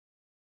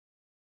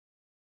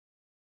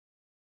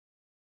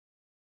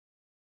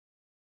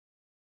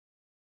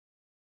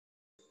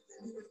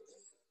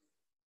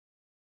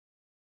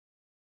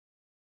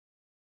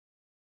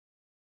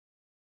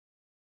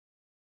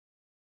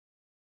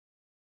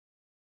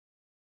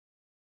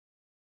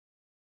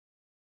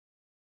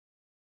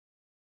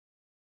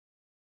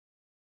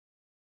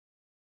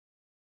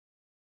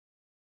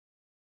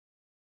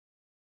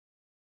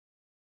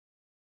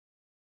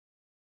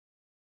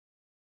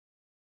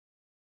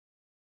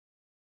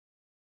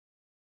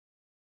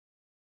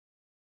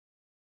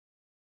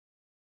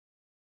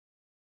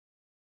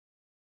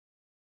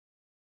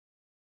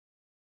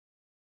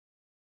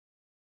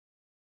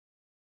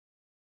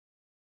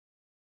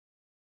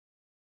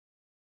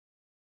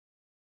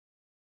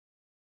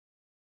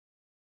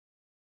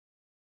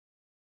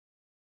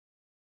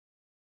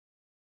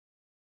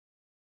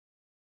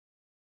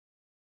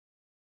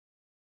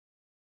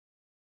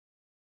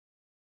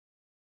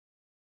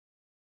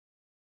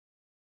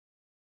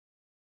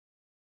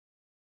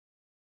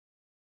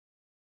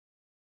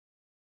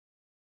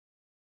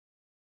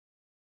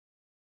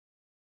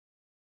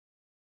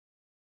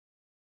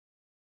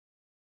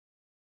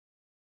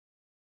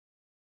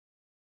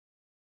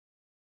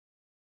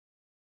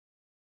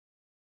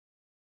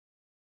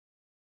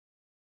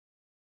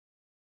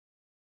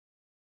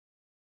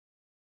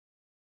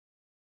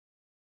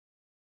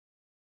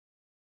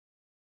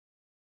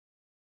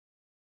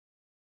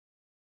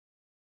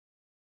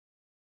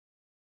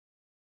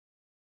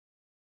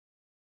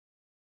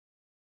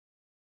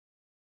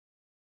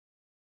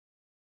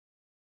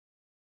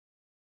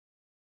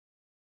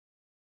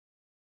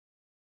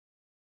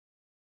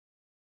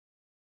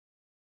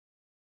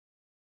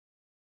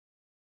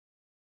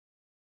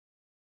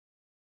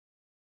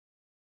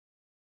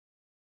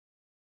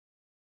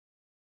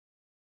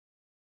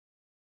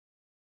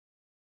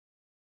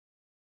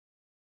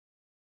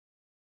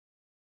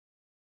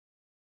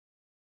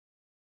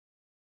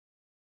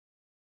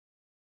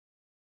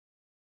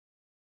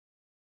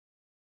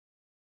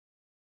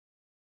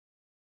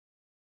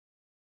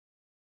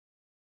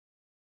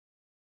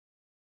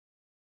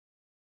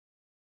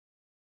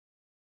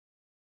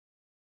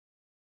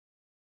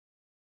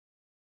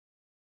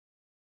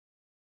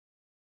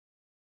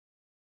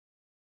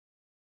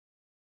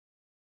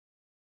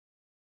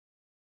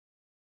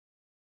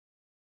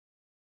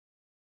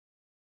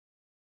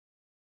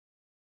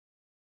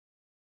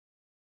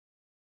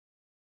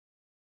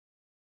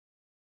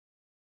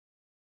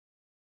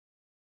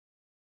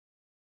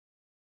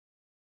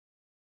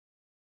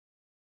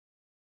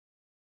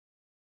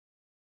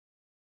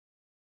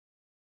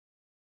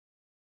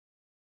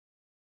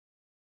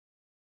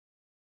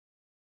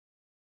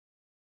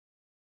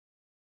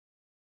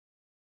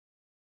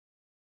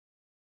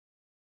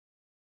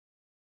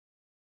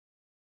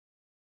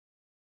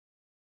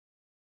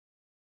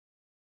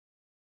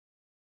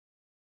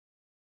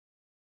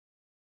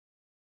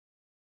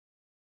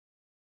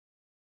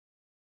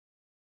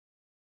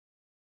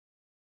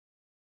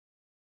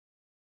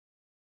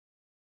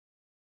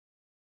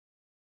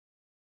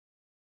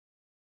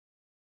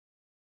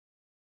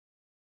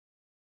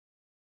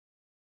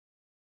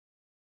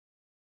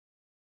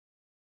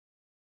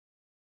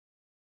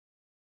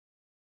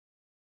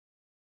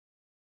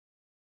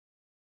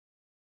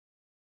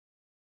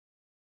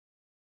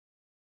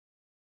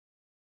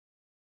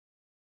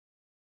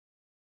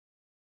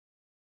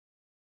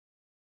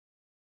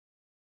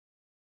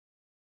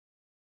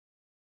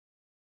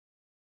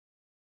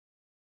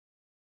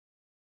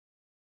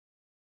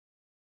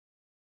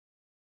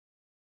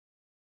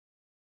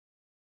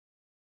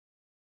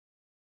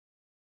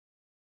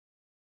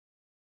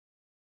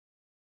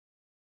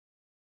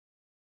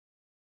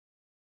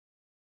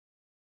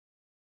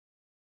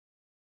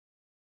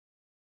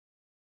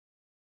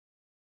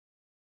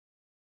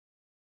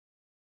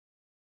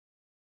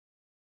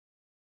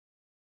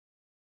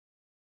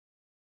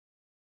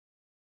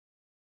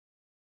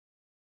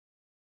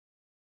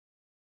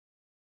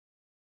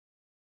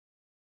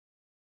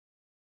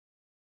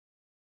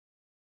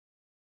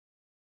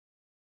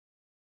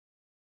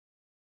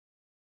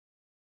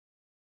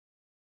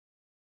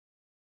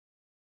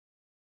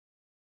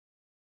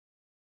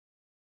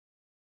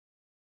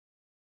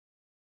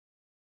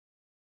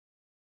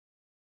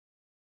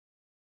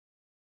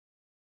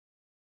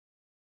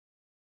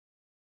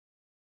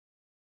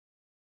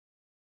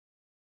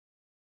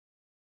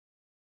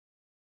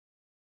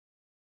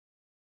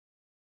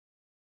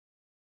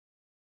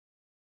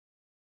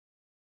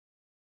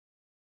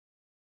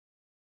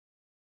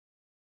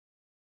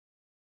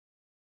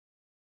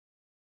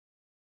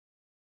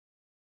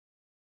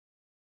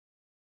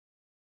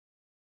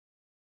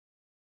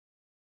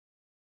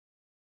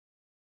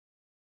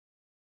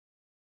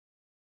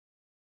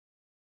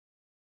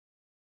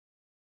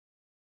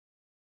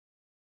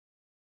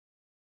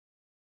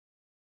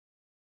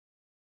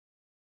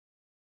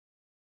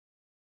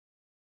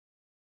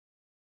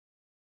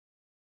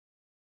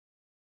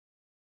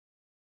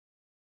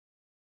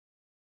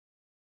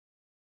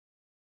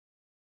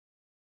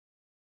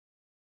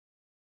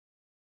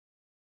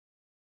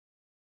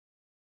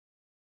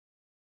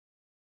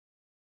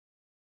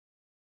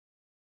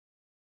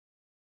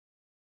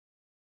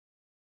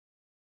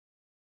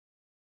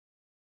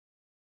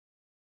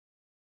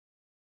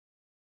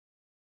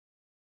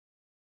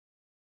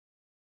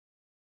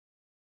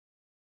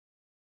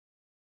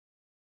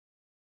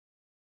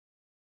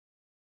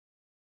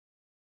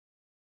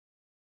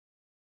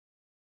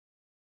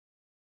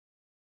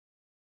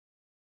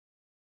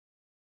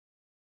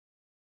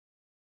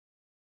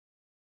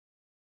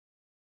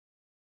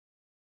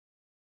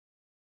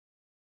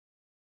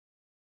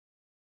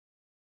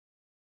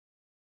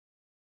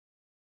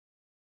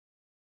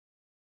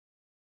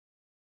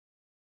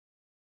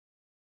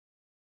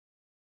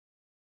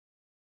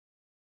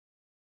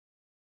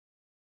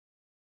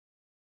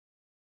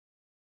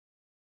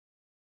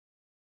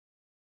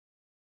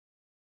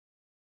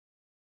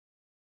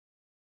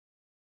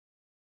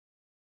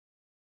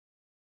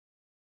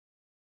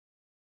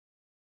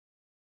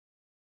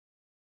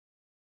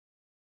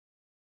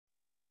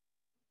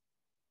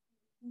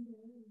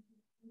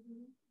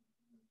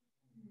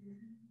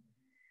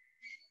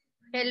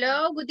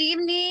Hello, good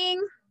evening.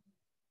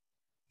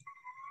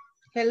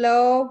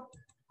 Hello.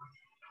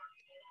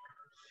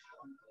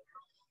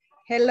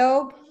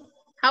 Hello.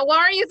 How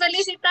are you,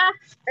 Felicita?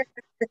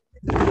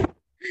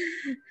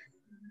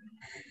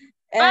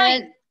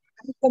 Eh,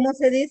 ¿Cómo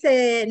se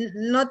dice?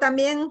 No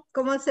también,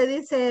 ¿cómo se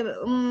dice?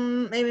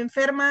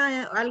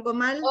 Enferma, algo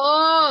mal.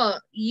 Oh,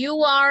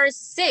 you are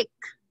sick.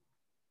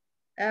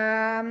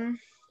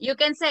 You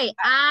can say,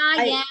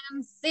 I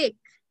am sick.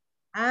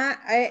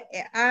 I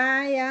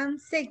am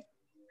sick.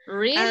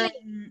 Really?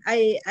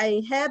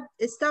 I have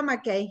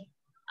stomach ache.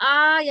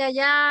 Ay, ay,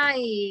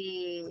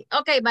 ay.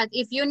 Okay, but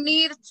if you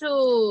need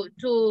to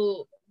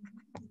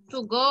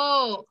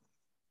go,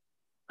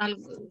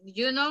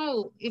 you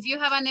know, if you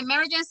have an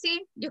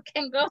emergency, you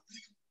can go.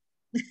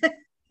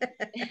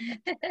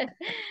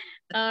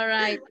 All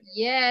right.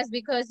 Yes,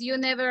 because you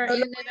never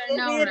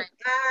know,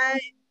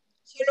 right?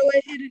 Solo voy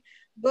a decir,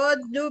 go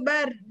to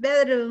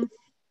bedroom.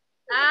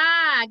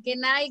 Ah,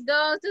 can I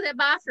go to the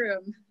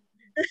bathroom?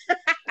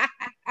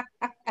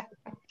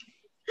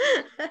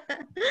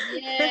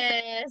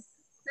 Yes.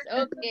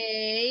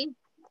 Okay.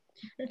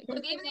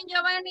 Good evening,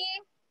 Giovanni.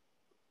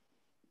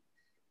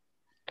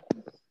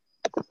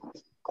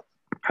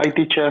 Hi,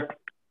 teacher.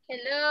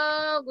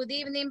 Hello. Good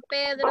evening,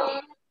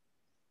 Pedro.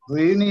 Good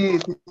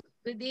evening.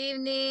 Good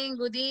evening.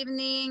 Good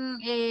evening,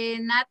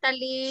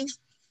 Natalie.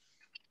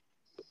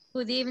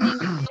 Good evening,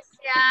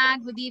 Grecia.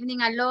 Good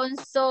evening,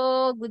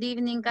 Alonso. Good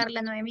evening,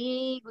 Carla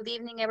Noemi. Good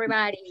evening,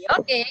 everybody.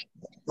 Okay.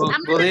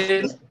 Good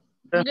evening.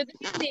 Good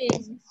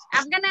evening.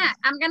 I'm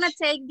gonna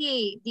take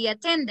the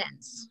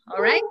attendance.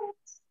 All right.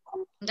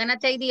 I'm gonna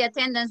take the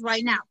attendance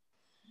right now.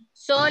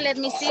 So let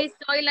me see.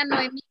 Zoila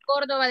Noemi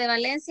Córdoba de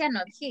Valencia,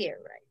 not here,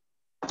 right?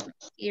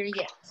 Here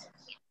yet.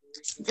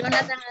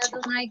 Jonathan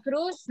Adonai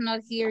Cruz,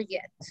 not here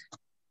yet.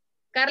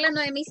 Carla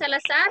Noemi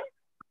Salazar.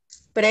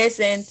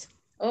 Present.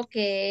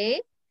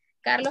 Okay.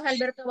 Carlos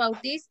Alberto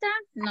Bautista,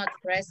 not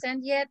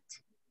present yet.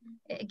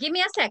 Give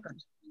me a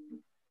second.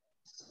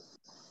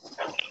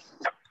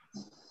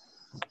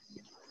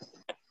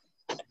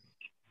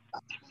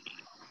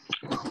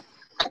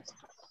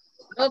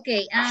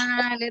 Okay,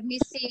 let me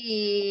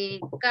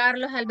see.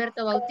 Carlos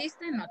Alberto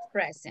Bautista, not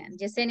present.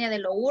 Yesenia de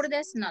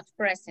Lourdes, not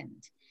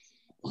present.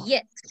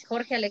 Yet.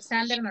 Jorge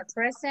Alexander, not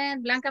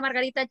present. Blanca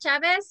Margarita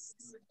Chávez,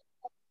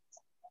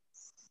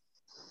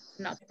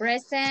 not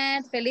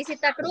present.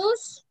 Felicita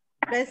Cruz.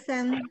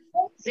 Present.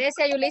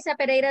 Grecia Yulisa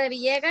Pereira de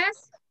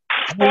Villegas.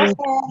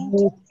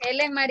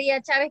 Helen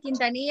María Chávez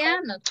Quintanilla,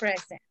 not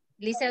present.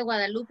 Lisa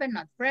Guadalupe,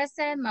 not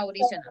present.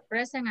 Mauricio, not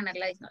present. Ana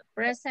Gladys, not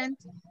present.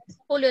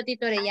 Julio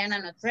Tito Orellana,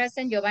 not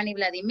present. Giovanni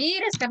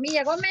Vladimir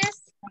Escamilla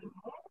Gómez.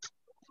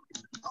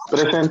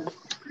 Present.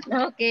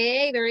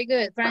 Okay, very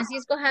good.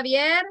 Francisco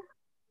Javier,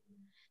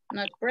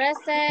 not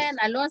present.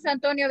 Alonso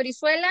Antonio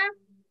Brizuela.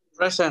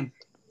 Present.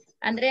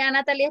 Andrea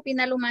Natalia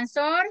Espinal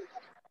Mansor.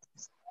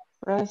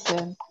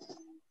 Present.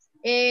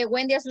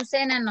 Wendy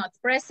Azucena, not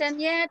present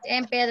yet.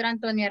 And Pedro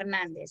Antonio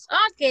Hernandez.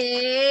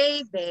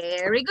 Okay,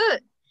 very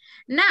good.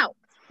 Now,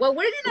 what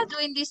we're going to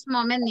do in this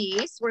moment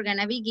is we're going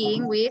to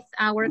begin with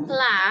our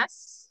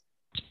class.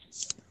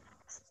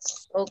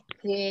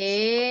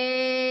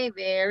 Okay,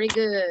 very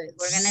good.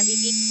 We're going to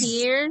begin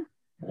here.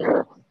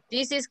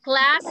 This is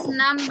class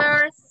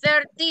number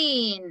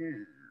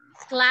 13.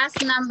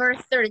 Class number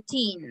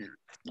 13.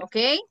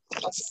 Okay?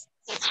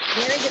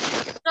 Very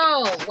good.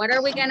 So, what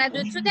are we going to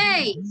do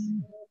today?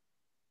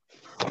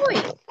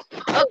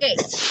 Okay,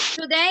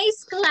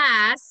 today's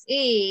class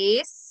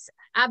is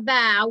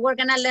about, we're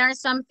gonna learn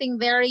something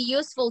very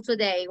useful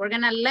today. We're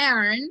gonna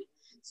learn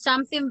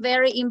something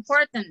very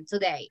important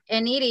today,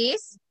 and it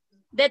is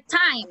the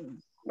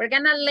time. We're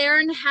gonna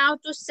learn how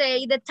to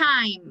say the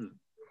time.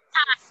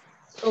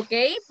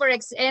 Okay,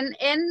 and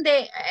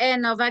the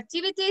end of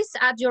activities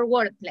at your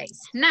workplace.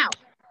 Now,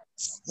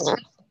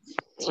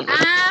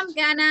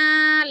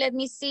 let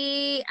me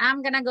see,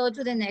 I'm gonna go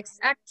to the next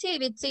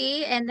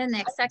activity, and the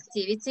next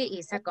activity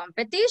is a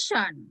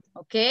competition,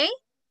 okay?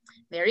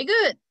 Very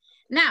good.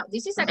 Now,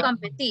 this is a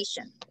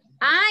competition.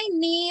 I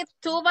need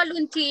 2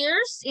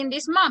 volunteers in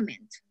this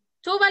moment.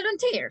 2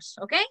 volunteers,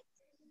 okay?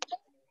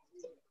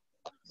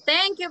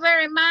 Thank you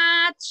very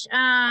much.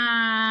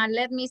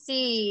 Let me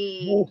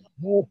see.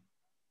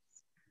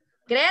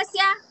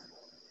 Grecia?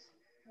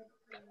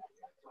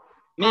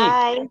 Me.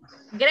 Hi.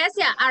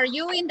 Grecia, are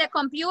you in the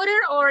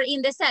computer or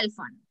in the cell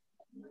phone?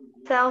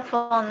 Cell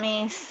phone,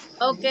 miss.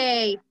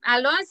 Okay.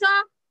 Alonso,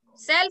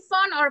 cell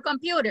phone or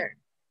computer?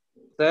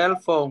 Cell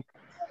phone.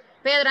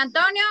 Pedro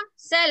Antonio,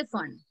 cell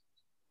phone.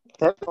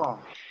 Cell phone.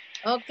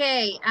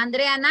 Okay.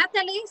 Andrea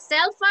Natalie,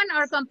 cell phone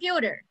or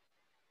computer?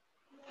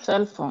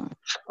 Cell phone.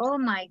 Oh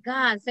my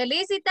God.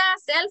 Felicita,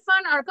 cell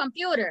phone or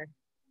computer?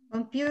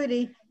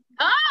 Computer.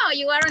 Oh,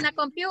 you are on a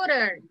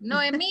computer.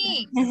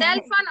 Noemi, cell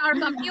phone or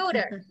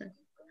computer?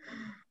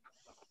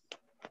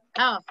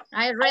 Oh,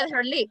 I read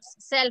her lips.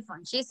 Cell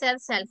phone. She said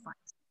cell phone.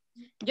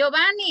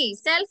 Giovanni,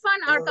 cell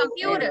phone or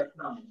computer?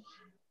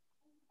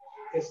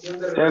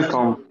 Cell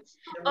phone.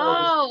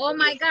 Oh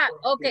my God.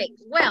 Okay.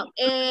 Well,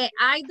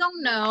 I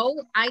don't know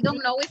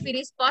if it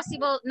is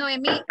possible.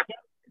 Noemí,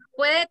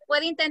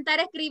 puede intentar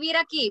escribir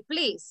aquí,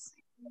 please.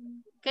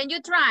 Can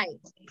you try?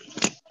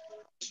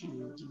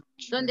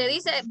 Donde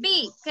dice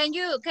B, can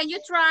you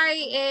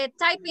try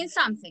typing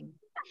something?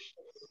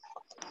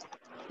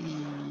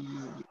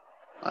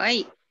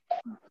 Ay,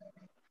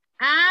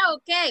 Ah,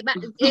 okay, but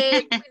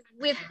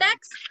with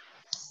text,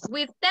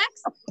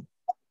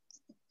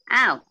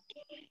 ow.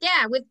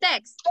 yeah, with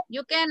text,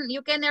 you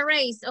can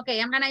erase. Okay,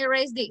 I'm gonna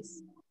erase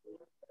this.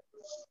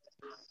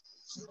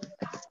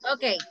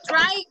 Okay,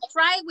 try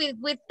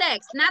with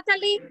text.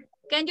 Natalie,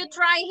 can you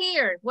try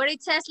here where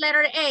it says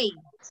letter A?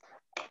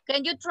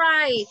 Can you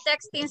try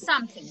texting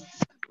something?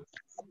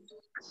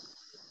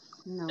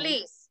 No.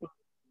 Please.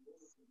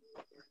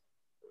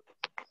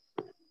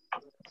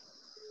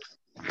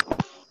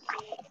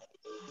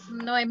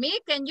 Noemi,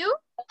 can you?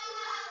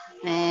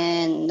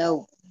 And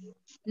no.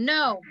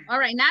 No. All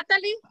right,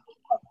 Natalie.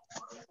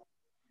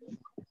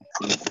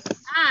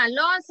 Ah,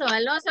 Alonso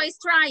is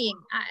trying.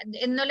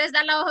 No les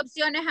da las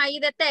opciones ahí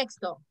de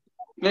texto.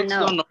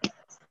 Texto no.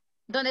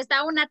 Donde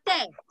está una T,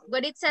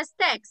 where it says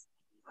text.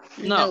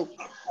 No.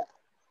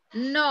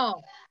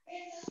 No.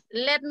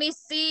 Let me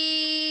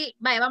see.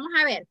 Vaya, vamos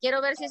a ver.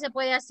 Quiero ver si se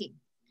puede así.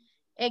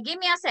 Give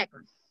me a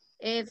second.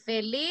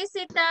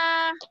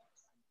 Felicita.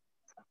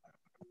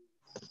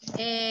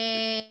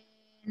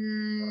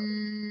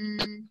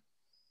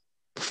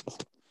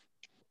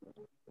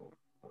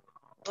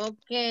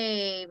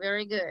 Okay,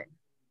 very good.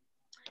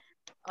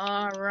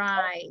 All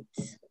right.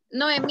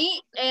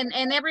 Noemí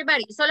and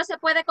everybody. Solo se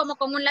puede como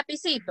con un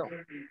lapicito.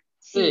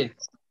 Sí.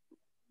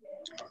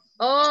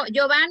 Oh,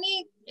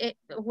 Giovanni.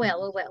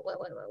 Well.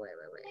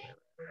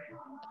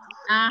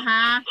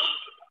 Ajá.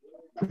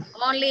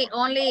 Only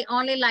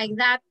like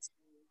that.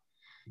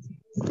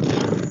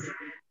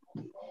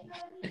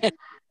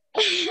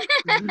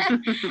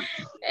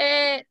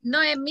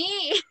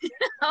 Noemí.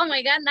 Oh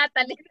my God,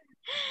 Natalie.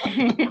 No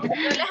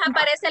les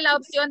aparece la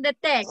opción de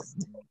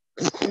text.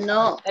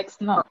 No.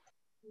 Text no.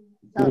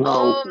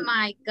 Oh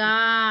my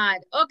God.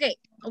 Okay,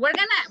 we're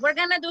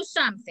gonna do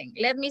something.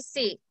 Let me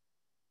see.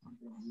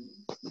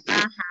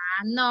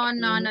 Ajá, no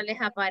les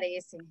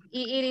aparece.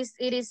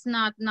 It is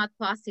not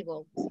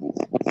possible.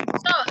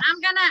 So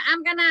I'm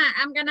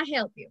gonna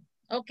help you.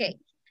 Okay.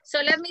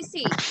 So let me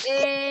see.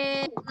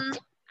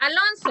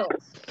 Alonso.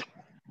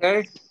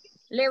 Okay.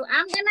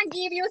 I'm gonna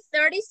give you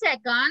 30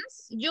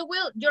 seconds.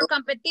 Your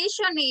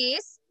competition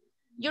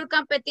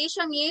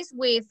is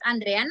with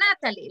Andrea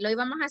Natalie. Lo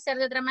íbamos a hacer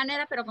de otra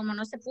manera, pero como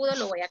no se pudo,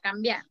 lo voy a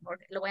cambiar,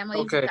 lo voy a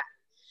modificar.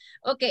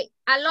 Okay.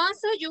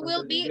 Alonso, you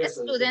will be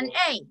student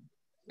A.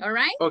 All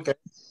right? Okay.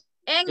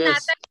 And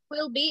Yes. Natalie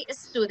will be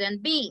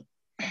student B.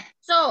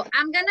 So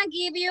I'm gonna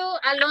give you,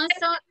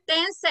 Alonso,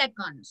 10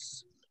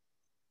 seconds.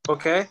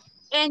 Okay.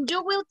 And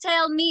you will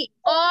tell me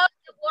all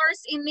the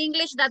words in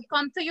English that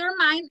come to your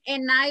mind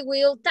and I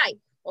will type,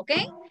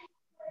 okay?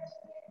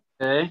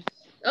 Okay.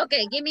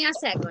 Okay, give me a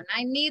second.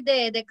 I need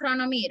the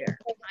chronometer.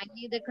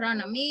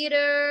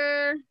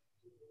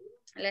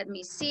 Let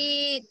me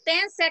see.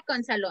 10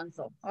 seconds,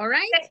 Alonso, all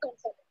right?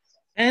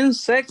 10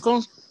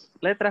 seconds.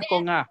 Letras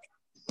con A.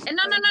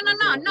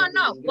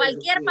 No.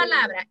 Cualquier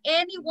palabra.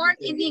 Any word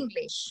in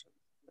English.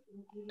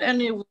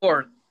 Any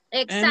word.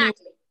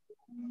 Exactly.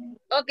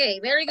 Okay,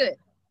 very good.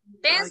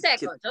 10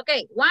 seconds.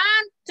 Okay, 1,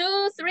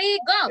 2, 3,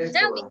 go.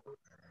 Tell me.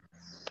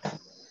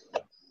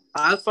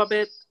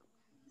 Alphabet.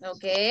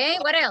 Okay,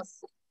 what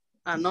else?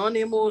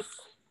 Anonymous.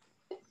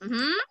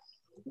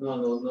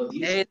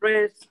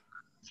 Address.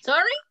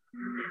 Sorry?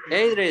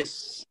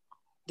 Address.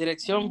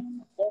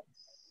 Dirección.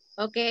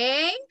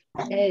 Okay.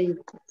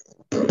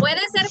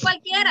 Puede ser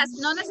cualquiera,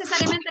 no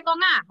necesariamente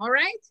con A, all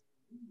right?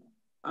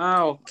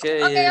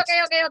 Okay.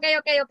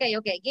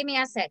 Okay. Give me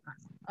a second.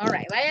 All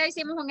right, vaya,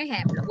 hicimos un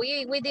ejemplo.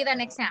 We did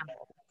an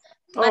example.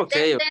 But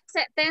Okay.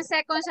 10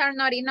 seconds are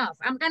not enough.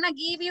 I'm gonna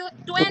give you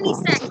 20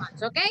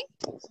 seconds, okay?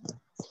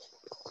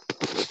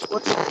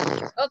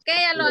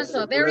 Okay,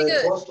 Alonso, very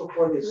good.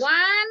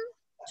 1,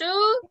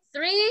 2,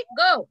 3,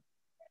 go.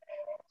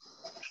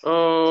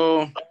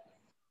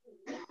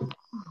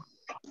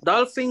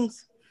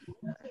 Dolphins.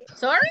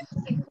 Sorry?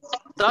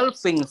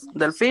 Dolphins.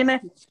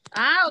 Delfines.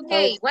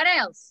 Okay, what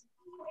else?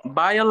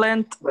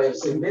 Violent.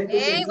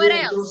 Okay, what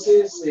else?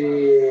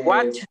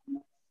 Watch.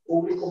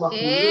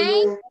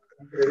 Okay.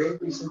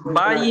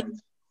 Buy.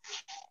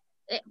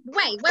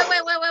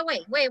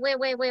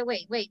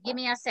 Wait. Give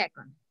me a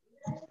second.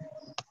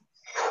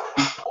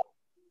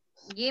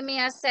 Give me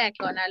a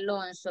second,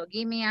 Alonso.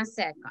 Give me a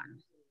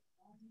second.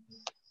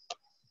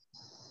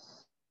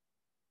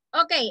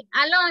 Okay,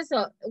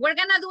 Alonso, we're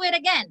gonna do it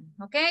again.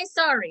 Okay,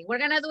 sorry. We're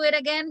gonna do it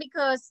again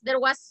because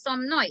there was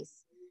some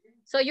noise.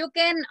 So you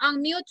can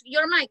unmute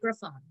your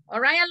microphone.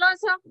 All right,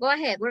 Alonso? Go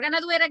ahead. We're gonna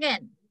do it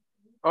again.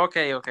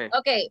 Okay.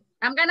 Okay,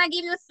 I'm gonna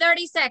give you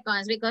 30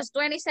 seconds because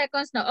 20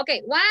 seconds, no.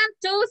 Okay, 1,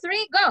 2,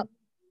 3, go.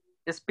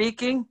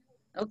 Speaking.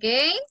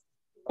 Okay.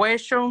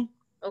 Question.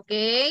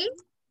 Okay.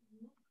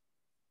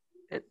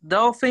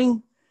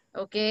 Dolphin.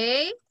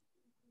 Okay.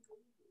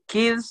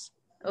 Kids,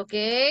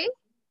 Okay.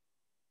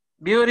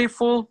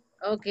 beautiful,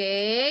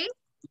 Okay.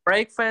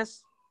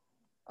 breakfast,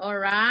 All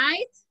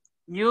right.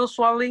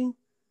 usually,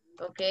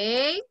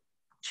 Okay.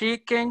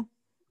 chicken,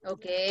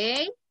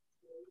 Okay.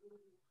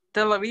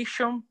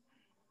 television,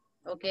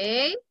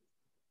 Okay.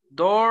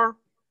 door,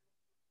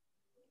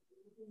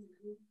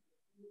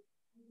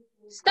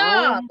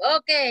 Stop. room,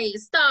 Okay,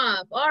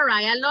 stop. All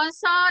right,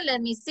 Alonso, let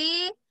me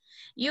see.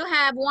 You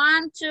have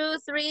 1, 2,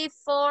 3,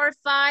 4,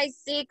 5,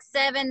 6,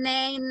 7,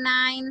 8,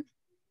 9.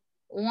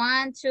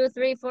 1, 2,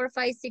 3, 4,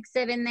 5, 6,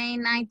 7, 8,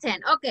 9, 10.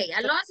 Okay,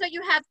 Alonso,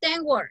 you have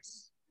 10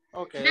 words.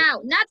 okay.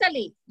 Now,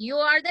 Natalie, you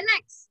are the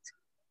next.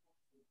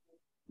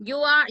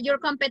 Your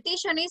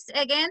competition is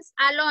against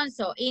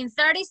Alonso. In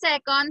 30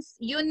 seconds,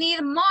 you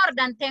need more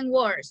than 10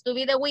 words to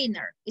be the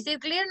winner. Is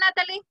it clear,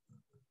 Natalie?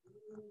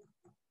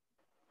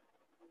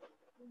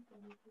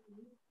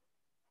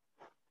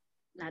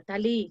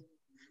 Natalie.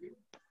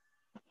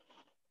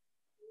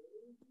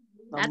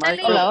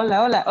 Natalie.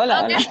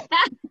 Hola. Okay.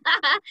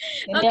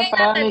 Tenía Okay,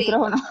 apagado el Natalie.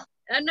 micrófono.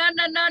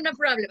 No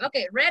problem.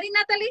 Okay, ready,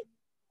 Natalie?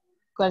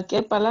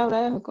 Cualquier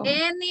palabra es como.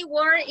 Any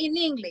word in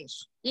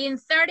English in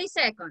 30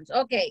 seconds.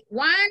 Okay,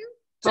 1,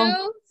 2,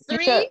 Con-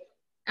 3.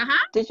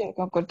 Teacher,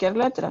 con cualquier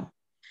letra.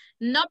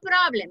 No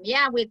problem.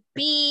 Yeah, with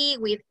P,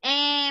 with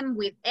M,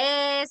 with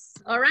S.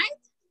 All right?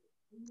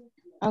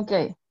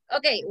 Okay.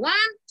 Okay, 1,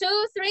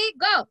 2, 3,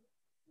 go.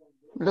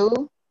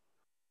 Blue.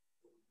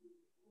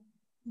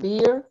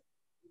 Beer.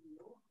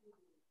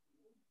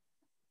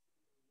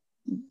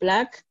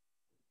 Black.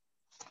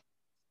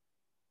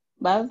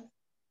 Bad.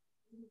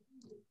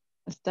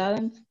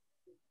 Student.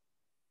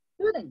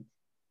 Student.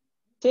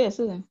 Sí,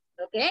 student.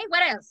 Okay,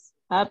 what else?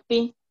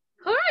 Happy.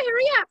 All right,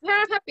 hurry up.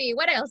 Hurry happy.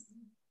 What else?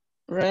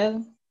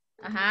 Red.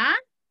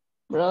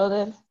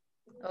 Brother.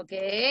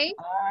 Okay.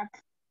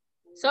 Black.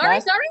 Sorry.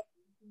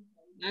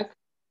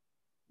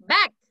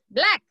 Black.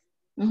 Black.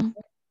 Mhm.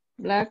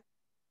 Black.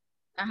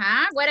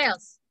 What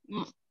else?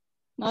 No,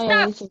 Stop.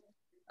 ya he dicho.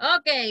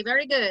 Okay,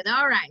 very good.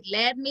 All right,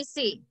 let me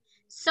see.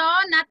 So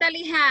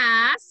Natalie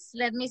has,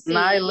 let me see.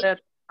 9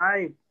 letters.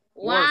 9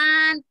 words.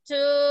 1,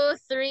 2,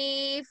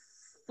 3,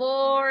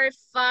 4,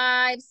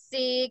 5,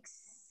 6,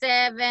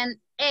 7,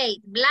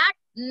 8. Black?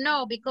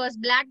 No, because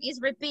black is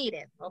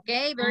repeated.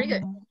 Okay, very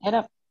good.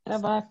 Era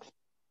black.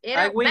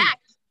 I win. Back.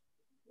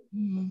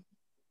 Mhm.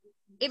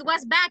 It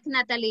was back,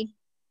 Natalie.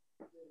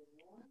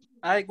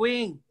 I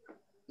win.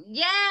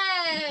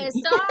 Yes.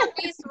 So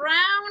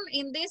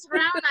in this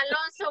round,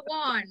 Alonso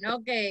won.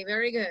 Okay,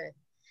 very good.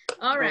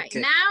 All right.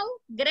 Okay. Now,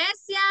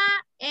 Grecia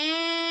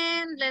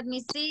and let me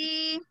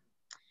see.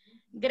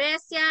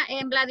 Grecia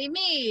and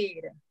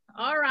Vladimir.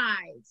 All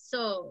right.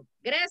 So,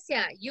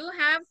 Grecia, you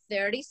have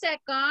 30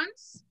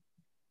 seconds.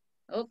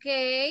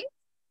 Okay.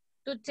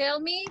 To tell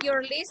me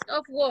your list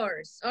of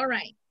words. All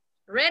right.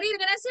 Ready,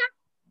 Grecia?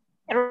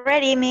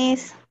 Ready,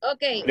 miss.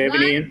 Okay. Good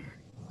evening.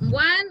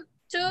 1,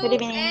 2, Good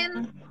evening.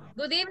 and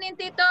good evening,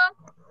 Tito.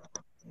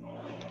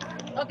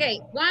 Okay.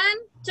 1,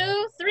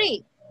 2,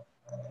 3.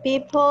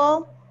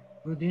 People,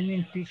 Good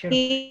evening, teacher.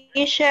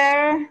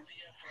 teacher,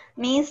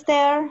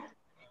 mister,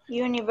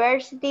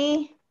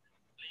 university,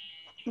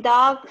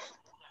 dog,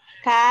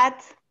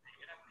 cat,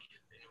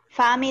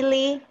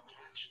 family,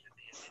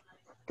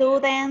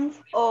 students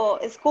or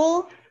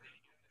school,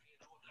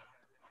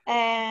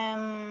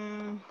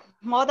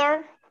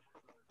 mother,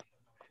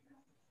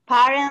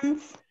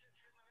 parents,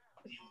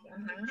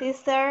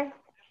 sister,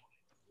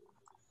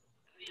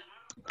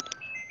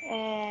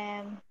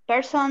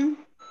 person,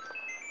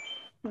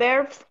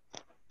 verbs.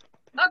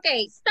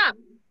 Okay, stop.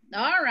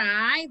 All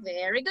right,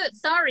 very good.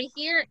 Sorry,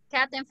 here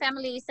cat and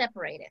family is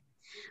separated.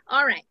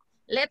 All right,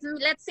 let's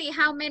see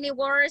how many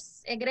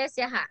words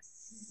Grecia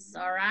has.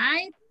 All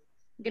right,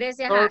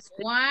 Grecia has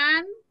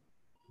 1,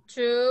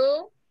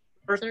 2,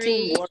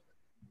 3,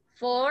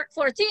 4,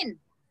 14.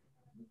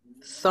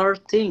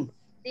 13.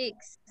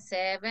 6,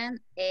 7,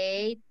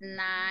 8,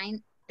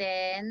 9,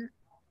 10,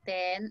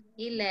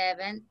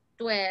 11,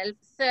 12,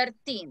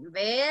 13.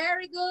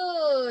 Very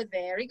good,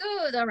 very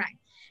good. All right.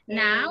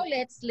 Now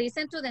let's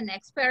listen to the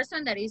next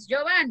person, that is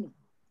Giovanni.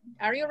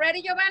 Are you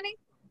ready, Giovanni?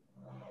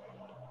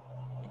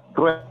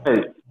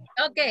 Ready.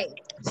 Okay.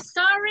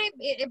 Sorry,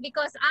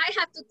 because I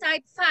have to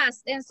type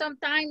fast and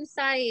sometimes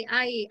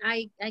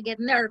I get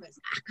nervous.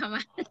 Come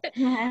on.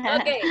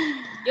 Okay.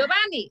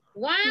 Giovanni,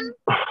 1,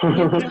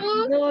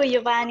 2, Go,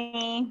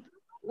 Giovanni.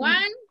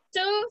 1,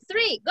 2,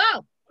 3,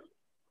 go.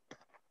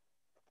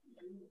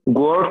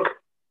 Work,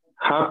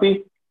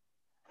 happy,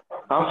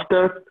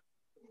 after,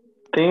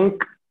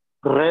 think,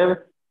 red,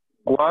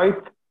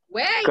 white,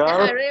 Wait,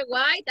 car,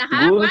 white,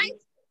 good, white.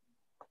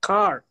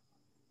 Car.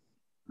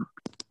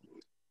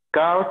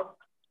 car,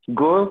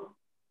 good,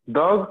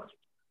 dog,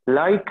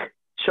 like,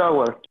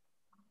 shower.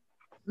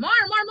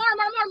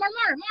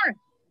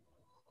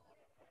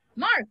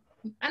 More.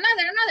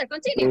 Another,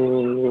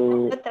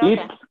 continue. Eat,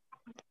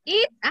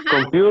 Eat,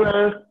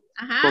 computer,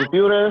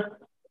 computer,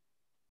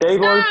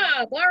 Table.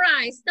 Stop. All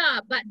right,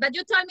 stop. But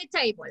you told me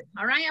table.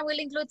 All right, I will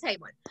include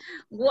table.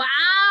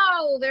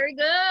 Wow, very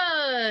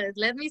good.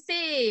 Let me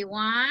see.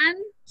 1,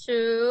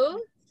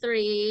 2,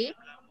 3,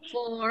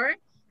 4,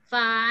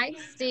 5,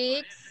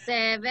 6,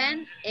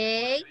 7,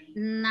 8,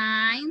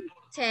 9,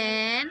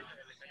 10,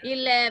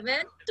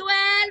 11,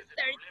 12,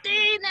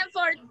 13, and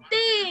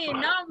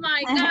 14. Oh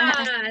my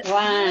God.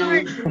 Wow.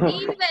 You're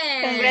even.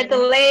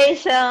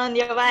 Congratulations,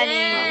 Giovanni.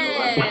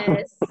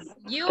 Yes.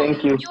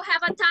 Thank you. You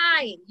have a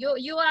tie.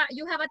 You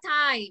have a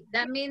tie.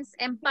 That means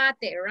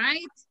empate,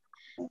 right?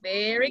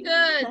 Very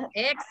good.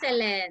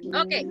 Excellent.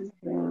 Okay. 2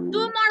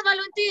 more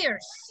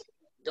volunteers.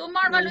 2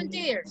 more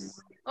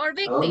volunteers. Or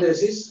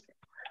victims.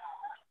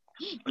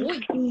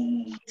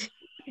 Uy.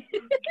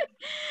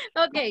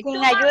 Okay.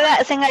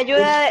 Sin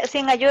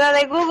ayuda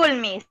de Google,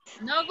 Miss.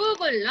 No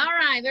Google. All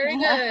right. Very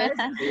good.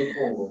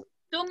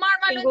 2 more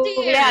Sin googlear.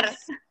 volunteers.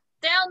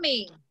 Tell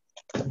me.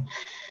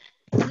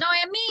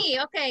 Noemi.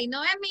 Okay.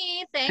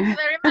 Noemi. Thank you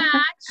very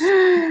much.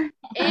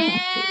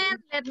 And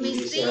let me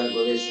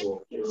see.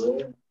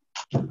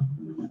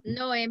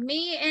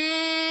 Noemi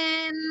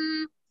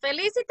and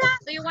Felicita.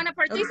 Do you want to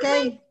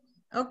participate?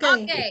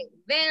 Okay. Okay.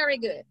 Very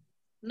good.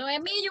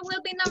 Noemi, you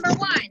will be number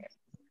 1.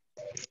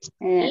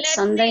 Let's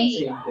Sunday.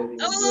 see.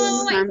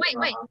 Oh,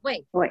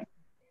 wait.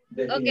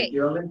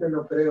 Definitivamente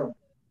no creo.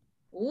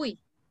 Uy.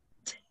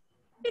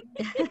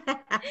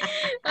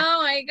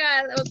 Oh my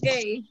God.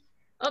 Okay.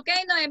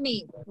 Okay,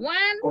 Noemi. 1,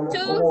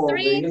 2,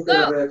 3,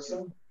 go.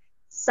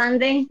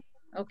 Sunday.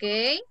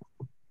 Okay.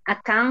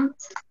 Account.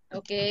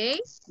 Okay.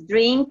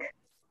 Drink.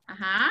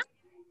 Uh-huh.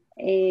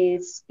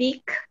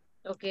 Speak.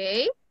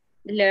 Okay.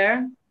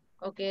 Learn.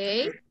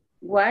 Okay.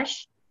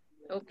 Wash.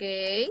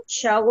 Okay.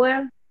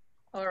 Shower.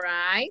 All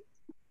right.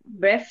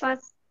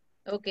 Breakfast.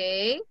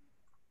 Okay.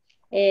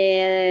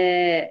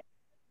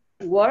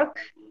 Work.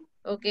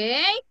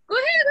 Okay. Go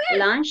ahead.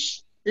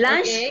 Lunch.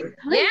 Okay.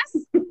 Yes.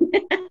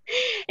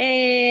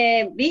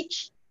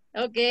 Beach.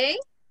 Okay.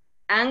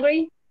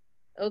 Angry.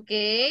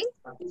 Okay.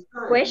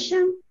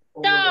 Question.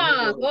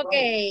 Stop.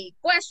 Okay.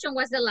 Question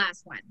was the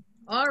last one.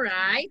 All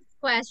right.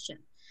 Question.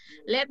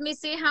 Let me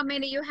see how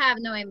many you have,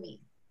 Noemi.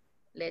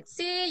 Let's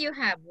see. You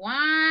have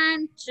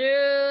 1,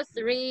 2,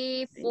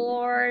 3,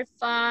 4,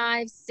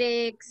 5,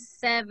 6,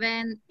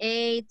 7,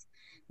 8,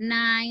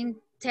 9,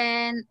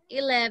 10,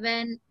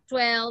 11,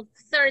 12,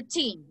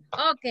 13.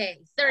 Okay.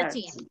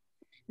 13.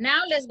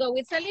 Now let's go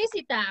with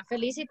Felicita.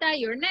 Felicita,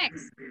 you're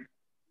next.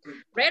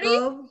 Ready?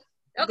 Go.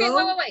 Okay,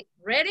 Go. wait.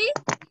 Ready?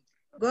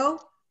 Go.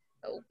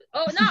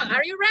 Oh, no.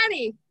 Are you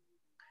ready?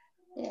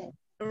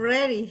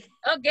 Ready.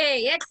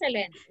 Okay,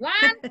 excellent. 1,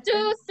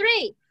 2,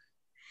 3.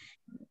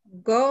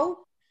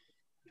 Go.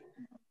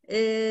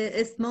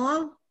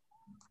 Small.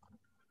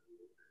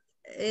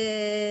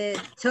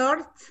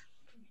 Short.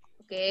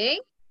 Okay.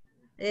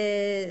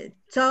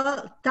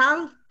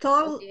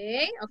 Tall.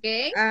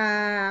 Okay.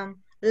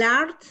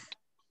 Large.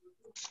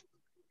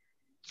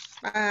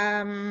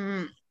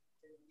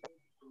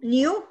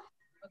 New.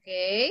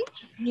 Okay.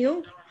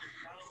 New.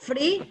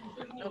 Free.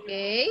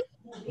 Okay.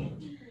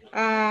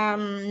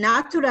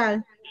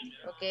 Natural.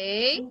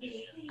 Okay.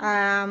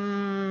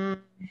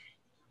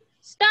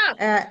 Stop.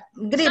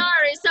 Grip.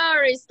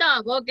 Sorry.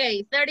 Stop.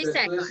 Okay, 30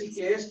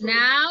 seconds.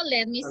 Now,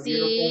 let me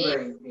see.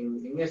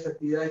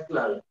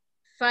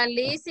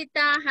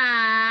 Felicita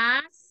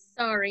has,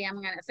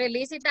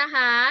 Felicita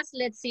has,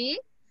 let's see.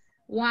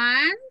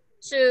 1,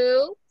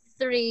 2,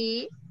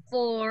 3,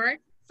 4,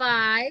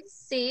 5,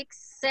 6,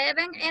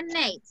 7, and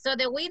 8. So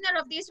the winner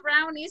of this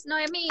round is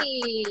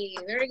Noemi.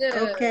 Very good.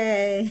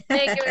 Okay.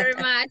 Thank you very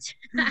much.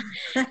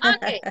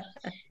 Okay.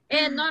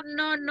 No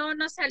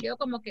salió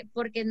como que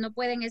porque no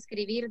pueden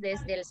escribir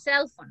desde el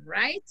cell phone,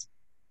 right?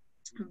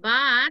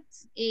 But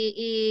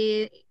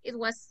it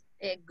was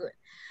good.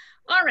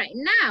 All right.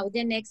 Now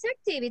the next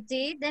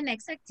activity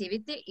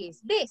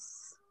is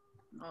this.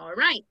 All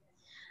right.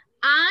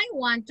 I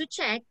want to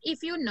check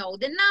if you know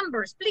the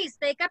numbers. Please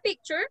take a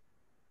picture.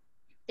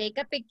 Take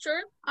a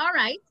picture. All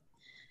right.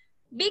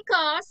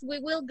 Because we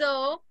will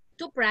go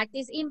to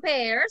practice in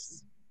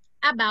pairs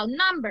about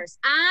numbers.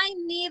 I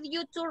need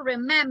you to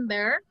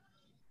remember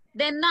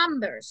the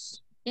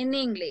numbers in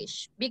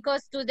English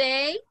because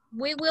today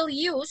we will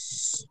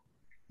use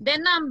the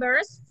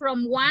numbers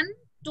from 1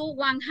 to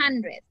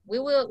 100. We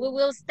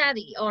will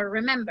study or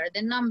remember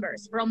the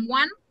numbers from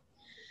 1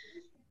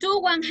 to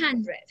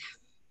 100.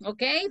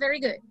 Okay, very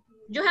good.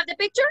 You have the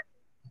picture?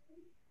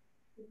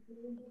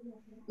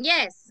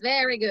 Yes,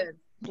 very good.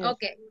 Yes.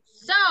 Okay,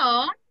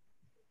 so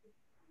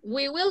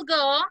we will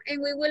go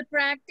and we will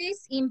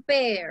practice in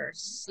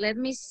pairs. Let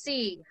me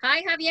see.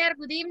 Hi, Javier,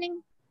 good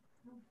evening.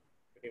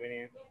 Good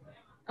evening.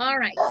 All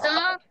right,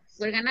 so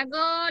we're gonna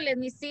go. Let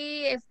me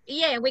see if,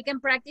 yeah, we can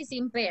practice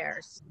in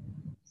pairs.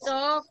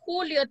 So,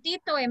 Julio,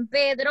 Tito, and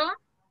Pedro,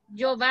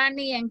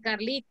 Giovanni and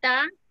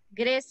Carlita,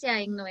 Grecia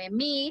and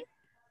Noemi,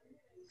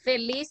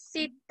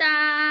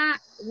 Felicita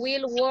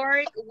will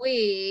work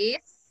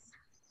with,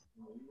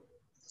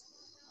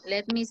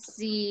 let me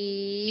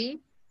see,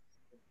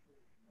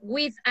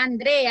 with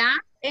Andrea,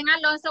 and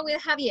Alonso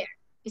with Javier.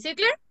 Is it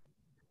clear?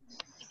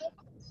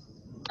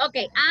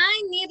 Okay,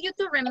 I need you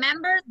to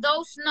remember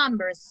those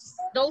numbers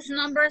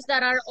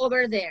that are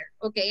over there.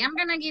 Okay, I'm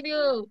gonna give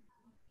you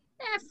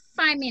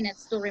 5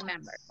 minutes to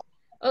remember.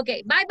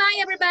 Okay, bye-bye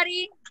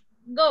everybody.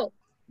 Go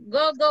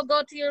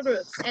to your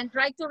groups and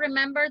try to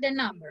remember the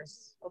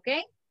numbers,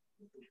 okay?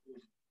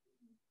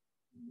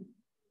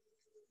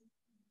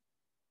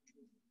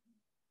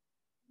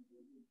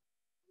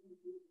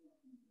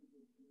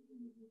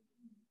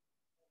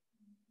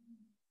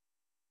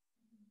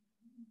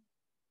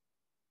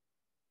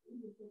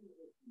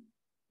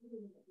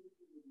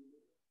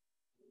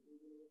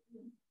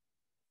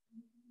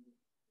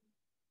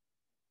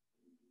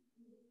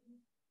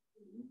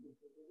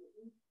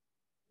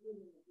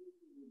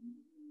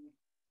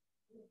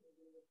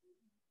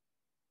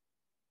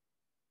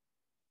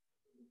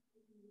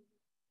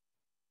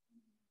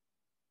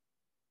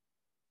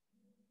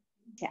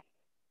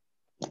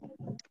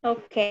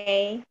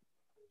 Okay.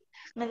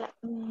 Lo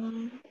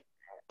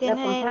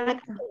Tiene,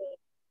 comparto.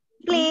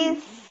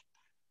 please.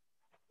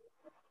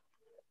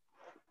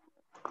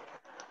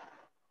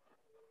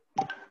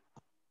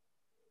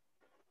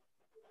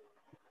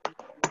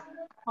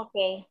 Ok.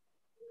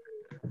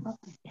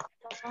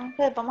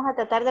 Entonces vamos a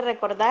tratar de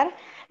recordar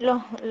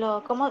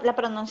la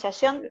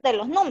pronunciación de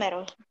los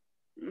números,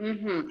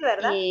 Ujú.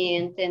 ¿verdad? Y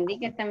entendí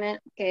que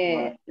también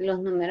que los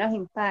números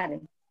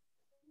impares.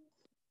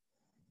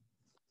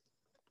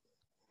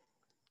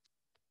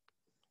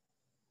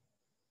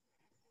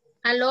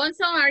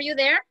 Alonso, are you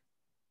there?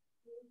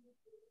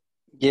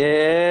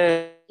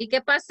 Yeah. ¿Y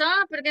qué pasó?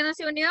 ¿Por qué no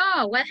se unió?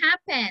 What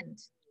happened?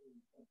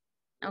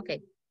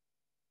 Okay.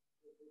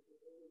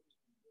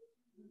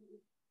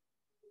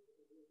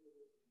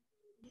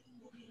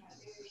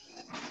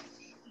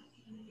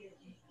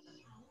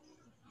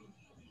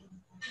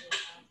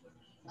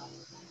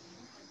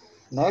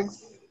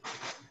 Next.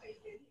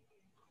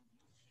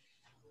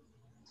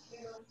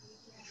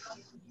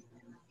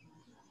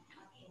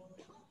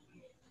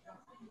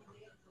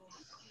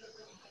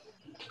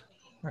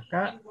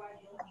 Acá,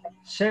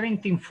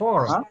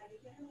 74. Ajá.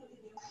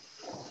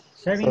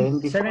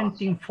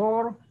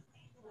 74.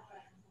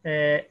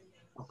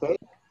 Okay.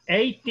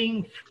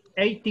 18,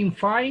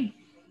 18.5.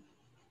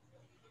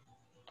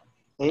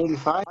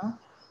 85.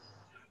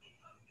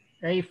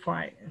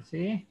 85,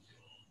 ¿sí?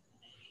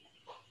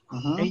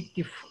 Uh-huh.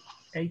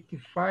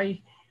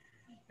 85.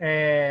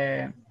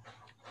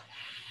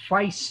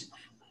 5.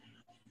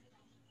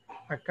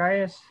 Acá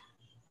es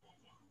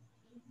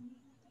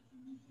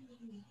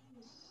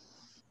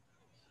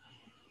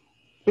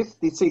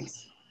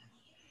 56.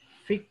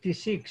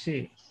 56,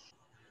 sí.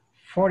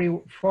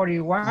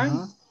 41.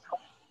 Uh-huh.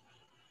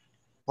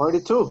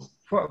 42.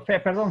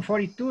 Perdón,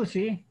 42,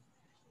 sí.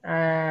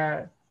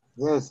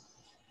 Yes.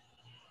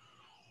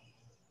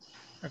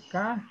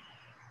 Acá.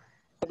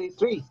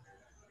 33.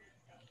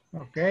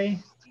 Ok.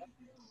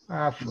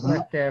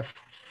 Uh-huh.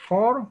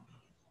 4.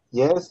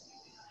 Yes.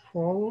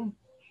 4.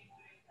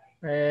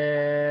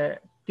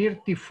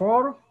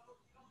 34.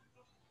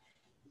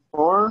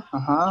 4.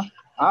 Ajá.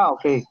 Ah,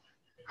 ok.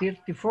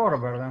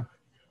 34, ¿verdad?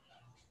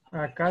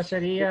 Acá 64.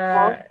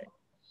 sería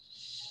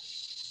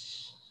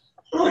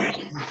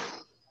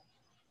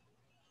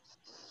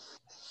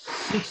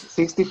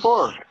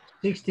 64.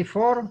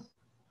 64.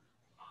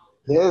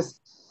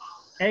 Yes.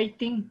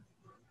 18.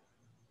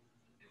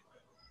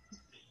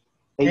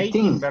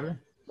 18. ¿Verdad?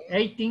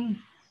 18.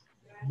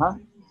 Ajá.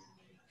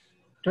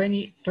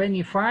 20,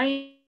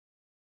 25.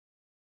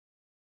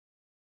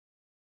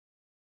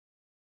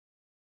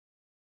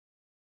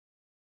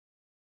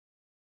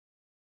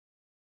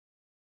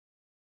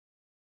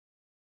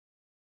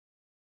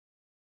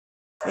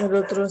 El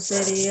otro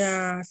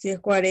sería, si es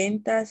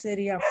 40,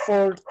 sería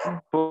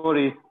 40.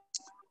 40,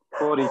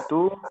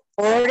 42,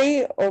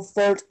 40 o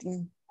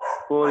 14.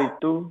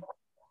 42,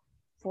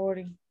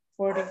 40,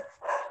 40.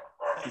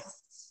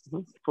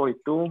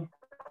 42,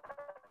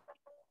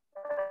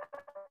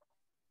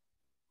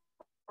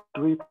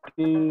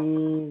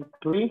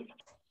 23.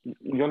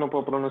 Yo no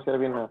puedo pronunciar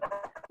bien la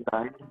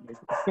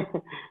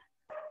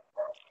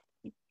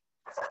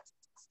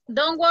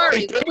Don't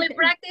worry, we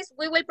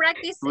will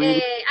practice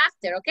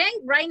after, okay?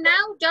 Right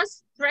now,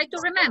 just try to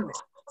remember.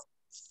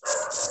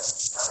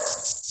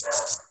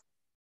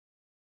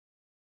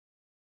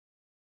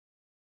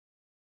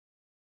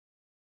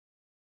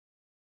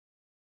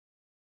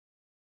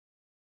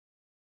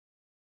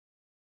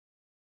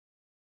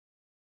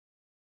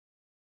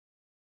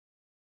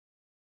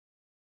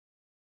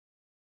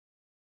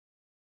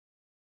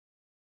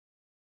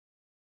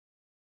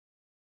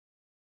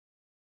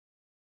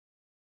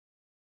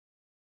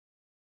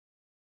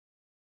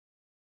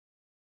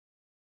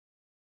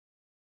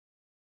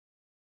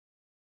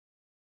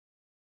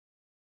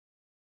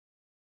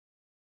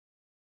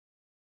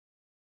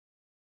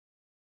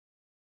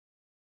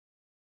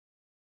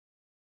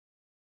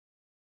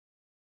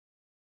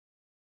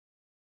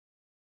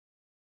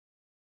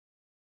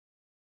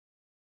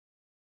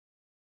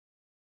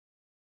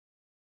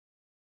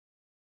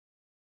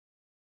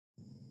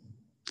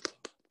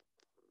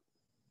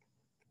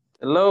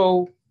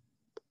 Hello.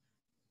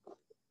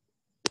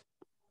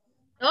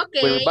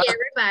 Okay,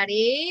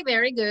 everybody,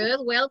 very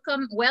good.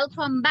 Welcome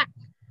back.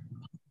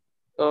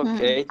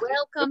 Okay.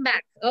 Welcome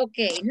back.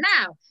 Okay,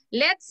 now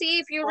let's see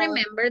if you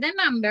remember the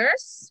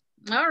numbers.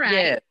 All right.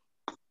 Yeah.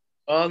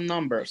 All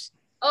numbers.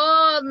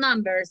 All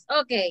numbers.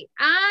 Okay,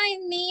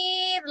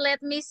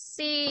 let me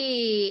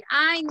see.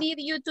 I need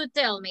you to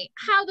tell me,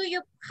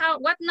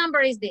 what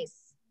number is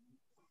this?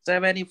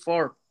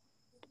 74.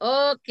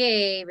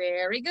 Okay,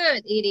 very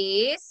good. It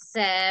is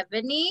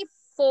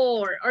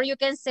 74, or you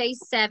can say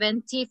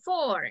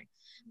 74,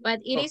 but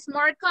it is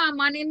more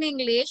common in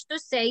English to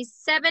say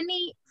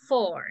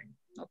 74.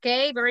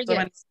 Okay, very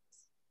good.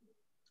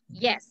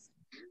 Yes.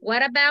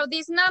 What about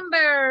this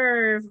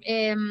number?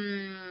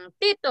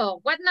 Tito,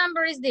 what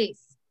number is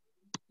this?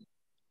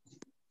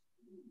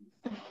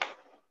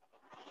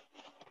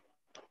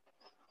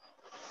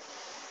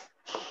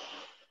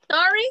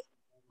 Sorry?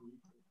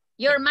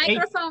 Your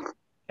microphone.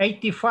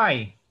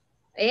 85.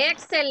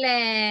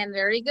 Excellent.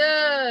 Very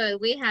good.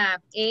 We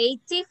have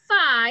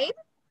 85,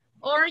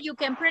 or you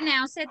can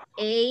pronounce it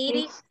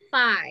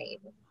 85.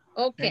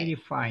 Okay.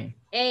 85.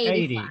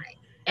 85.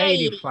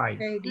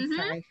 85.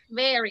 85.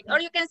 Very, or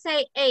you can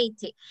say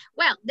 80.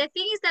 Well, the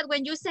thing is that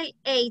when you say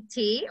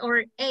 80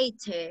 or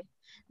 80,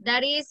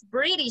 that is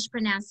British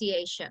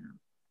pronunciation.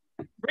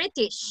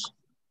 British.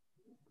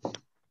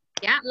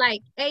 Yeah,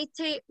 like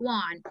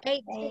 81,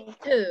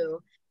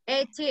 82,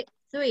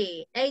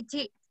 83,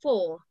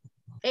 84,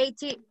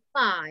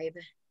 85,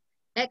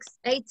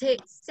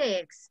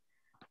 86.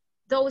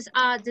 Those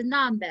are the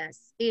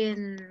numbers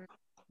in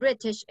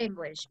British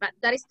English, but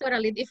that is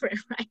totally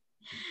different, right?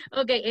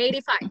 Okay,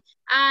 85.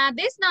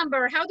 This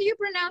number, how do you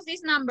pronounce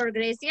this number,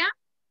 Grecia?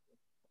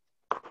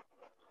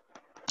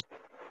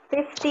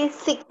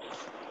 56.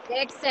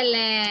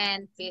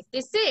 Excellent,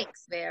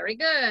 56. Very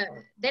good.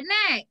 The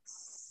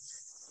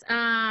next,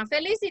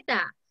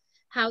 Felicita,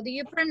 how do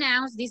you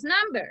pronounce this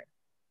number?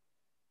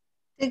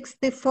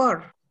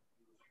 64.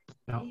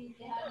 No.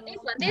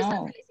 This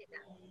one, Felicita.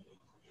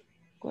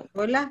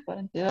 Hola.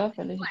 42,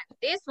 Felicita.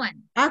 This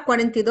one.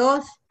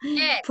 42.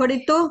 Yes.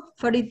 42.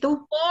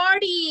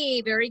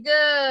 40. Very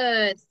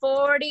good.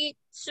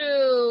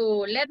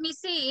 42. Let me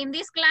see. In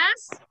this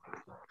class,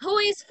 who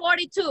is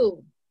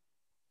 42?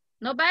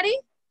 Nobody?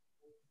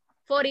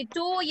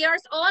 42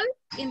 years old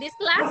in this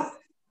class?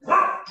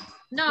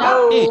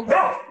 No. El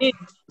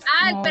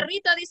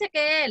perrito dice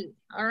que él.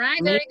 All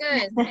right, very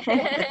good.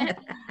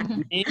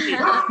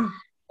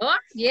 Oh,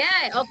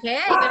 yeah,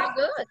 okay, very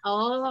good.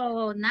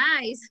 Oh,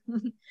 nice.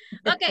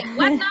 Okay,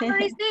 what number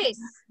is this?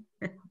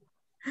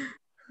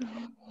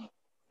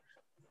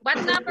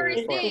 What number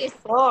is this?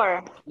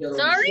 34.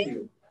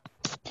 Sorry?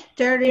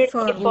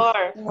 34.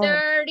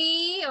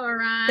 30, all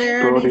right.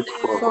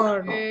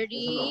 34.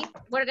 30.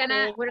 We're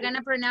gonna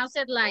pronounce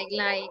it like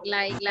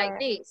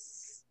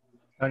this.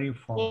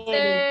 34.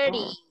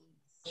 30.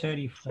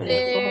 34.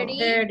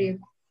 30.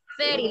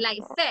 30, like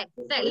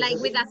like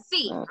with a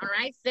C, all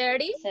right?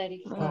 30.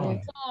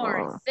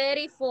 34.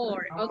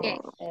 34. Okay.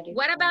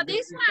 What about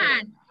this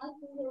one?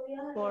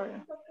 4.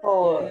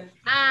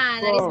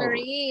 That is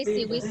very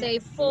easy. We say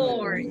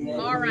 4.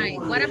 All right.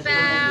 What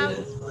about?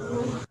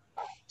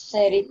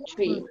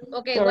 33.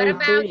 Okay. What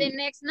about the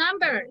next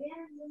number?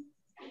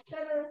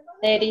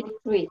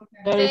 33.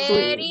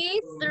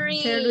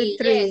 33.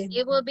 Yes,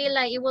 it will be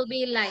like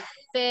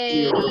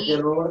 30.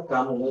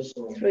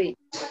 3.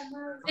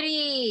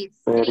 3.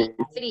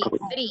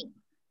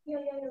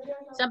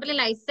 Something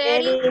like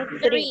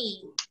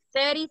 33.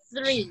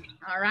 33.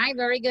 All right,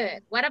 very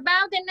good. What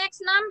about the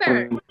next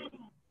number?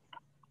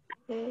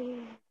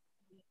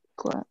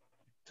 25.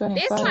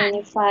 This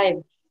one.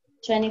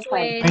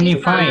 25.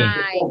 25.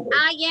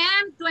 I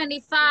am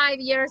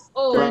 25 years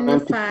old.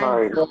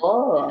 25.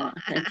 Oh.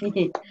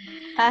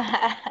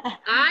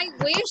 I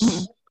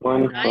wish.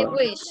 25. I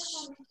wish.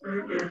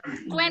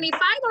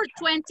 25 or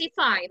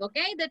 25,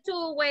 okay? The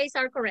two ways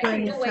are correct.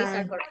 25. Two ways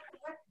are correct.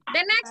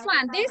 The next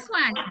one, this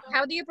one.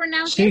 How do you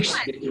pronounce this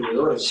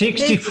one?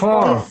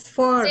 64.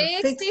 64.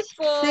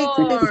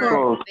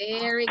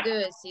 Very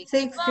good.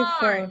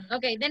 64.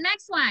 Okay, the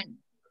next one.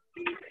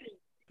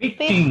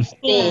 15.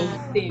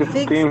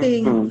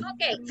 16.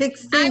 Okay.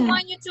 16. I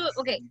want you to,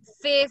 okay,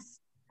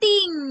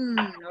 15.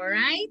 All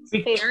right?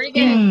 15. Very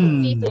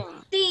good.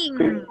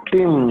 15.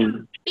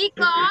 15.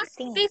 Because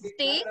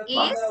 50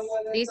 is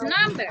this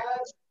number.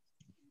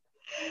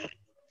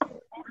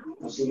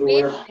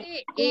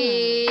 50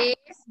 is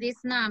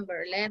this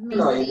number. Let me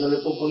see.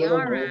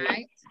 All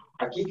right.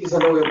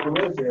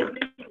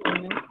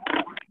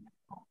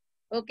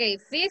 Okay,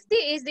 50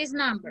 is this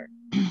number.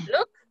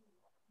 Look.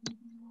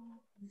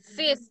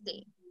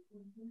 50.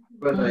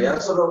 Bueno, ya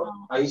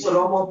ahí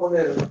solo vamos a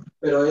poner,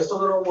 pero esto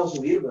no lo vamos a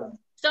subir, ¿verdad?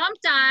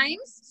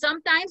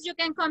 Sometimes you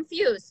can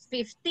confuse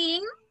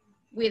 15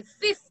 with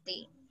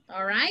 50.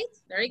 All right,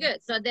 very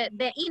good. So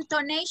the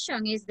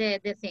intonation is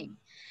the thing.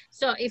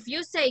 So if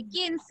you say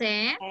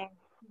 15,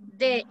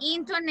 the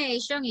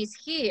intonation is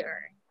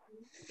here.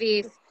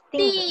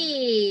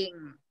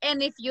 15.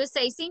 And if you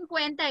say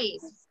 50,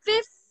 is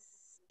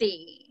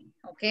 50.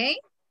 Okay?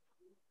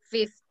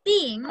 50.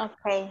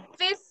 Okay.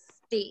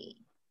 50.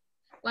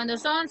 Cuando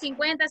son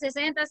 50,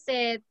 60,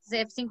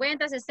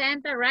 50,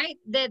 60, right?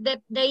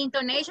 The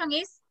intonation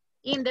is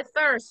in the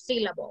first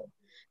syllable.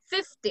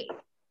 50,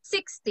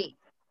 60,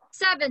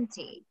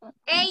 70,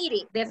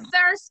 80, the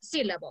first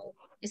syllable.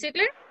 Is it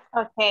clear?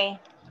 Okay.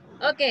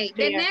 Okay,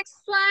 Clear.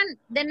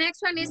 the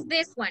next one is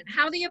this one.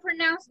 How do you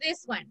pronounce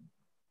this one?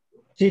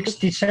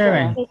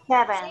 67.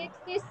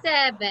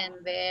 67,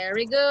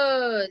 very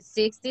good.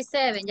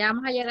 67, ya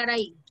vamos a llegar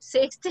ahí.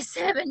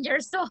 67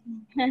 years old.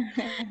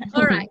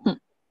 All right.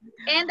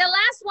 And the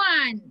last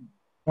one.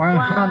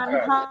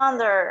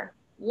 100.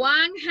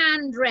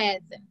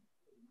 100.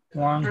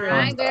 100.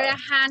 Right, very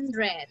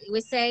 100.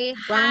 We say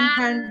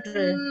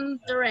 100.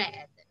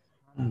 100.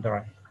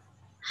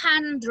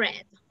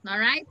 100. All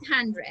right,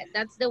 100.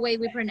 That's the way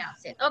we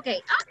pronounce it.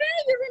 Okay,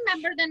 you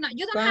remember the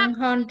you don't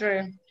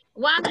 100. have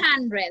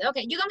 100.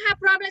 Okay, you don't have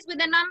problems with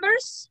the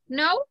numbers?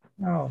 No?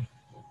 No.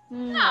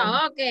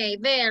 No, okay,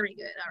 very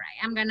good. All right,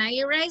 I'm gonna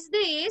erase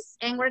this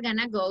and we're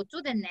gonna go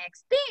to the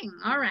next thing.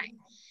 All right,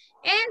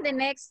 and the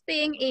next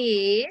thing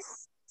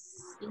is,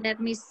 let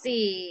me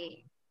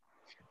see.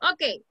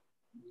 Okay.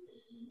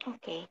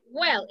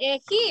 Well,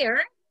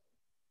 here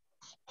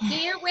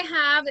we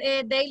have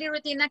daily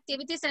routine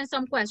activities and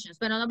some questions,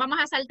 pero no vamos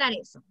a saltar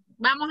eso.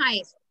 Vamos a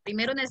eso.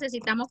 Primero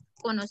necesitamos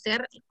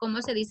conocer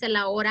cómo se dice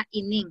la hora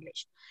in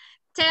English.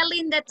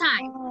 Telling the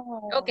time.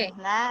 Okay.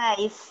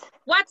 Nice.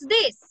 What's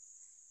this?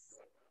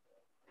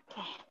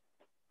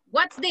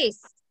 What's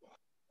this?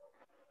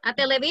 A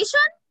television?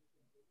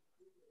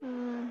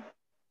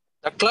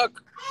 The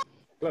clock.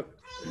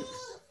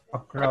 A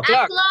clock.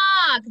 A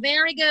clock.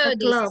 Very good.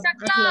 This is a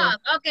clock.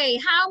 clock. Okay.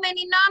 How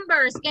many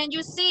numbers can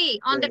you see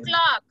on the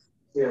clock?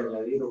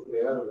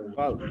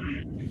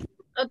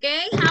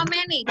 Okay. How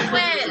many?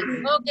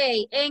 12.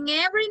 Okay. And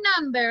every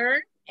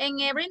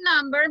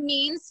number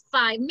means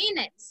 5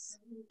 minutes.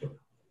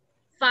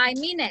 5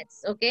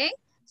 minutes. Okay.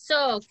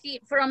 So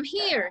from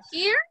here,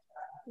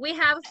 we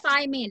have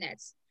 5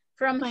 minutes.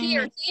 From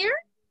here,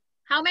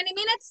 how many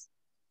minutes?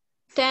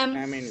 10.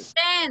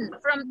 10.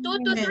 From 2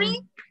 to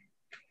 3?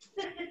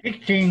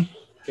 15.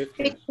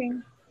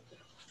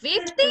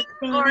 15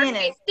 or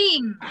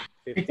 15?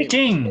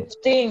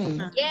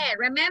 15. Yeah,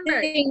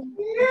 remember.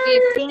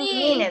 15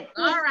 minutes.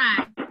 All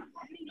right.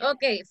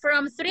 Okay,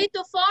 from 3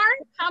 to 4,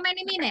 how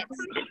many minutes?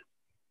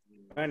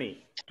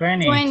 20.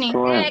 20.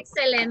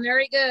 Excellent,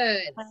 very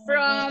good.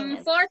 From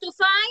 4 to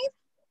 5?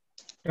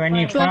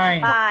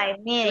 25. 5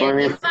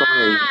 minutes.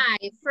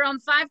 25. From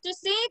 5 to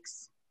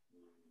 6?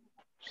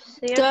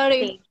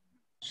 30.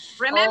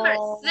 Remember,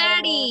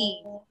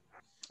 30.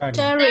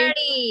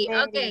 30.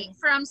 Okay,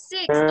 from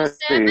 6 to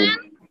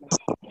 7?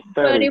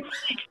 30.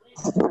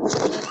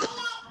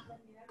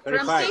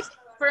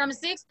 From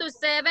 6 to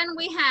 7,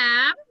 we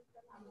have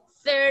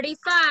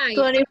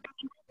 35.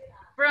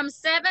 From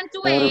 7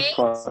 to 8?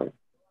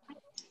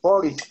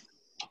 40.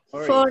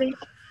 40.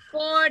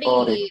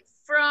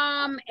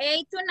 From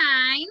 8 to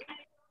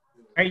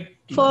 9?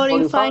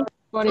 45.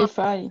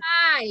 45.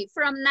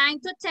 From 9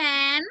 to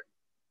 10?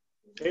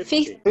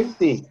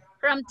 50.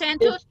 From 10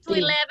 to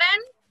 11?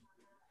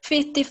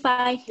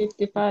 55. And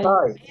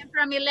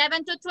from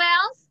 11 to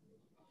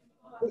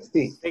 12?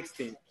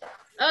 60.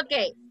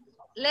 Okay.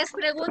 Les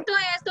pregunto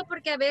esto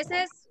porque a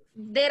veces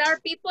there are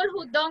people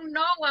who don't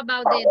know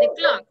about the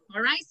clock.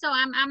 All right. So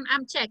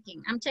I'm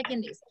checking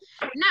this.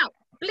 Now,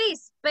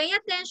 please pay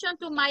attention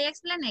to my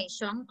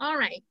explanation. All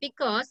right.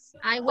 Because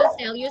I will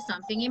tell you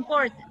something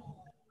important.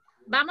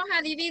 Vamos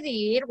a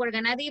dividir. We're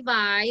going to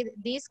divide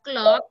this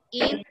clock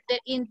in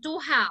 2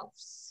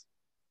 halves.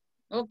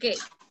 Okay.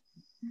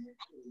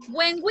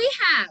 When we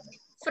have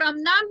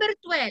from number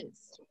 12,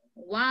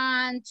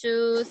 1,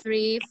 2,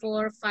 3,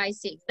 4, 5,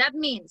 6. That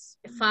means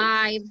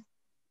 5.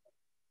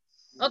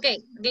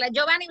 Okay,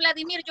 Giovanni,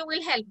 Vladimir, you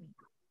will help me.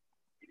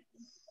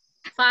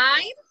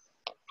 5.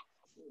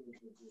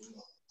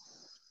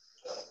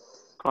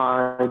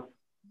 5.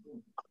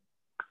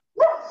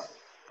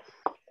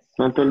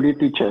 No entendí,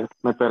 teacher.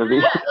 Me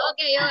perdí.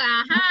 Okay,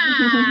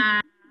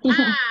 ajá.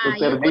 Me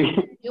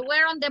perdí. You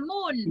were on the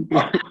moon.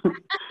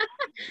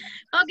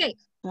 Okay.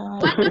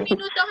 ¿Cuántos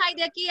minutos hay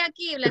de aquí a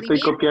aquí, Vladimir?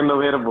 Estoy copiando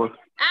verbos.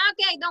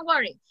 Okay, don't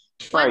worry.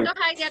 ¿Cuántos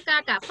hay de acá a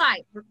acá?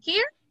 5.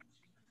 Here?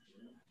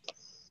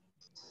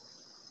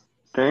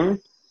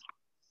 10.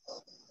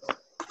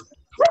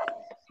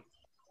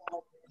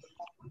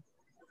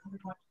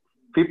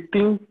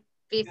 15.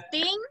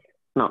 15.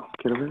 No,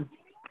 quiero ver.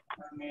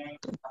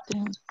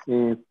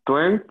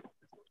 12.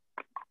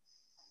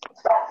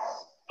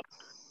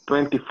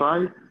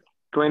 25.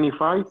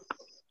 25.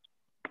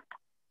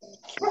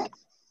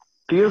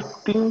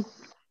 13.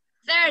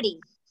 30.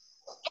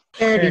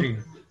 30.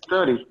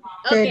 30.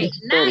 Okay,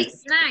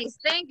 nice.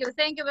 Thank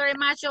you very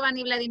much,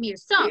 Giovanni Vladimir.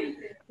 So,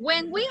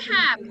 when we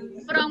have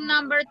from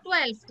number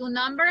 12 to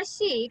number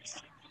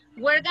 6,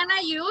 we're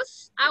gonna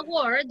use a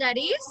word that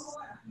is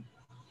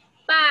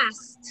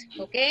past,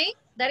 okay?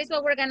 That is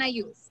what we're gonna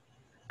use,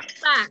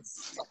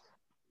 past.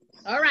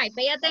 All right,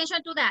 pay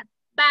attention to that,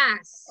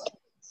 past.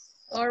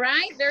 All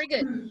right, very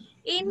good.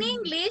 In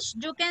English,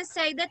 you can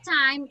say the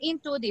time in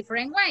two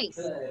different ways.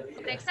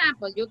 For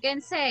example, you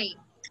can say,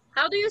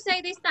 how do you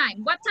say this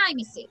time? What time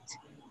is it?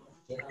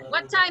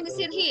 What time is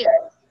it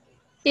here?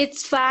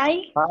 It's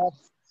 5.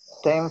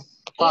 10,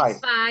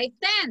 It's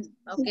 5:10.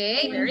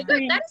 Okay, very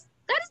good. That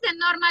is the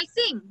normal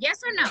thing.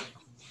 Yes or no?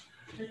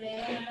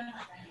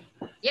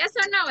 Yes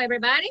or no,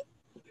 everybody?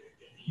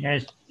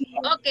 Yes.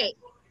 Okay.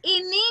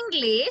 In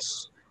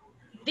English,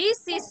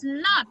 this is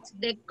not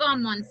the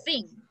common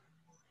thing.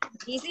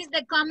 This is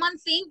the common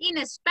thing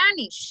in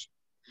Spanish.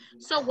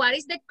 So what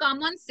is the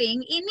common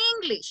thing in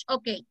English?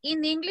 Okay,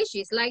 in English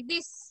it's like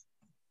this.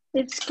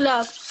 It's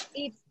close.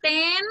 It's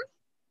 10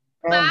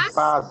 past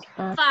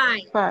 5.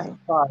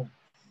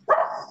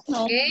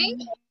 Okay?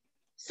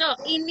 So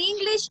in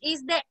English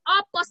is the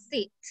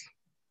opposite.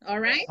 All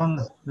right?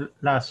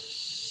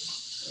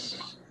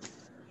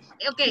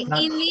 Okay,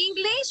 in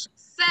English,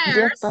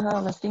 first.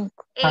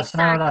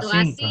 Exacto,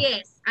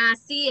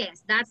 así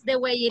es. That's the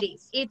way it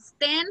is. It's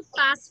 10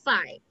 past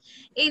 5.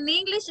 In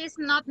English, it's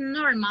not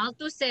normal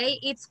to say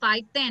it's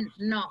 5:10.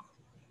 No.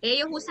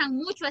 Ellos usan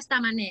mucho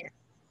esta manera.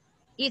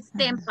 It's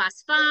 10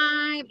 past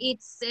 5.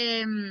 It's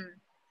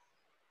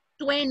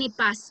 20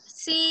 past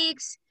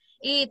 6.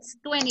 It's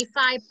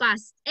 25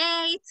 past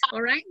 8.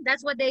 All right?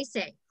 That's what they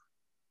say.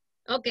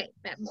 Okay,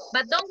 but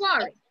don't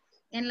worry.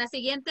 En la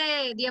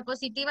siguiente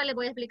diapositiva les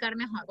voy a explicar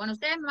mejor. Bueno,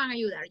 ustedes me van a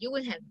ayudar. You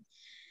will help me.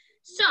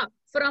 So,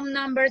 from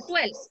number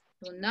 12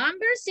 to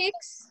number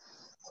 6,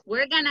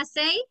 we're gonna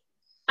say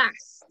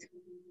past.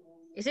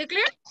 Is it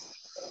clear?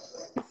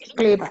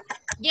 Clear.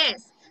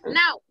 Yes.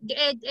 Now,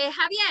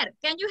 Javier,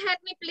 can you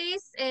help me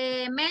please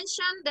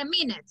mention the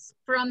minutes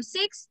from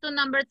 6 to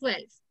number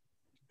 12?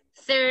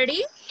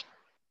 30.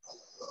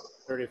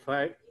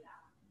 35.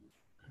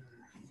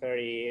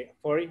 30,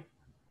 40.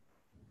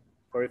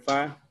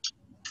 45.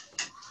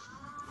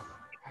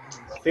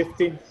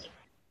 50.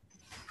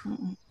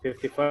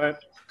 55.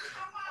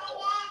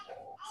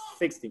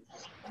 60.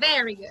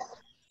 Very good.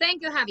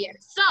 Thank you, Javier.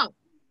 So,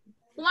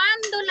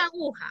 cuando la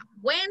aguja,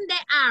 when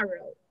the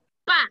arrow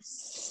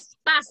passes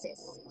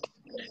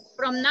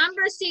from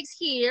number 6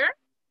 here,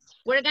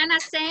 we're gonna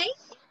say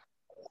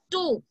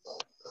 2.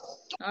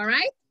 All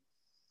right?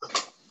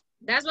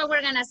 That's what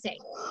we're gonna say.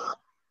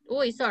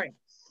 Oh, sorry.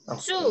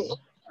 2.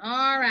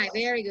 All right,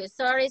 very good.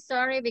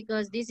 Sorry,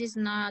 because this is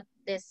not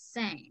the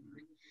same.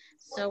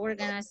 So we're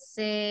gonna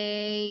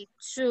say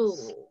 2.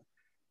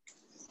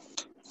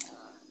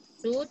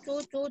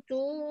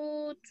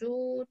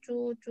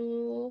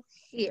 2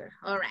 here.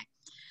 All right.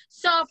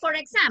 So for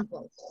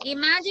example,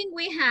 imagine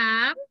we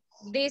have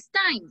this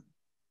time.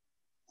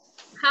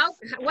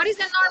 What is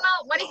the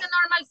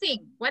normal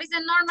thing? What is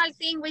the normal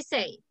thing we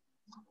say?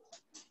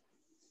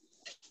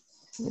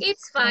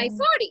 It's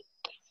 5:40.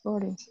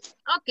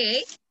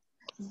 Okay.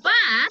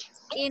 But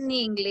in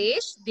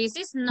English, this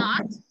is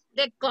not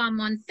the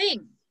common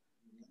thing.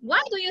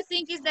 What do you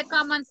think is the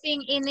common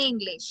thing in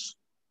English?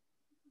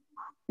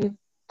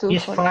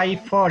 It's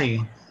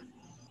 5:40.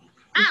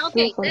 Ah,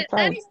 okay.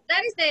 That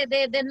is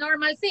the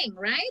normal thing,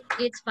 right?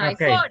 It's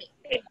 5:40.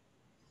 Okay.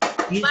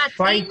 It's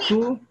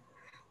 5:2.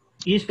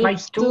 It's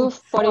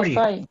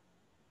 5:2:40.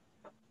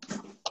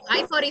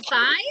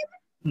 5:45?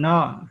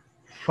 No,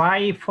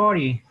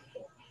 5:40.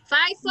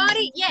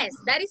 5:40, yes,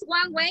 that is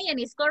one way and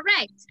it's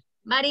correct.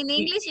 But in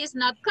English, it's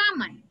not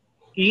common.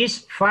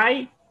 It's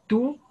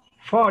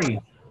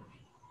 5:2:40.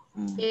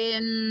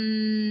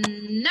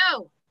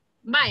 No.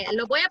 Vaya,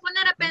 lo voy a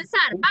poner a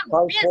pensar.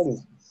 Vamos,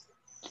 piensa.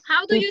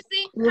 How do you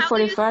think?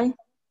 2:45.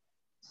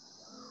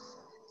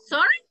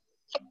 Sorry?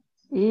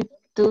 It's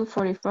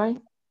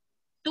 2:45.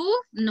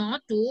 2? No,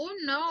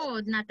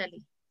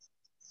 Natalie.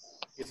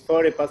 It's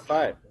 40 past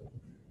 5.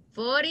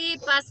 40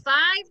 past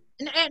 5.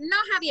 No,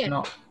 Javier.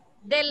 No.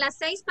 De las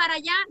 6 para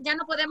allá ya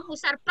no podemos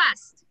usar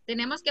past.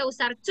 Tenemos que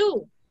usar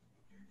to.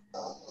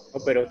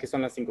 Oh, pero aquí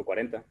son las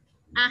 5:40.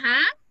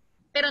 Ajá.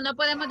 Pero no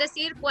podemos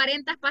decir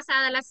 40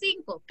 pasadas las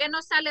 5. ¿Qué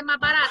nos sale más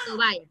barato?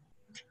 Vaya.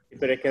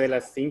 Pero es que de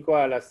las 5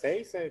 a las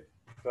 6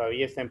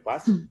 todavía está en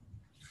paz.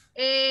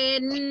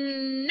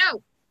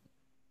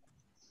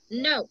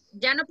 No,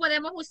 ya no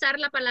podemos usar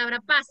la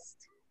palabra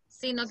past,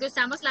 sino que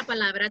usamos la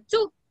palabra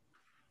to.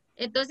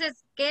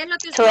 Entonces, ¿qué es lo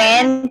que ustedes?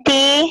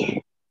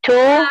 20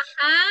 to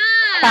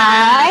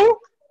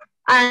 5.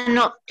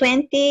 No,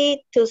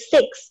 20 to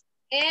 6.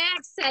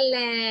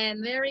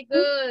 Excellent, very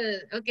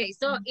good. Okay,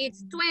 so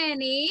it's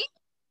 20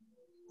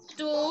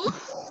 to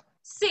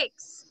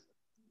 6.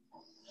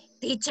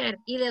 Teacher,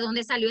 ¿y de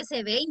dónde salió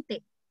ese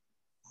 20?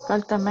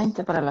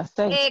 Exactamente para las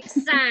 6.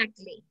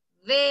 Exactly.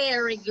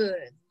 Very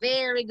good,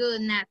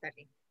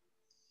 Natalie.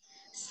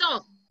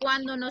 So,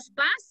 cuando nos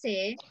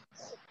pase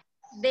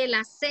de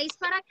las 6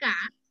 para acá,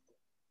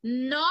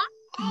 no,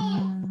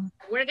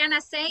 we're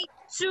gonna say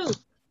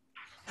 2.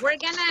 We're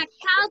gonna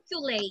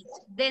calculate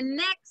the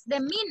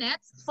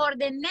minutes for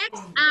the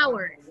next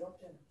hour.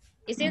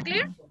 Is it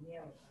clear?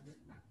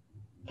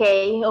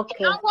 Okay.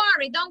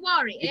 Don't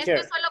worry. Teacher.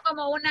 Esto es solo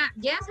como una...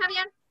 Yes,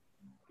 Javier?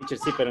 Teacher,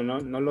 sí, pero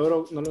no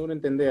logro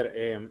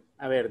entender.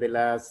 A ver, de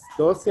las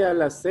 12 a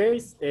las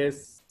 6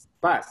 es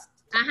past.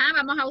 Ajá,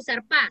 vamos a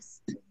usar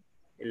past.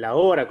 La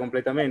hora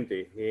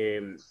completamente.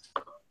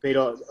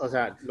 Pero, o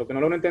sea, lo que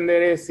no logro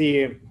entender es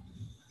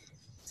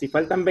si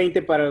faltan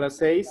 20 para las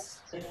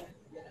 6,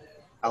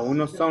 aún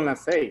no son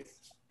las 6.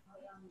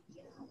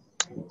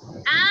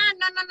 Ah,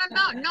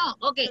 no.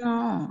 Ok.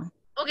 No.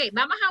 Ok,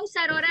 vamos a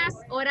usar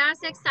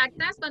horas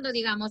exactas cuando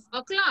digamos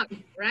o'clock,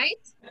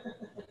 right?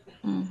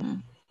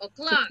 Ujú.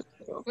 O'clock.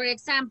 For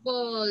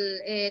example,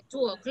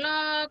 2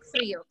 o'clock,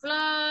 3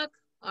 o'clock,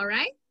 all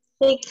right?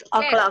 6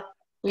 o'clock.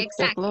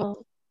 Exactly.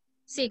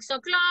 6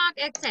 o'clock,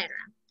 etc.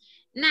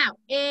 Now,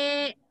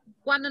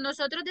 cuando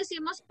nosotros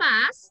decimos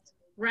past,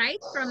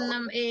 right?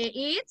 From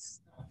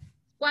it's,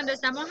 cuando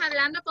estamos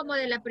hablando como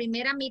de la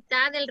primera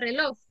mitad del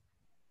reloj.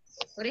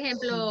 Por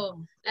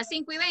ejemplo, las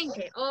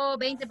 5:20 o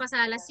 20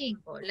 pasadas las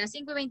 5. Las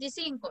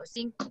 5:25,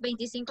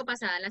 5:25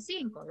 pasadas las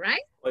 5,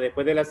 right? O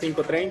después de las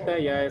 5:30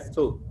 ya es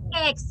 2.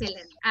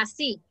 Excellent.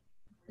 Así.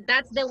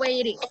 That's the way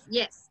it is.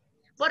 Yes.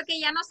 Porque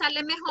ya nos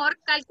sale mejor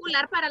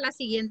calcular para la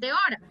siguiente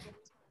hora.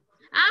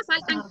 Ah,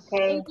 faltan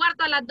un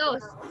cuarto a las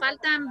 2.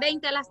 Faltan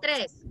 20 a las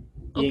 3.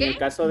 ¿Y en el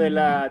caso de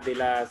las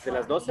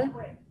 12?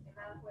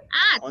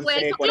 Ah,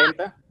 12 o'clock.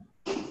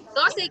 11:40.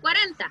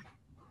 12:40.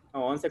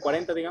 O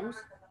 11:40, digamos.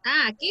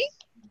 Ah, aquí.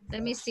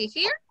 Let me see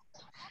here.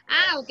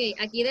 Ah, ok.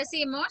 Aquí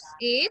decimos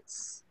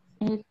it's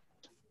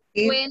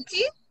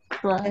 20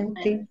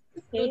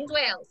 to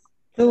 12.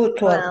 To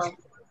 12.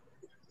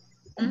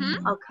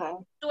 Okay.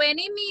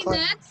 20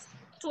 minutes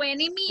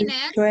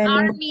It's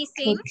are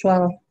missing to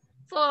 12.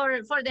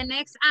 for the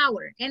next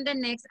hour. And the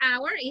next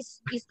hour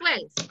is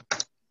 12.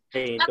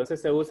 Entonces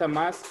se usa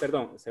más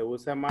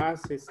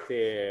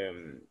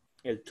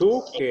el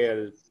to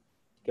que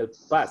el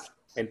past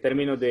en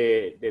términos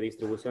de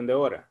distribución de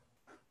hora.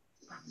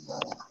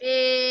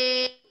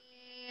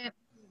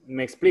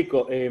 Me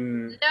explico.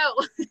 No,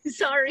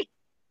 sorry.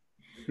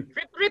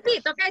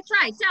 Repeat, okay,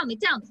 tell me.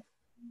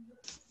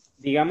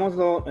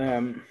 Digámoslo,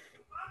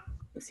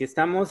 si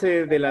estamos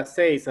de las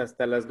 6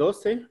 hasta las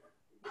 12,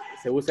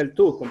 se usa el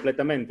to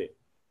completamente.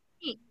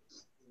 Sí.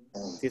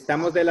 Si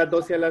estamos de las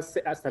 12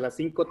 hasta las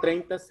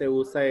 5:30, se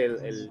usa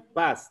el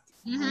past.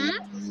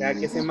 O sea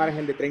que ese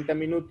margen de 30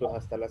 minutos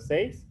hasta las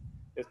 6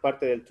 es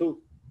parte del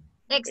to.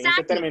 Exactly. En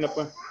ese término,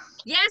 pues.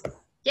 Yes,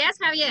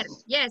 Javier.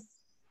 Yes.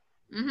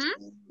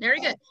 Very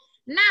good.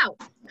 Now,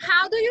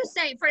 how do you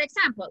say, for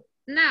example,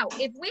 now,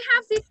 if we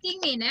have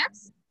 15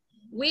 minutes,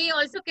 we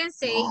also can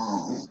say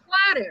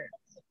quarter.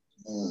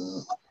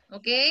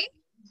 Okay?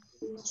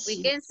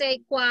 We can say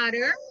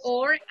quarter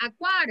or a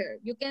quarter.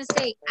 You can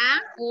say a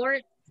or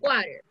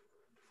quarter.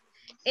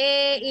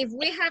 If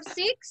we have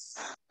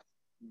 6,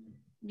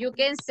 you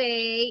can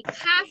say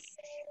half.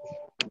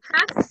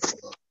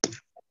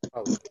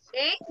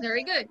 Okay,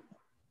 very good.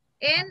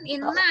 And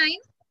in 9,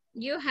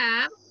 you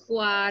have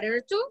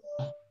quarter to.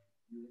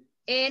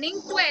 And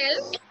in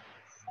 12,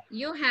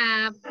 you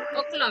have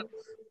o'clock.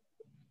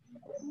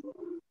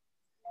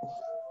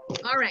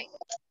 All right.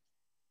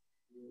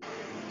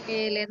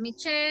 Let me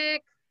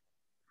check.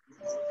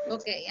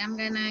 Okay, I'm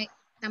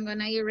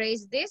gonna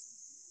erase this.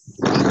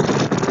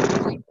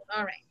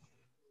 All right.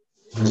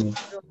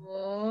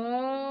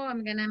 So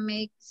I'm gonna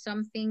make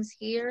some things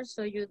here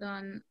so you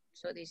don't.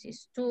 So this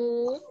is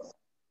 2.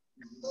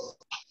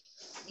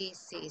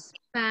 This is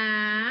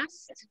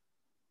past.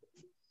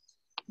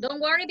 Don't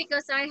worry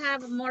because I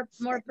have more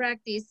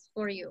practice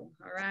for you.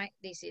 All right.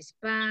 This is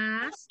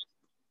past.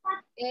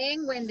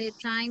 And when the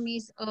time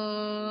is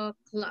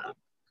o'clock.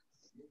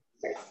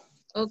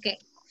 Okay.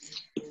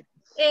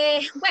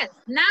 Well,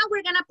 now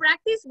we're gonna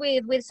practice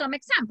with some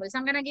examples.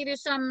 I'm gonna give you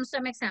some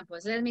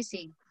examples. Let me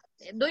see.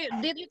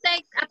 Did you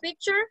take a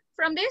picture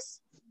from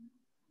this?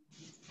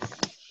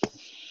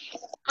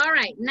 All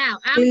right. Now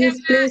I'm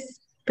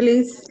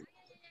Please.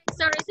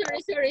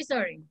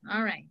 Sorry.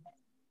 All right.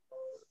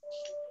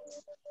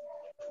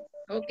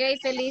 Okay,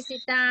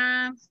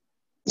 Felicita.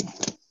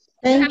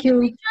 Thank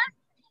you.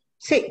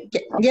 Sí,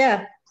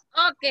 yeah.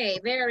 Okay,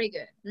 very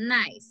good.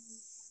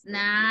 Nice.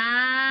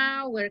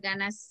 Now we're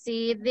gonna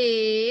see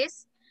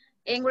this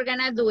and we're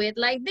gonna do it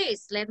like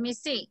this. Let me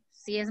see.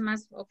 Si es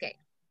más, okay.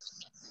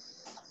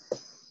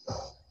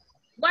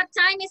 What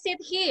time is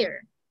it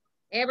here?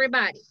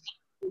 Everybody.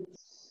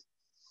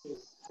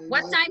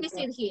 What time is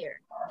it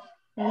here?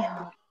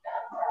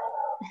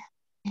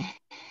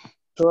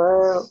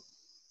 12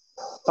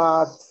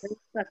 past.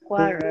 A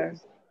quarter.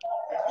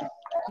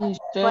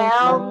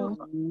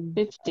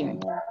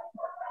 15.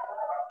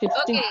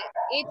 Okay,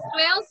 it's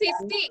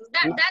 12:15.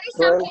 That is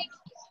something,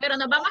 pero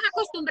nos vamos a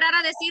acostumbrar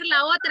a decir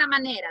la otra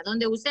manera,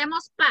 donde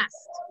usemos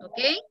past,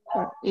 okay?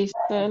 It's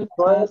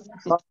 12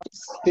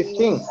 past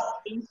 15.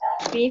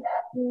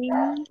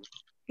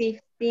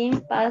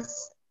 15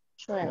 past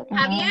 12.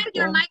 Javier,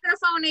 your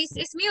microphone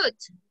is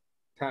mute.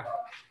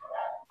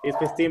 It's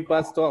 15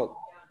 past 12.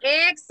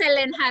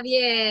 Excellent,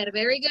 Javier.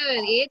 Very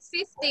good. It's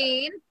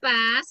 15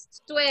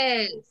 past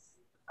 12.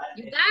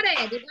 You got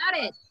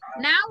it.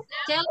 Now,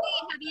 tell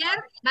me,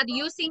 Javier, but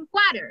using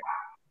quarter.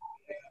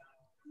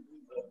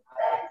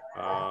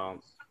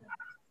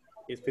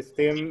 It's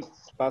 15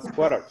 past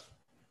quarter.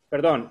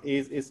 Perdón,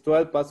 is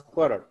 12 past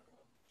quarter.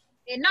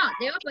 No,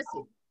 the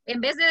opposite. En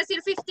vez de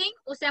decir 15,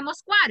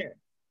 usemos quarter.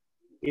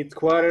 It's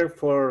quarter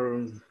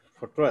for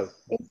 12.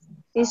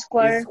 It's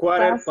quarter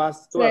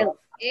past 12.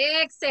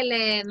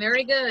 Excellent,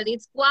 very good.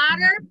 It's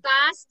quarter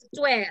past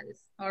 12.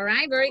 All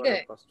right, very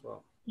good. Past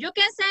 12. You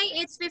can say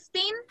it's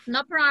 15,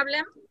 no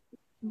problem.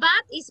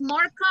 But it's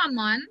more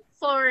common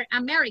for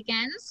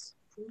Americans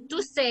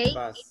to say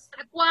it's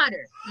a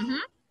quarter.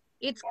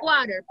 It's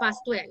quarter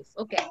past 12.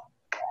 Okay.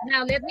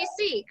 Now let me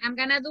see. I'm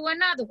gonna do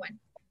another one.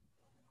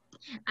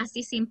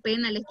 Así sin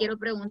pena les quiero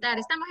preguntar.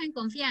 Estamos en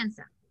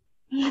confianza.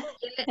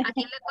 ¿A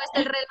quién le cuesta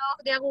el reloj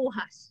de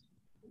agujas?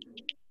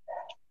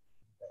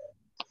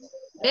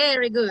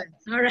 Very good.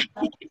 All right.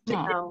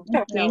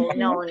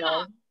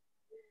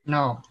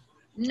 No.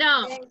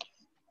 No.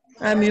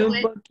 A mí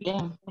un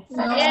poquito.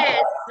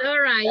 Yes, all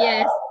right,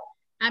 yes.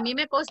 A mí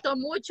me costó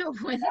mucho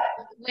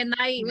when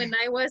I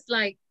was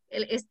like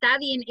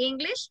studying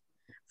English.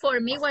 For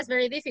me, it was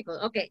very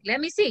difficult. Okay, let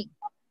me see.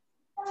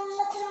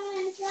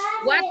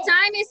 What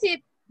time is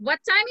it? What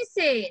time is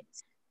it?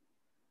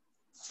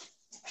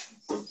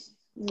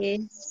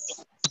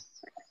 Yes.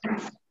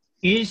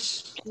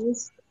 It's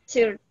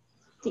 30.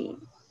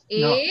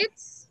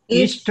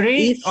 It's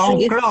 3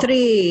 o'clock.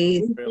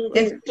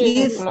 It's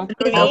 3 o'clock.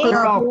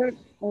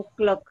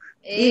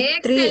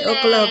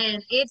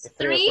 Excellent. It's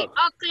 3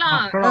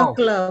 o'clock.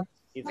 O'clock.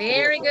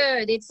 Very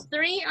good. It's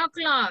 3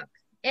 o'clock.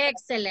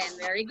 Excellent.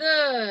 Very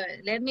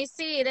good. Let me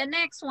see the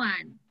next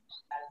one.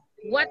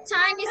 What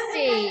time is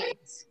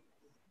it?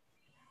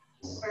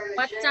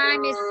 What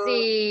time is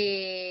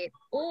it?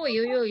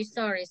 Uy,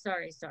 sorry.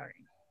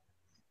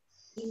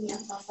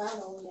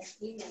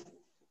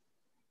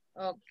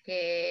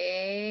 Okay.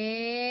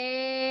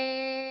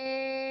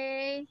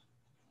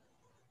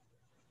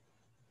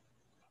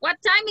 What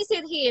time is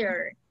it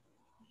here?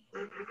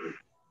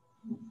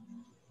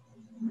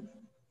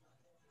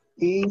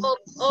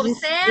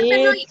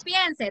 Obsérvelo y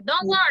piense.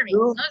 Don't worry.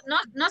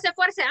 No se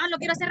esfuerce. Lo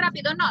quiero hacer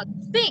rápido. No.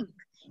 Think.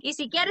 Y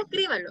si quiere,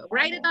 escríbalo.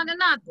 Write it on the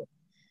notebook.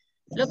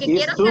 Lo que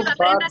quiero es que lo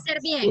aprenda a hacer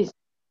bien.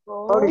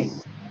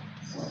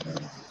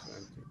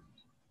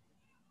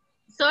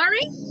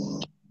 Sorry?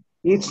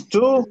 It's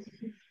 2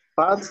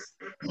 past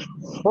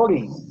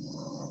 40.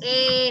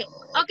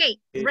 Ok,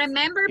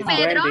 remember, It's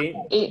Pedro,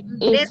 20.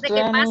 desde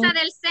que pasa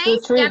del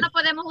 6 ya no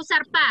podemos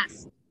usar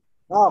past.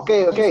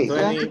 Okay.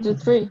 20 to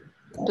 3.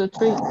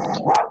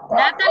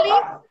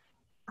 Natalie?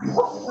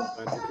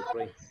 20 to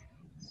 3.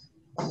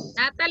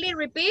 Natalie,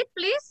 repeat,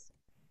 please.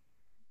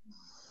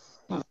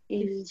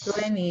 It's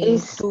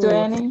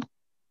 20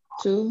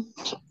 to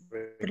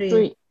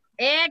 3.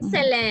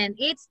 Excellent.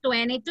 It's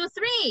 20 to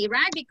 3,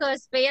 right?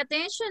 Because pay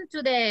attention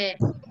to the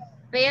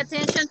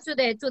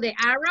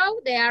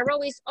arrow. The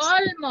arrow is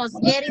almost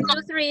getting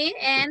to 3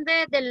 and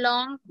the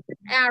long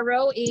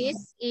arrow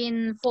is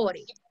in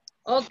 40.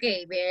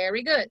 Okay,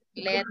 very good.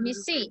 Let me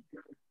see.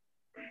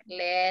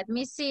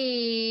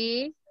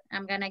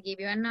 I'm gonna give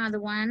you another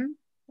one.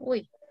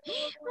 Uy.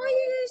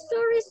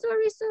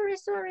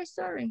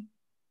 Sorry.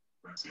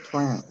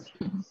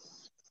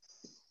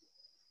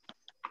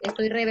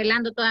 Estoy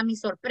revelando todas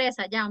mis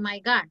sorpresas ya, oh my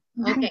God.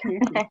 Okay,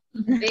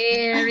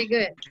 very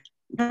good.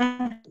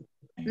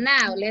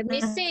 Now, let me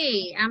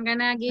see. I'm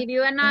gonna give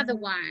you another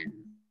one.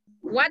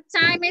 What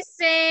time is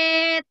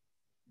it?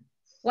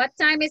 What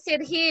time is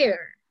it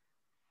here?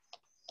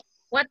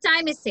 What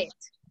time is it?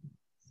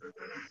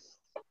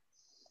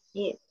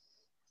 Is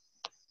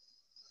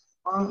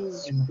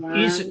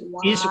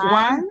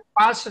 1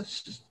 past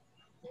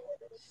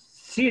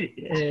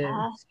 30.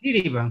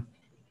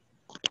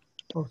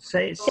 O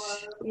 6.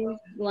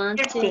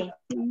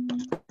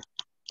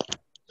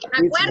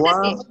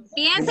 Acuérdese,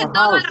 piense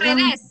todo al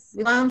revés.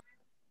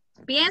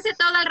 Piense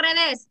todo al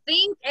revés.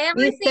 Think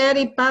everything. It's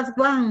 30 past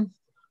 1.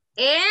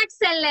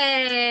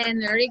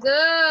 Excellent. Very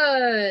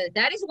good.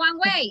 That is one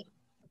way.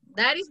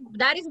 That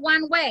is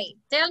one way.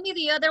 Tell me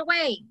the other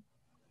way.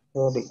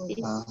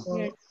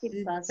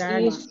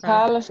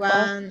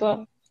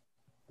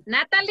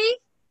 Natalie?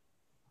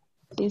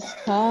 It's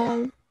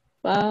half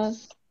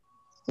past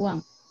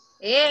 1.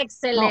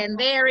 Excellent.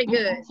 Very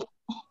good.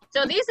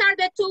 So these are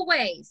the two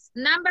ways.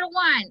 Number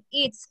one,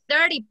 it's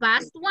 30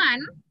 past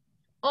 1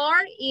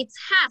 or it's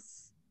half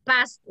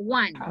past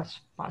 1. Half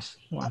past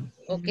 1.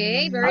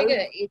 Okay, very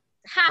good. It's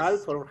half.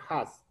 Half or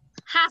half?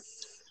 Half.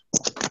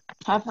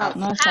 Half.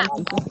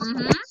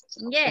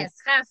 Yes,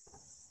 half.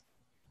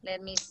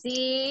 Let me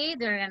see.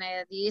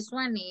 This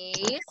one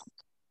is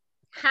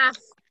half.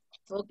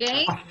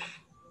 Okay.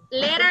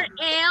 Letter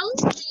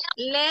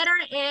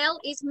L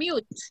is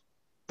mute.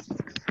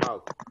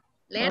 Half.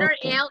 Letter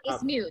L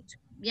is mute.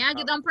 Yeah,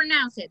 you don't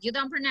pronounce it.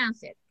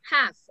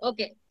 Half.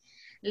 Okay.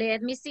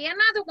 Let me see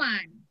another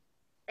one.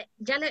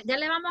 ¿Ya le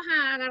vamos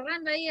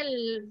agarrando ahí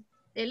el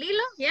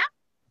hilo? ¿Ya?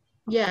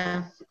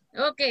 Yeah.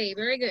 Okay,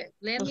 very good.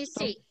 Let me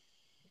see.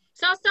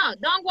 So,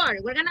 don't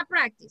worry. We're gonna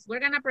practice.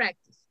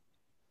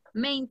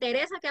 Me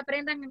interesa que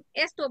aprendan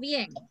esto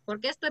bien,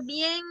 porque esto es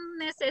bien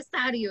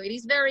necesario. It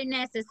is very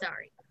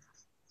necessary.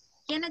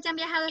 ¿Quiénes ya han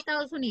viajado a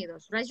Estados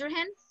Unidos? Raise your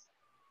hand.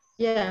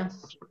 Yeah.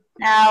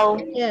 No.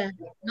 Yeah.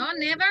 No,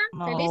 never.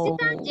 No.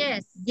 Felicita,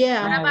 yes.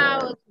 Yeah. What Never.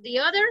 about the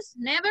others?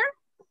 Never.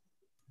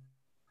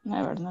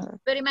 Never, never.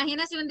 Pero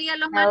imagínese un día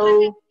los No.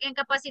 mandan en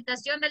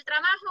capacitación del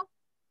trabajo.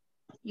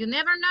 You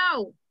never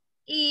know.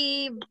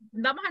 Y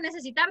vamos a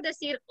necesitar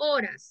decir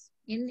horas.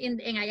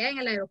 Allá en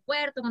el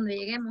aeropuerto, cuando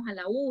lleguemos a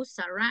la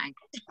USA, right?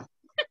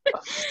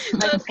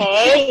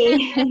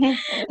 Okay.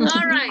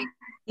 All right.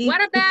 It's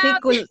What about?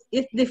 difficult.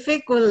 It's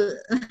difficult.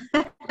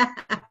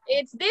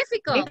 It's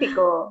difficult.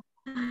 Difficult.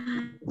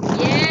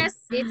 Yes,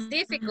 it's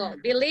difficult.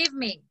 Believe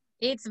me,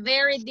 it's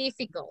very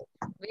difficult.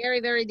 Very,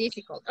 very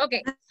difficult.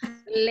 Okay,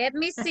 let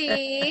me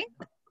see.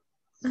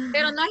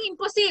 Pero no es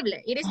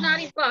imposible. It is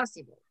not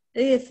impossible.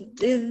 It's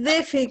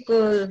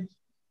difficult.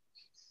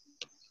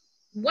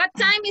 What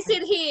time is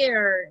it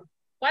here?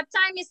 What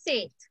time is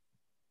it?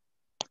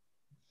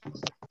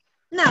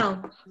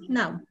 No,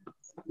 no.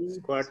 It's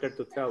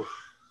 11:45.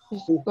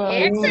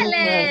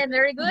 Excellent.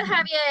 Very good,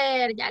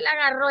 Javier. Ya le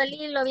agarró el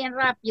hilo bien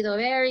rápido.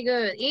 Very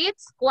good.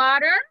 It's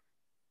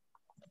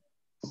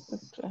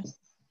 12:15.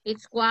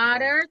 It's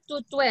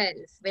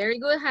 11:45. Very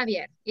good,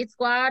 Javier. It's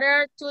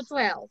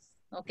 11:45.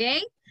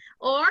 Okay?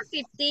 Or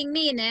 15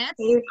 minutes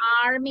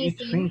are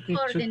missing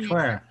for the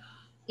next.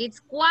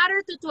 It's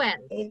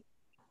 11:45.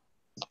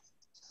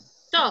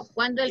 So,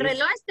 cuando el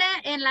reloj esté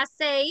en las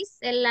 6,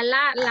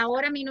 la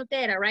hora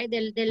minutera, right?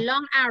 The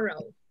long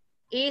arrow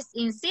is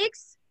in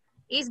 6,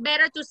 it's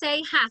better to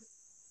say half.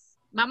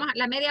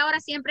 La media hora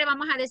siempre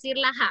vamos a decir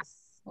la half,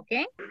 ¿ok?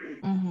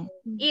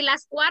 Y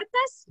las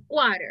cuartas,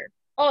 quarter,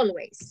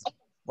 always.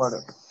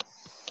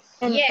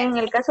 En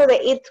el caso de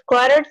it's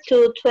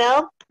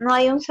 11:45, ¿no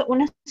hay una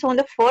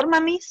segunda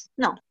forma, Miss?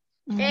 No.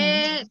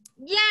 Yes,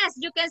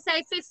 you can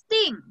say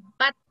 15,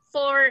 but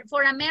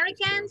for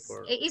Americans,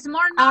 it's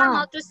more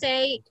normal to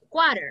say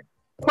quarter.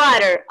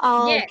 Quarter.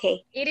 Oh, yes,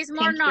 okay. It is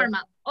more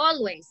normal,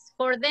 always.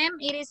 For them,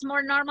 it is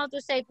more normal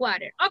to say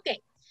quarter.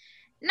 Okay,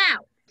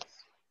 now,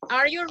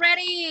 are you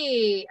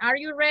ready? Are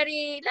you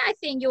ready? I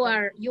think you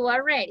are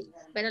ready.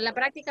 Pero la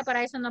práctica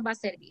para eso nos va a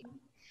servir.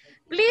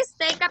 Please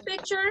take a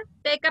picture.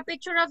 Take a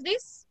picture of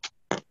this.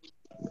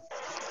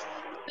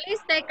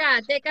 Please take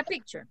a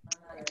picture.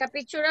 Take a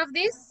picture of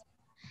this.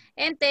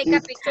 And take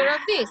a picture of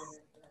this.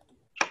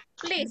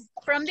 Please,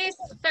 from this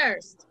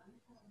first.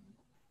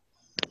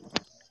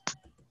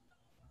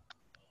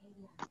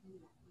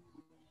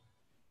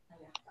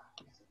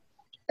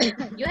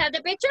 You have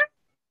the picture?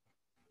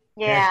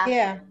 Yeah.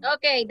 Yeah.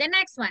 Okay, the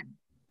next one.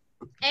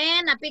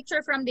 And a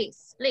picture from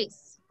this,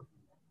 please.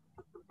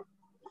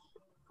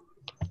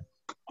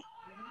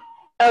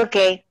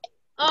 Okay.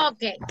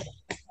 Okay.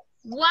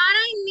 What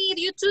I need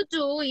you to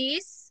do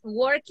is,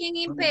 working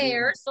in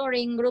pairs or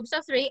in groups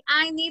of 3,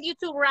 I need you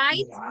to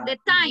write the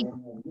time.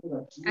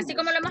 Así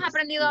como lo hemos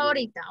aprendido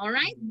ahorita, all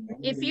right?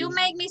 If you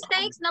make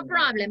mistakes, no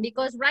problem,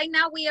 because right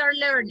now we are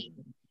learning.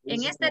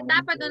 En esta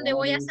etapa es donde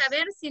voy a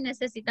saber si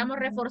necesitamos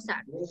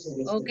reforzar.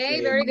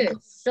 Okay, very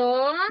good.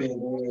 So,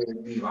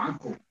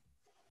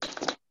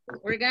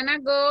 we're gonna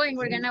go and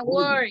we're gonna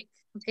work.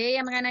 Okay,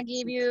 I'm gonna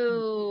give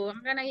you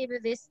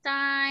this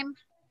time.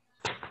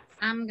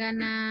 I'm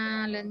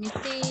gonna, let me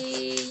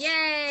see.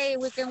 Yay,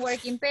 we can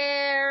work in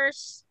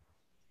pairs.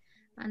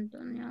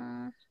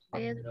 Antonio,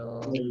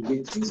 Pedro.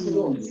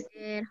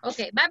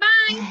 Okay,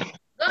 bye-bye.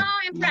 Go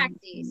and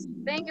practice.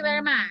 Thank you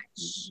very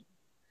much.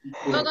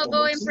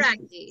 Go and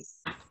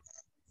practice.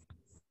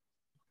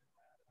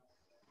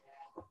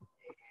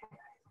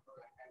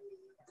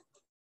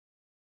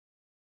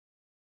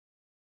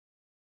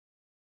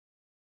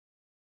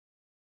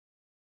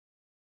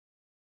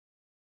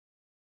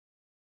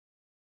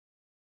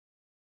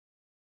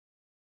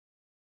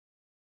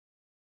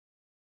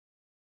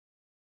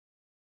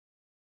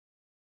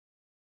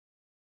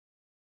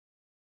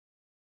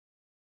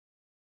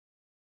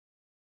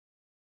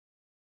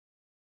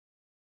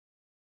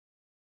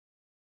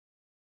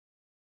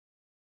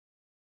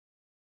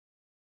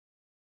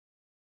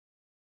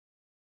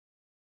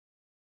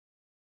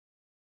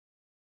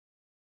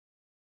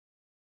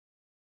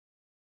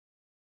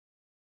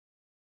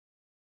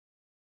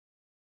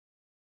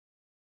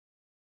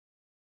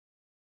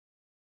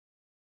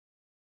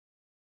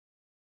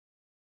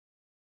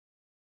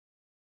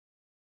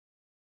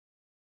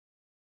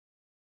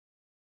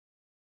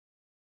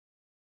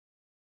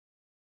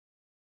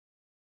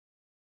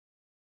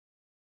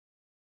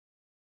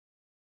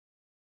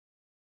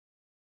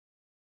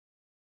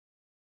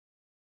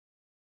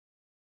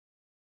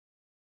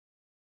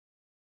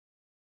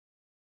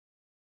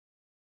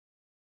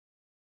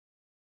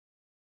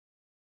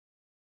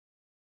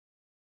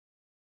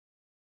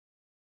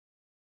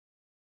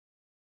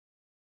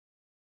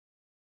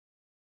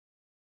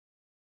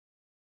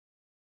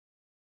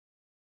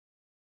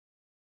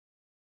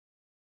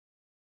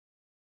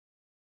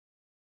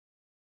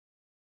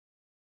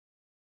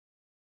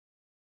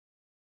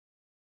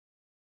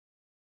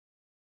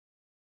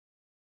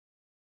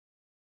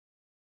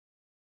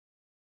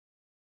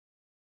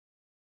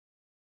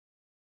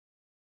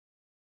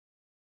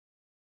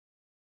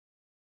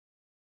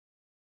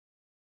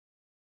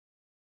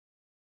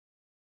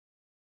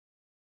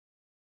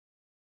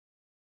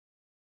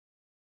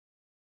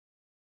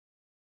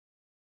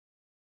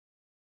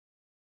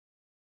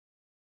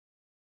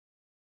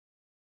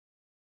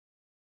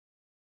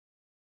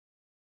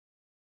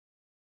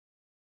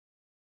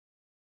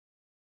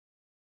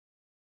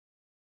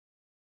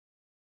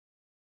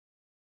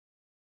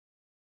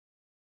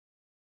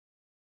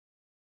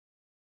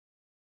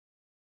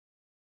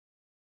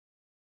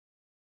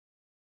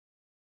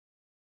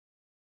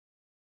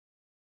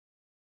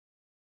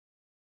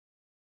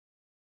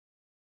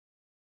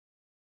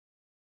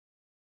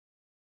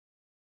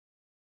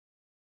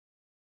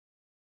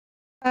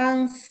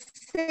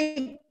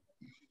 sick.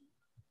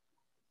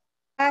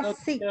 No,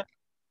 Sick. teacher.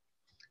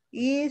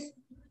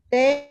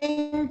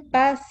 Estén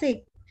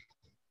sick.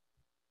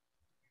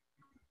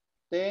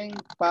 10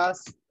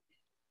 past.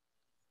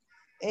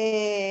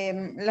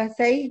 Las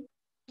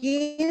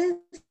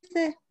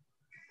 6:15.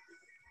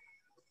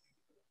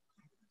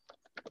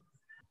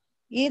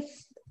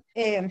 It's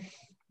 20.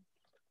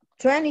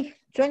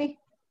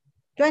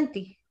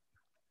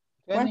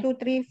 1, 2,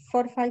 3,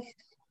 4, 5,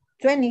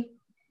 20.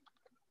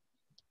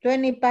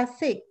 20 past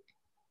 6.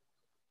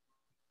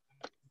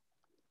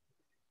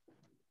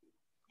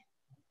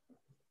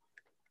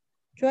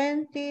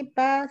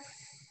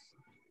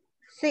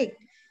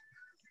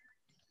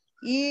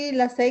 Y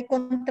las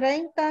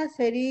 6:30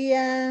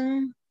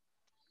 serían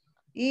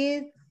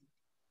it's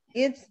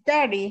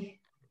 30.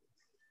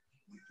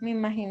 Me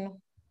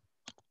imagino.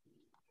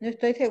 No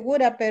estoy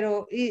segura,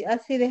 pero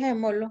así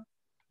dejémoslo.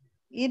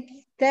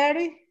 It's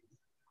 30.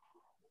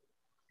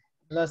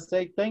 Las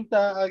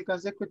 6:30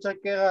 alcancé a escuchar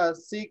que era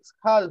 6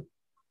 half.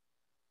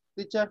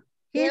 Teacher.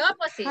 The His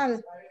opposite.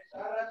 half.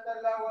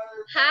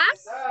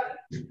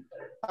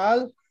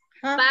 Has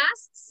Half.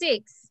 past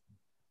 6.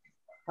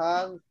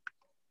 Half.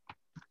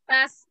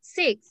 Past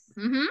 6.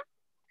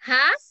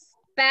 Has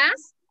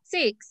past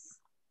 6.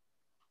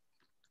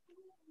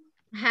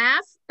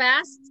 Has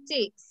past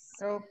 6.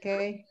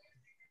 Okay.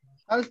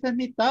 Half es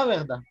mitad,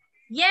 ¿verdad?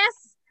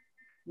 Yes,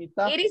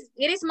 Mitad. it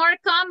is more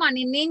common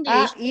in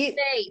English to It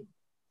say.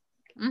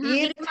 It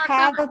is more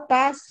half common.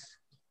 past.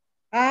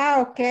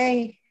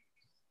 Okay.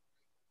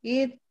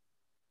 It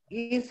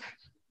is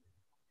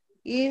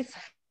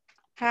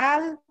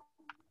half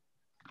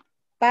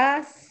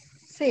past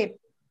 6.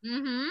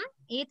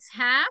 It's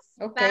half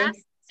Okay.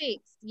 past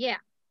 6. Yeah.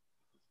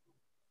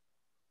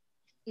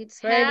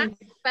 It's Ready. half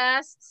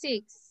past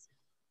 6.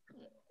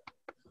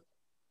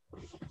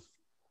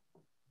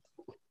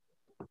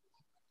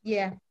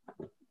 Yeah.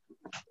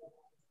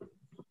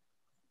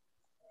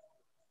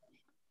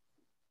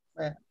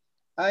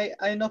 Ahí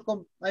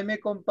me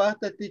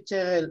comparte,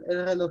 teacher,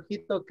 el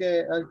relojito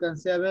que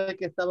alcancé a ver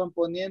que estaban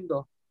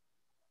poniendo.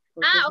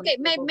 Okay.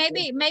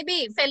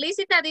 Maybe.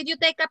 Felicita, did you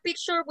take a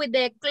picture with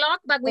the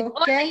clock, but with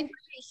all the Okay.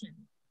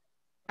 information?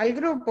 Al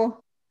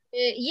grupo.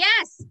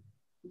 Yes.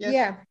 Yes.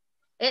 Yeah.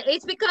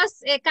 It's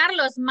because,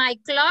 Carlos, my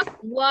clock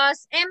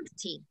was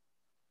empty.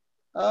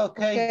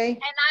 Okay.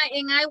 And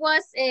I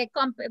was, I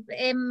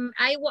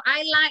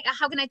like,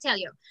 how can I tell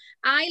you?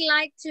 I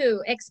like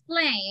to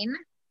explain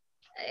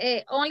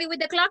only with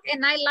the clock,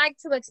 and I like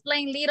to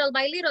explain little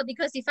by little,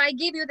 because if I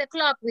give you the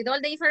clock with all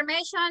the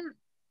information,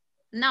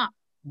 no.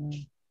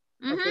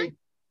 Okay.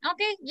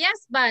 Okay,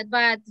 yes, but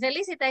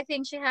Felicita, I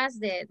think she has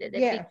the Yeah,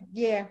 picture.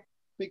 yeah.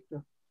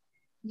 Picture.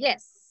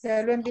 Yes.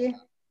 Ya lo envié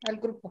al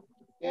grupo.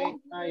 Okay.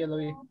 Ya lo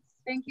vi.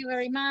 Thank you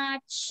very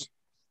much.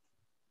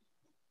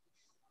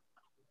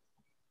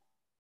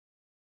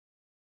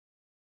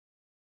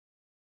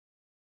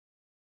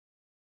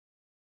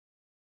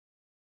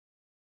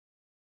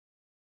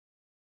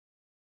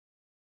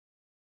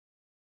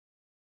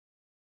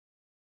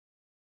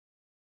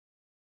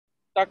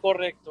 Está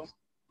correcto.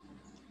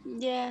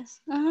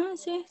 Yes.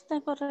 Sí, está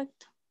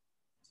correcto.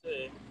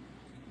 Sí.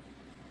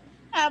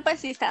 Pues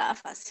sí, estaba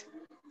fácil.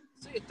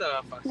 Sí,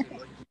 estaba fácil.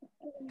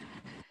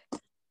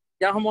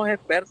 Ya somos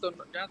expertos,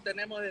 ya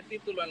tenemos el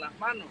título en las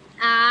manos.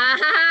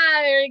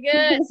 Very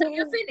good. So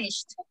you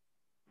finished?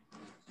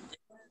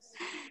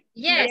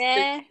 Yes.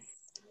 Yes.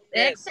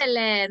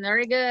 Excellent.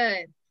 Very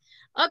good.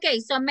 Okay,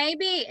 so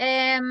maybe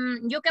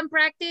you can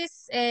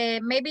practice.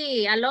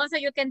 Maybe Alonso,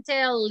 you can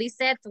tell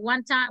Lisette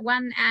one time,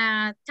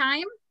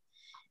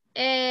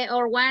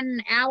 or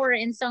 1 hour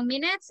and some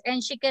minutes,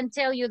 and she can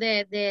tell you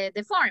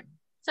the form.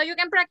 So you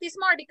can practice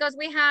more because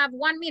we have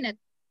 1 minute.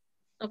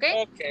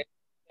 Okay. Okay.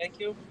 Thank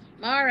you.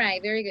 All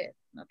right. Very good.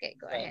 Okay,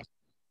 go ahead.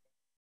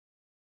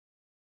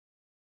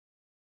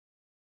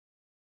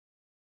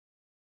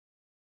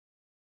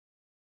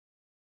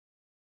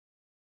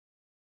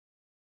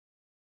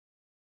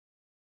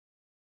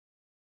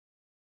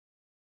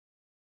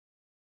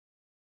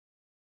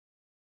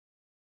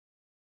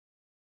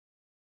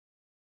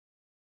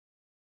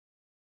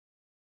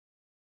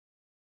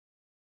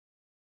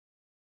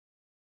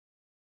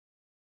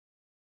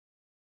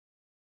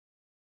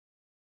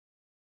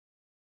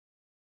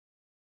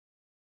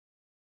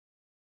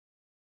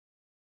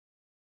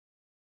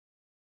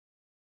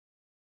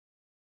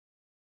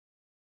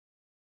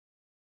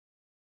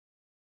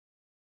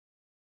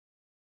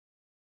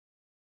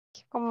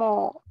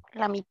 Como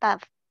la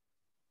mitad,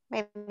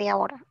 media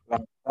hora,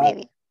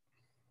 media.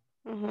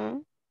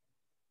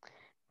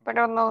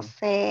 Pero no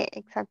sé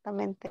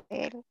exactamente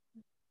el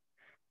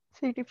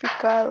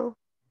significado.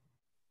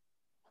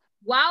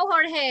 Wow,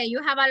 Jorge,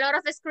 you have a lot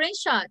of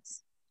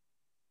screenshots.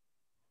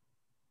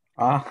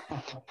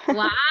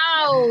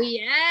 Wow,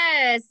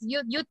 yes.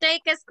 You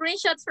take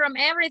screenshots from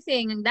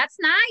everything, and that's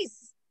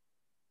nice.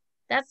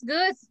 That's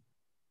good.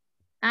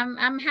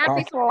 I'm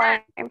happy for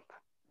that.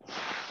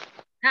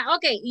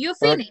 Okay, you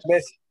finished.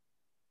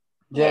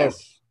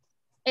 Yes.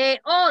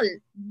 All.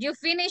 You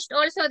finished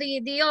also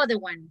the other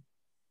one.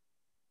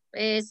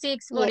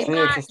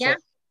 6:45, yeah?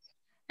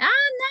 Ah,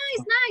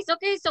 nice.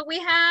 Okay, so we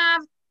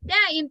have,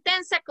 yeah, in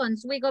 10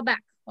 seconds, we go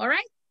back, all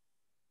right?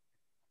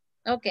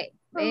 Okay,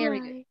 very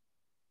good.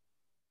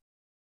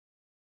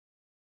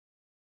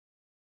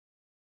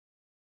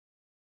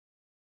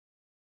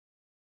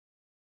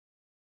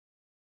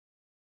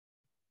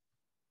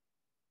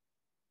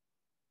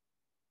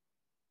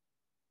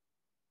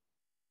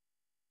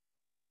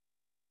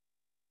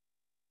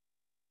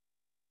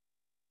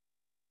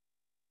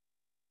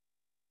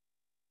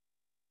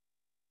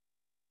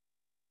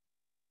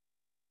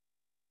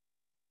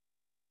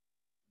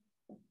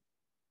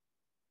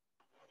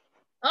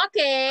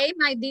 Okay,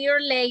 my dear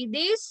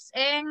ladies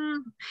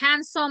and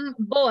handsome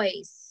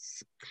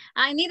boys.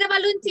 I need a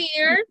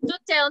volunteer to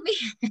tell me,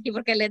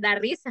 porque le da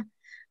risa.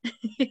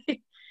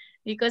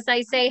 Because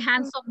I say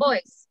handsome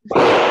boys.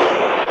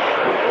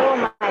 Oh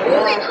my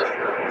God.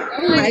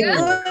 Oh my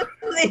God.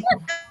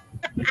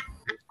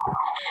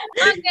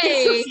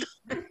 Okay.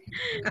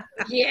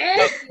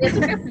 Yes, ¿eso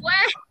qué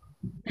fue?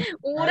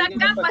 Un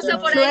huracán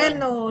pasó por ahí.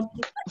 Trueno,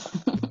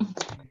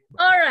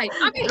 All right,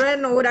 okay.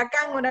 trueno,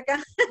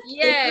 huracán.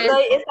 Yes.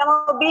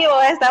 Estamos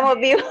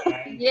vivos.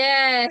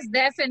 Yes,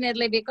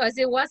 definitely, because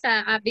it was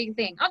a big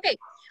thing. Okay,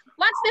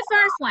 what's the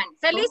first one?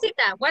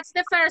 Felicita, what's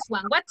the first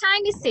one? What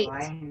time is it?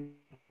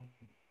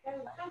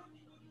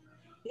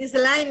 It's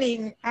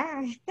lightning.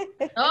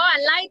 Oh, a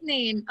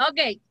lightning.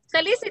 Okay,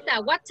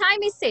 Felicita, what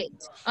time is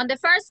it on the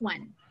first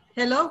one?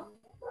 Hello?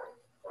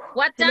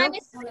 What Hello? time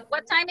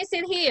is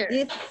it here?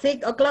 It's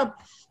 6 o'clock.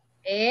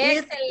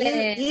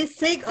 Excellent. It's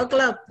 6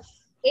 o'clock.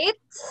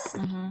 It's?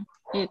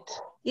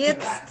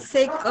 It's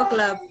 6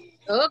 o'clock.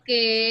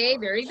 Okay,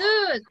 very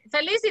good.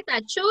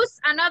 Felicita, choose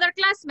another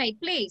classmate,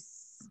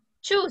 please.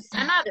 Choose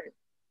another.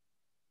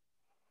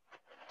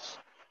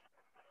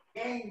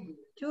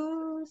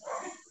 Choose.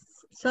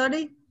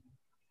 Sorry?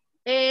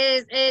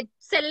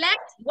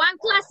 Select one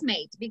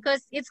classmate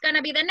because it's going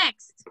to be the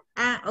next.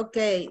 Ah,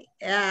 okay.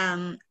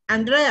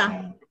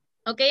 Andrea.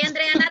 Okay,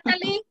 Andrea.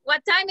 Natalie,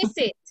 what time is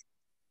it?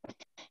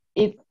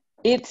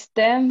 It's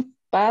 10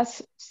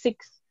 past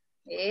 6.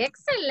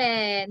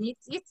 Excellent.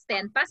 It's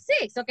 10 past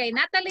 6. Okay,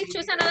 Natalie,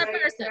 choose another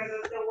person.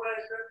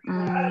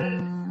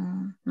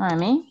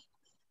 Noemi.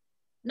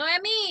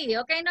 Noemi.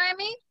 Okay,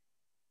 Noemi.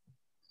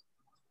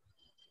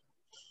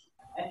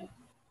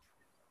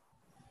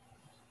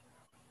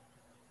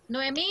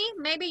 Noemi,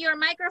 maybe your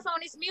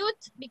microphone is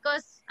mute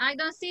because I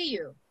don't see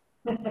you.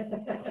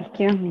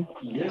 Excuse me.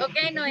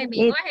 Okay,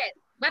 Noemi, go ahead.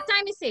 What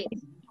time is it?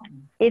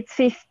 It's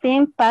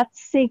 15 past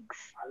 6.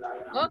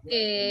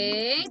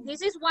 Okay,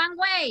 this is one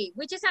way.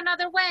 Which is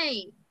another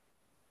way?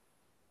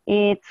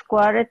 It's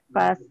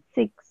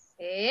 6:15.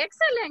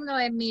 Excellent,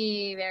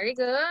 Noemi. Very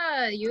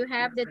good. You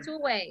have the two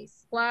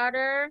ways.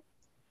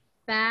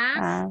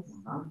 6:15.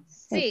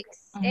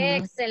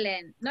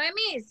 Excellent.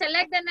 Noemi,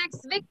 select the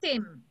next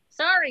victim.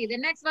 Sorry, the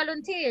next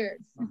volunteer.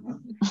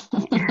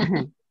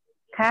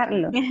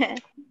 Carlos.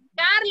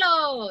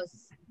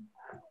 Carlos.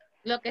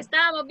 Lo que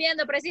estábamos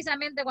viendo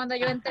precisamente cuando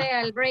yo entré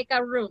al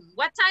breakout room.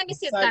 What time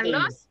is it,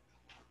 Carlos?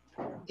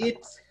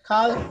 It's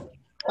 6:30.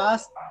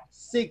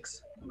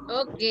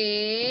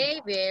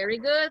 Okay, very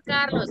good,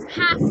 Carlos.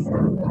 Has.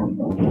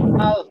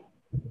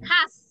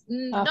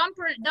 Don't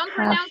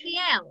pronounce the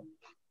L.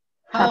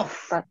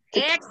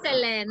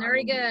 Excellent,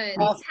 very good.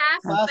 It's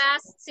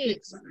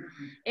 6:30.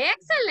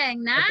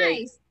 Excellent, nice.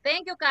 Okay.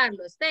 Thank you,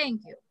 Carlos.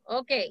 Thank you.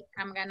 Okay,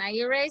 I'm gonna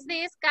erase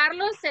this.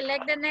 Carlos,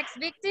 select the next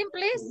victim,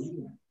 please.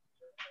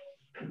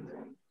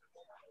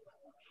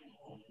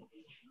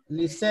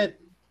 Lisette.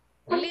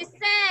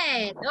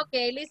 Lisette.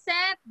 Okay,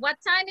 Lisette, what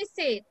time is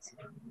it?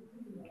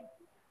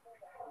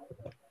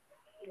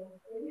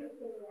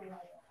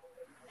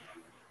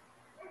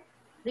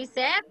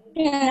 Lisette.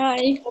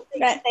 Ay,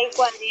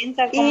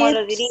 6:40, como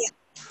lo diría.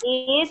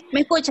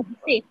 ¿Me escuchan?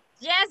 Sí.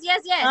 Yes.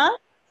 ¿Ah?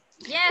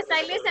 Yes,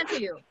 I listen to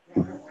you.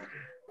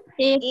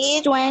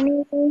 It's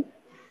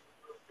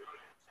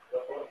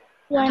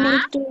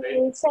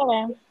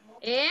 20:27.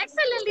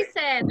 Excellent,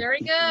 Lisette.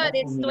 Very good.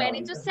 It's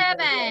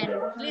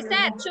 20:07.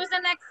 Lisette, choose the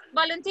next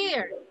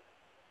volunteer.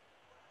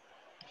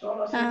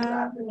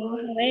 A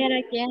ver,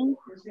 ¿a quién?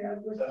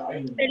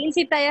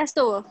 Felicita ya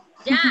estuvo.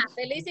 Yeah,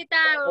 Felicita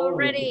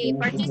already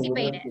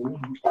participated.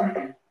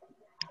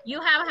 You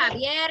have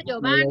Javier,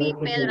 Giovanni,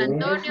 Pedro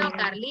Antonio,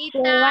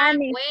 Carlita,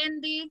 Giovanni.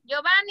 Wendy.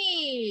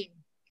 Giovanni.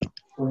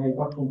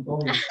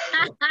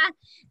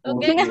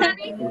 Okay,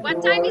 Giovanni,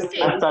 what time is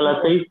it? Hasta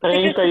las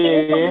 6:30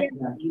 llegué.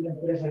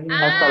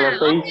 Hasta las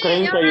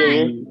 6:30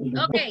 llegué.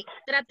 Ok,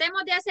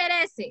 tratemos de hacer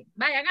ese.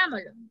 Vaya,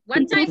 hagámoslo.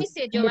 What time is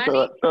it,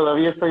 Giovanni?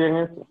 Todavía estoy en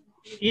eso.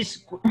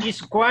 It's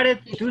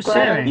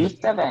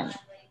 6:45.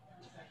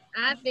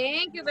 Ah,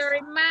 thank you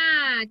very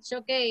much.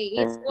 Okay,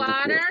 it's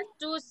 6:45.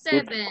 It's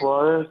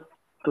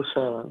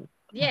 6:45.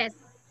 Yes.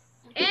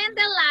 And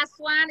the last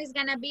one is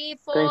gonna be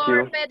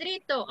for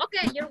Pedrito.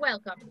 Okay, you're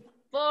welcome.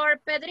 For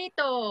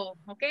Pedrito,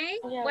 okay?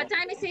 Yeah. What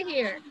time is it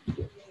here?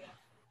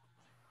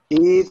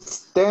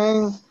 It's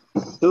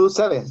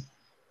 10:07.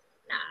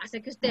 Ah,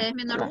 sé que ustedes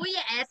me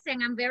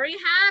enorgullecen. I'm very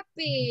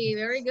happy.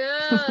 Very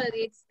good.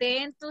 It's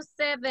 10 to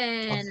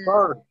 7.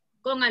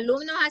 Con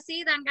alumnos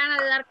así dan ganas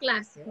de dar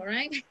clases, all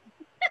right?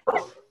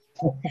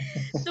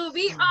 To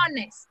be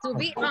honest.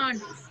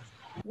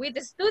 With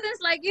the students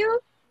like you,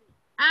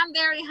 I'm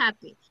very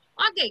happy.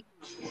 Okay.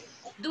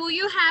 Do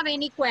you have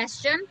any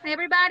question,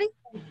 everybody?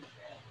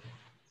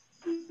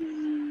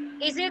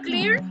 Is it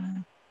clear?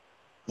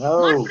 No.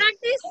 More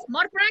practice?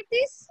 More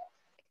practice?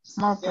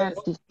 More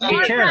practice. More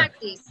Teacher.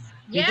 practice.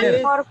 Yes?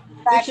 Please, More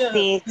teacher,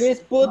 practice. please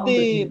put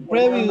the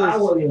previous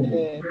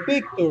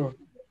picture.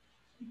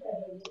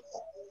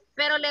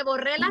 Pero le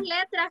borré las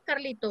letras,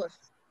 Carlitos.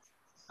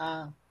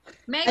 Ah,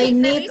 Maybe I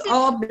need Felicita,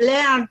 all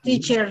learn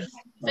teacher.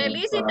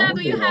 Felicita,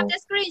 do you have the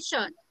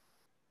screenshot?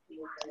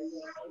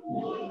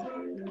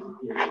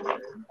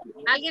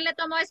 ¿Alguien le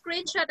tomó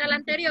screenshot al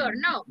anterior?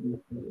 No.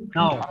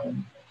 No.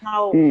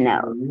 No.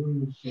 No.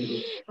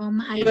 Oh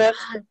my God.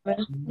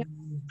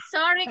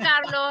 Sorry,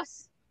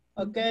 Carlos.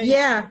 okay.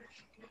 Yeah,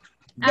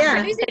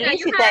 yeah, Felicita,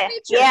 you have a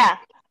picture? Yeah.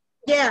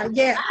 yeah,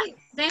 yeah. Ay,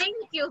 thank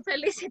you,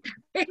 Felicita.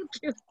 Thank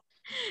you.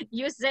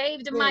 You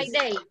saved my Yes.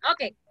 day.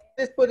 Okay.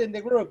 Let's put in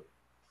the group.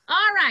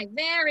 All right.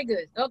 Very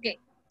good. Okay.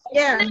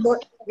 Yeah,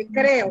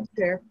 creo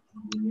que.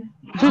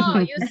 Oh,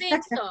 you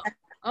think so?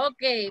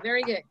 Okay.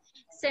 Very good.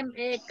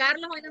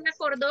 Carlos hoy no me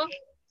acordó.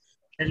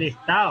 El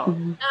listado.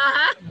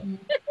 Ajá.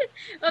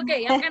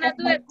 Okay. I'm gonna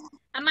do it.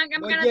 I'm Voy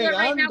gonna do it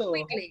right now llegando.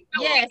 quickly.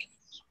 Yes.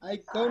 I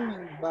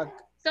coming back.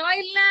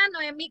 Zoila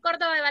Noemí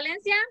Córdoba de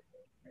Valencia.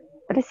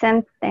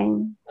 Presente.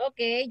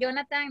 Okay.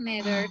 Jonathan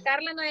never.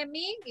 Carla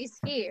Noemí is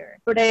here.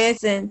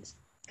 Present.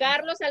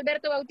 Carlos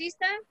Alberto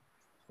Bautista.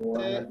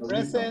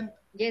 Present.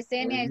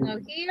 Yesenia is not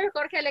here.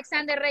 Jorge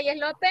Alexander Reyes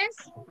López.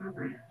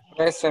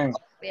 Present.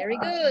 Very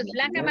good.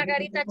 Blanca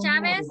Margarita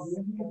Chávez.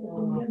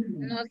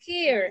 Not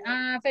here.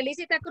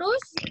 Felicita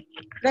Cruz.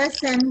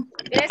 Present.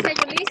 Grecia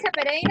Yulisa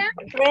Pereira.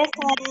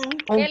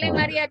 Present. Helen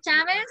María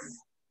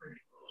Chávez.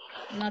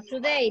 Not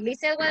today.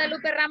 Lizeth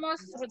Guadalupe Ramos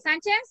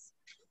Sánchez.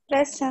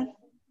 Present.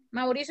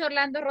 Mauricio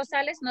Orlando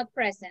Rosales, not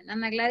present.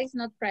 Ana Gladys,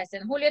 not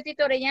present. Julio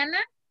Tito Orellana.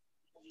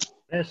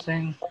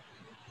 Present.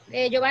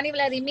 Giovanni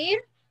Vladimir.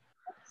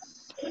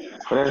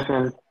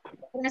 Present.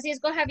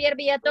 Francisco Javier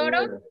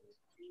Villatoro.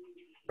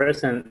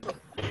 Present.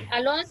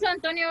 Alonso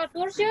Antonio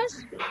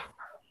Turcios.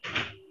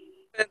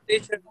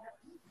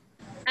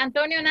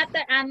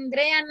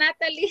 Andrea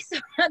Natalie.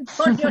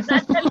 Antonio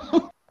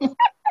Natalie.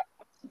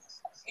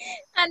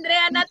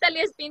 Andrea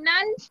Natalie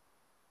Espinal.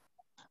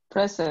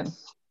 Present.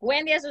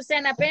 Wendy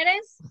Azucena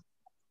Pérez.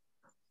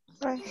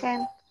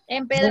 Present.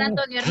 En Pedro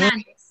Antonio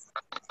Hernández.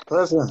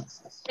 Present.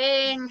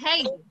 En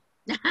Heidi.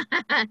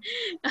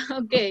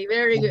 Okay,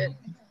 very good.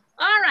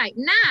 All right,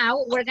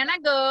 now we're gonna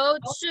go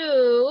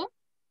to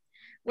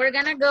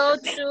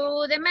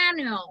the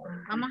manual.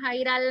 Vamos a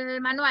ir al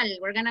manual.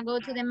 We're gonna go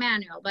to the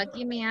manual, but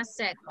give me a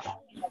second.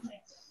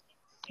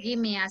 Give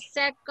me a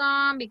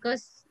second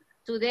because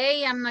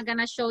today I'm not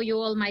gonna show you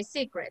all my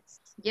secrets.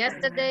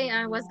 Yesterday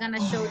I was gonna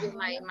show you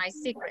my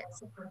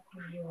secrets.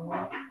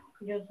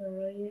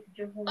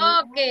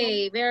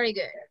 Okay, very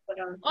good.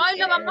 Hoy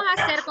lo vamos a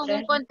hacer con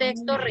un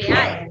contexto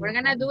real. We're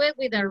gonna do it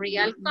with a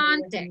real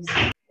context.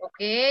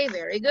 Okay,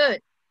 very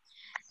good.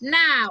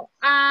 Now,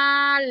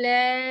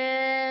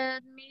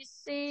 let me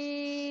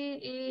see,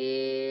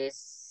 is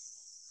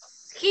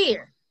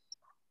here.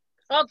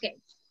 Okay.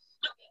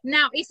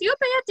 Now, if you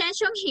pay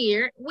attention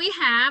here, we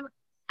have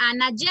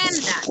an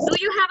agenda. Do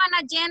you have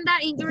an agenda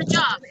in your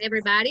job,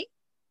 everybody?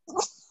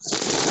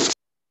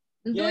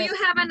 Do Yes. you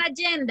have an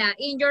agenda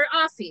in your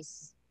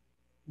office?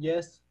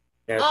 Yes.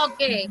 Yes.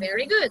 Okay,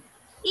 very good.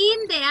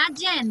 In the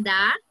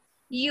agenda,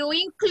 you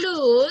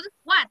include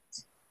what?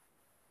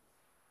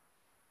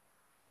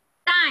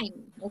 Time,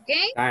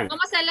 okay? Time.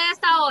 ¿Cómo se lee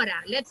esta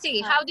hora? Let's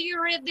see. How do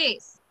you read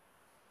this?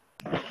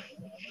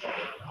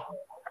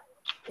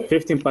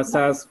 15 past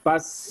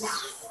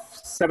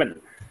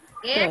 7.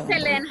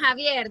 Excellent,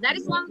 Javier. That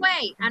is one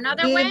way.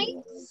 Another way?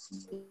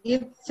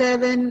 It's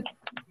 7.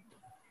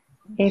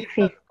 It's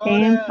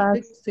 15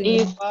 past.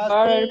 It's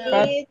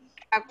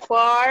a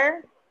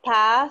quarter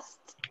past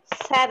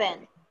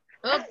 7.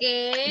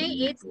 Okay,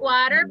 it's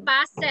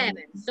 7:15.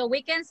 So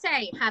we can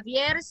say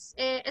Javier's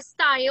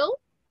style,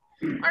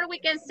 or we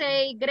can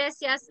say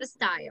Grecia's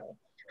style.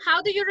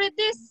 How do you read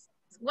this?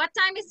 What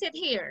time is it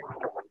here?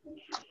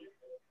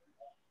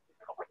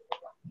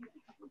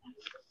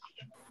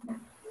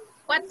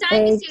 What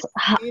time is it?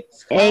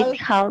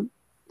 It's Half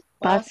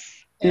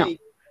past. No.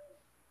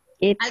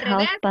 It's Al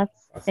half revés.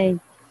 past 8.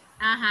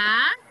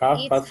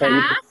 It's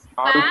half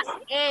past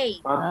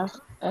 8. Past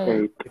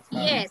 8.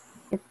 Yes.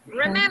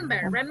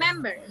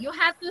 Remember, you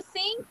have to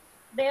think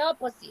the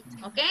opposite,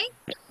 okay?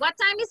 What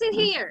time is it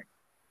here?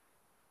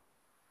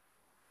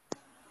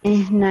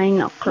 It's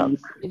 9 o'clock.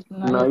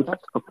 9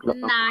 o'clock.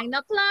 9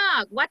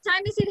 o'clock. What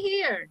time is it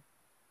here?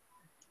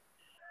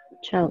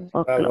 12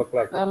 12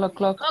 o'clock.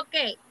 o'clock.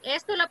 Okay,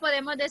 esto lo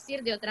podemos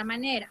decir de otra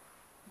manera.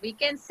 We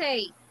can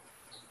say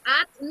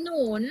at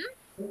noon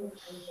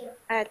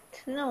At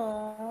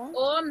noon.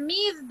 or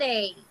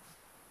midday.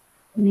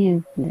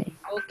 Midday.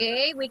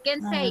 Okay, we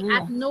can say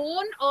at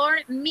noon or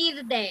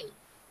midday.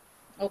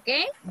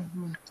 Okay?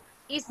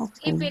 If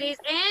it is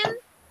N,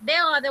 the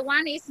other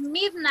one is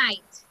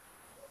midnight.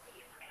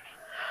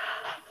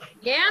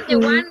 Yeah, the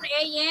 1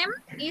 a.m.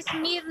 is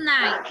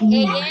midnight.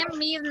 A.m.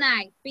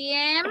 midnight.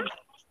 P.m.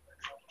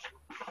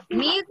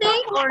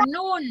 midday or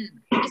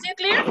noon. Is it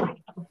clear?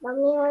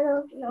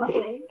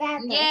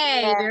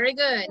 Yay, very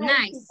good.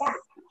 Nice.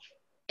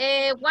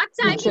 What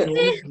time is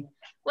it?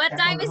 What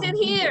time is it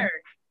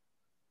here?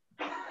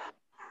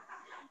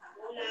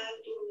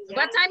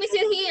 What time is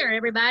it here,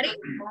 everybody?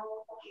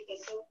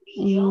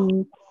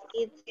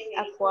 It's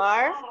a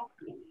quarter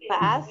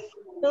past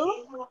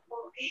 2.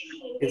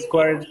 It's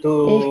quarter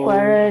to... It's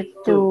quarter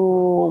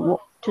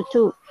to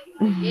 2.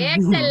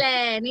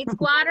 Excellent. It's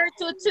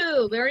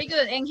 1:45. Very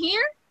good. And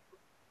here?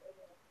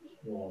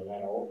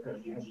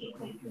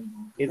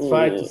 It's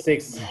 5 to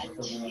 6.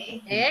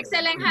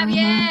 Excellent,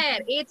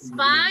 Javier. It's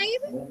 5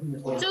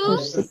 to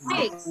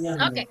 6.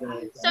 Okay.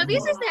 So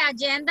this is the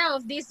agenda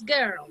of this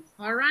girl.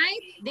 All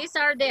right. These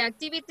are the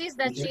activities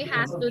that she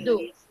has to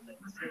do.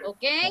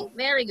 Okay.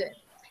 Very good.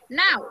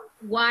 Now,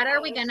 what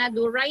are we gonna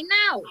do right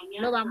now?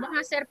 Lo vamos a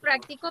hacer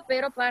práctico,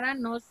 pero para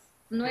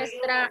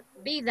nuestra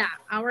vida,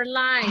 our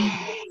life.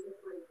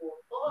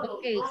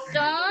 Okay,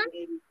 so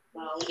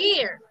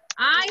here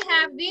I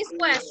have these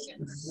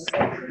questions.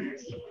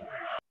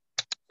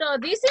 So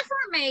this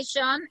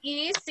information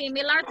is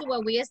similar to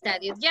what we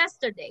studied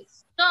yesterday.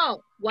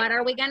 So what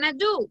are we gonna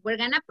do? We're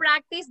gonna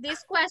practice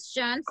these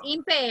questions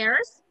in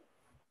pairs.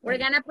 We're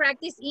gonna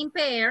practice in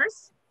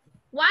pairs.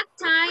 What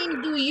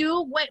time do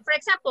you wake? For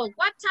example,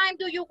 what time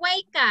do you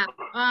wake up,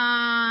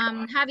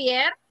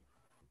 Javier?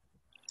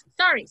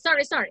 Sorry,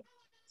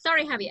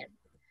 Javier.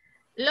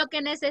 Lo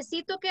que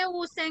necesito que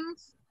usen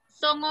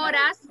son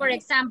horas, for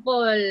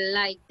example,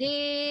 like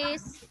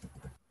this,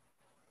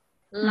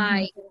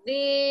 like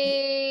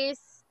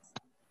this,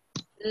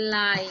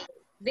 like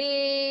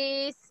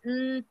this.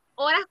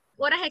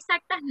 Horas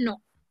exactas,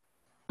 no.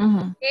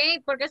 Okay,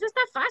 porque eso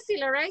está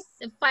fácil, all right?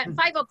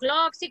 5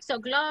 o'clock, 6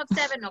 o'clock,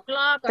 7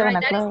 o'clock, all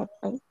right?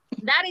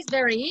 That is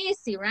very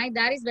easy, right?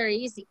 That is very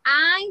easy.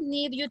 I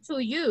need you to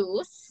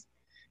use,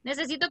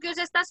 necesito que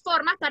use estas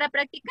formas para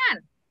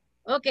practicar.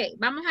 Okay,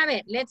 vamos a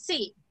ver, let's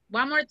see.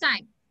 One more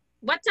time.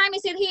 What time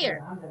is it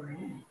here?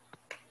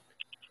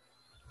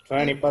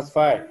 20 past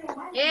 5.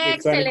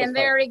 Excellent,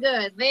 very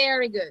good,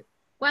 very good.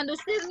 Cuando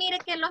usted mire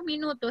que los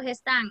minutos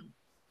están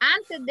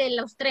antes de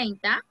los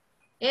 30,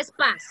 es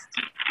past.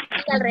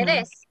 Y al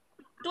revés,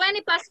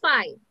 20 past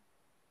 5,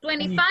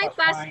 25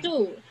 past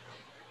 2,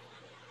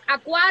 a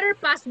quarter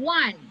past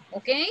 1,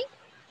 okay?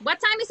 What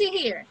time is it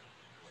here?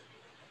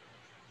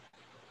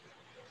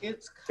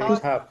 It's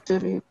past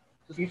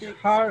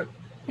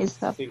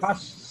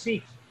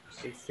 6.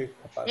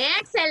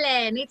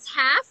 Excellent, it's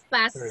half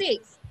past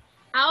 6.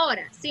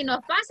 Ahora, si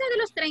nos pasa de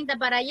los 30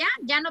 para allá,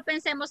 ya no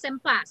pensemos en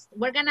past.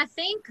 We're gonna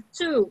think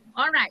 2.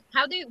 All right,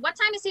 what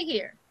time is it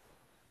here?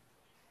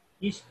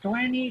 It's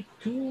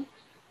 22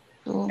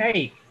 to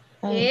 8.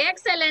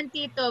 Excellent,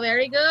 Tito.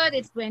 Very good.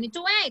 It's 20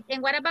 to 8.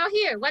 And what about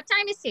here? What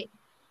time is it?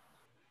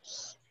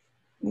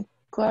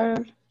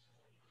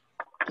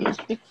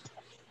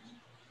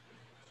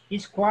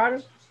 It's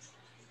quarter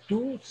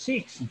to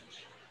 6.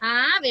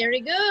 Ah,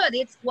 very good.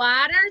 It's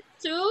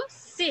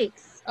 5:45.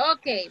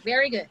 Okay,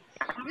 very good.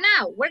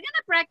 Now, we're going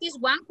to practice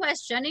one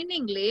question in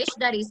English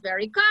that is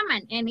very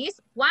common, and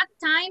is, what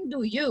time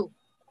do you?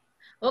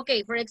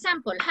 Okay, for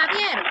example,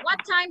 Javier, what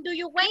time do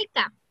you wake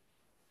up?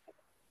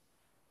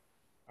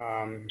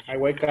 I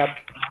wake up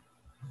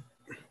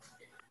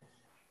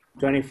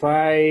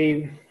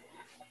 25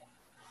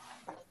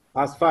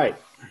 past 5.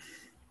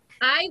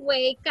 I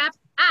wake up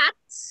at.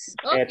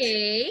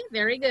 Okay,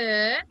 very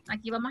good.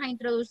 Aquí vamos a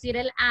introducir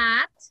el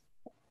at.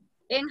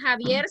 And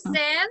Javier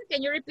said,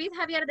 can you repeat,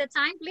 Javier, the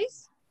time,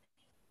 please?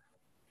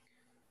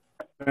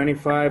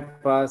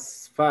 25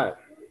 past 5.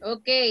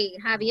 Okay,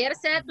 Javier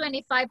said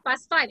 25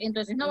 past 5.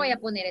 Entonces no voy a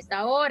poner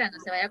esta hora, no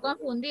se vaya a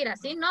confundir,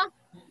 así no.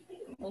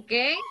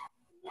 Okay,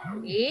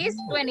 it's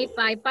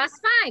 25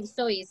 past 5,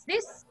 so is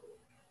this.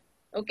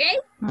 Okay?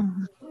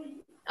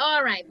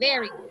 All right,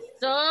 very good.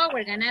 So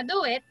we're gonna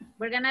do it.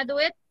 We're gonna do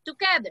it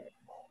together.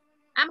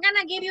 I'm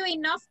gonna give you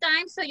enough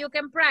time so you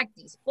can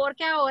practice,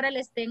 porque ahora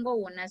les tengo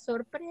una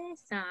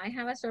sorpresa. I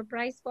have a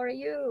surprise for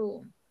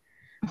you.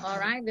 All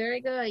right,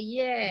 very good,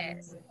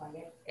 yes.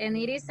 And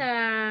it is,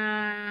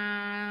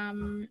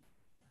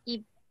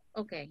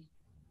 okay,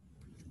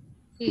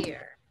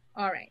 here,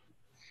 all right.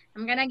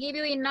 I'm gonna give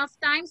you enough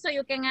time so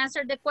you can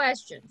answer the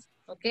questions,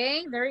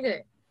 okay? Very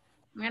good.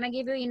 I'm gonna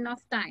give you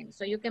enough time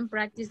so you can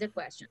practice the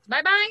questions.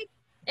 Bye-bye,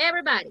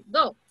 everybody,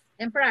 go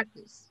and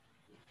practice.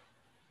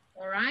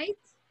 All right?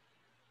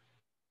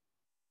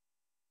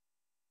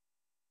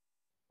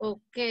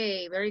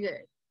 Okay, very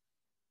good.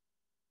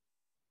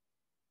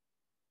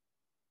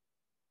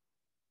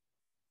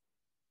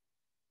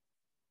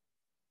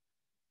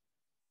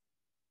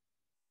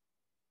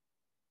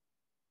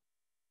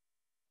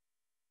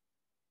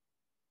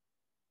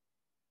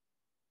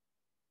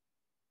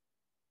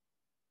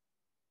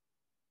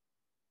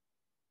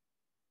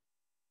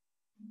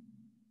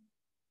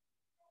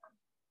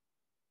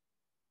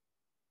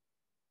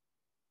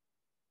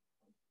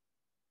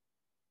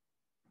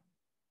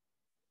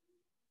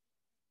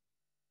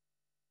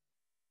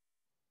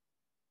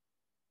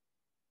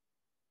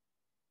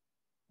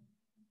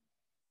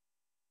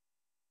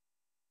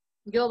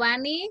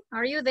 Giovanni,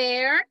 are you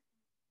there?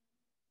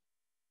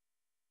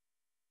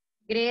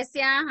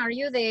 Grecia, are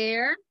you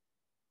there?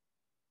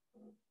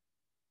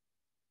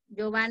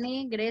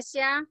 Giovanni,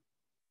 Grecia.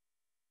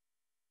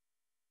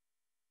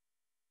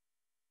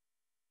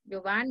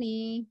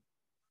 Giovanni.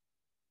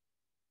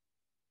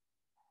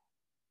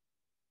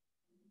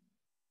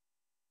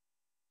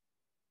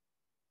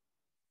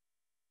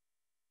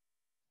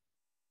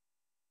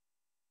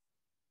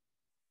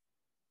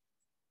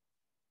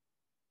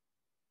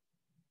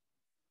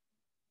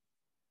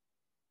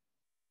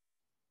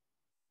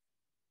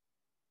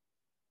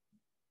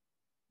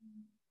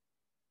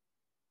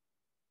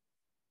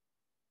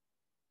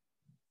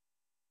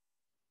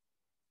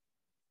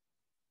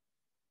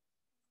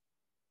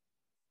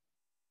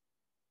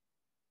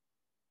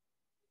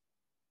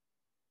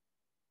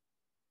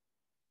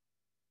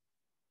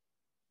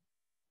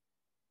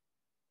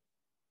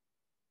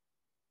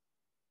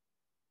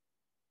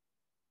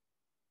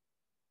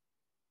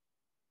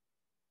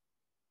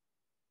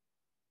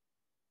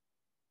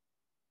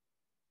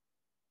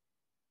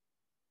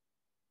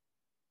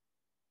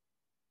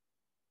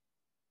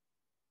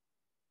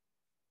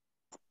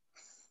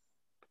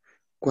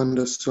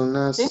 Cuando son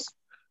las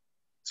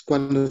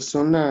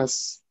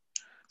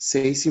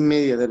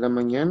 6:30 de la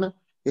mañana,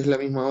 es la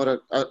misma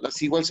hora.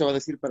 Así igual se va a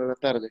decir para la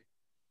tarde.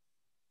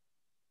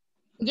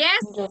 Yes,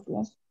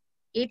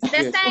 it's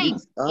the Yes, same.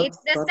 It's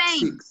the at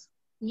same. 6.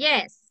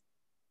 Yes.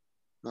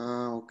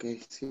 Ok,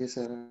 sí,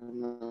 esa era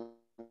una...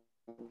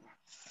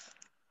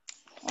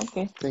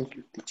 Okay. Thank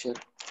you, teacher.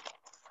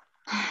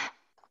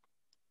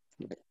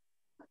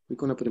 Voy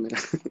con la primera.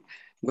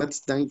 What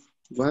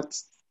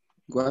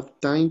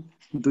time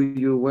do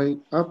you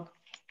wake up?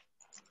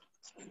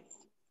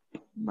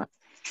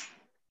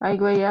 I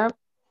wake up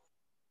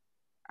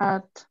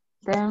at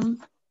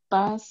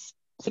 6:10.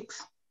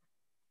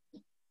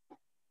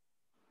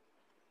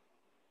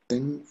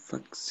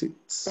 10:06.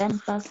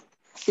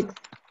 6.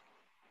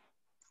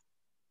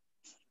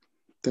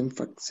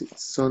 10:06.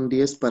 Son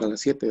 10 para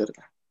las 7,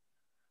 ¿verdad?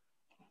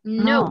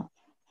 No.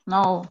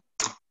 No.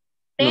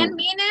 10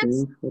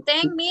 minutes.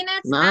 10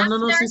 minutes No,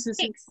 after sí.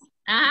 6.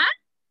 Ajá.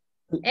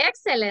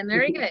 Excellent.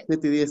 Very good.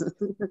 7:10.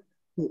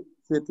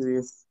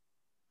 7:10.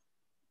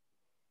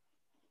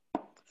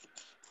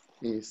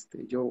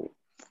 Yo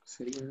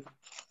sería...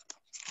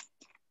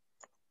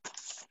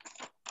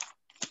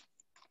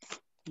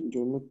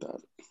 Yo me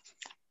tardo.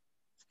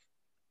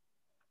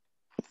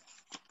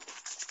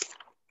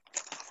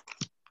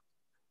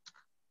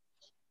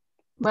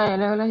 Vaya,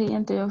 leo la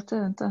siguiente ya usted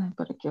entonces,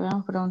 para que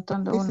vayamos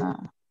preguntando Sí.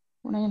 una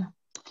y una.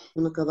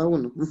 Uno cada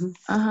uno.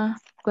 Ajá.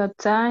 What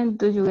time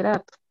do you get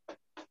up?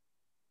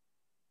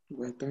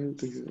 What time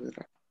do you get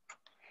up?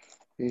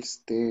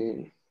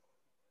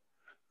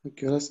 ¿A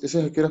qué horas? Ese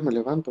es a qué horas me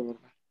levanto,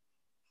 ¿verdad?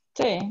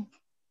 Sí.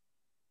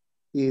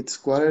 It's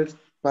 6:15.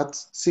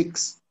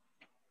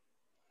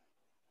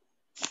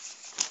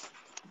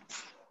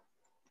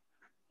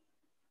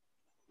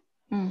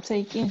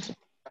 6:15.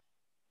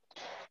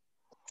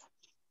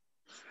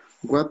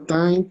 What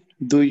time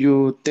do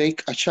you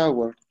take a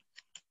shower?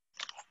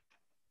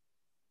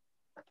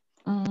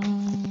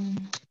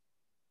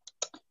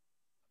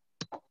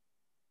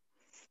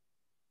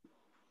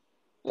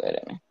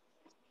 Espérame.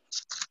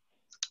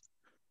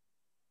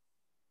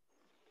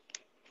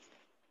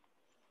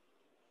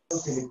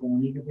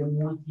 Telecomunicación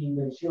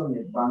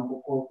Multiinversiones,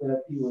 Banco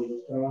Cooperativo de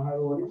los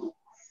Trabajadores.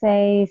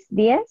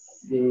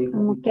 6:10.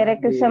 Como quiere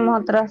que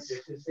usemos otros.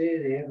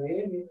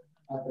 DRM,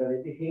 a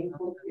través de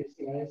Genco,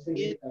 SAS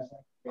de Casa.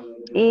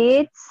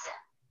 It's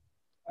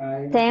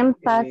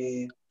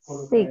 6:10.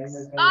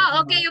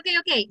 Oh,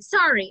 okay.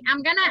 Sorry.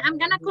 I'm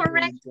gonna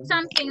correct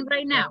something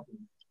right now.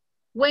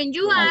 When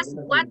you ask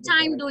what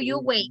time do you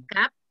wake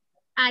up,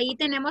 ahí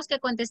tenemos que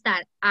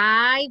contestar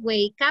I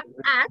wake up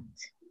at.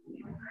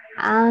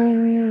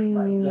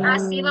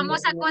 Así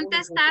vamos a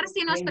contestar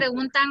si nos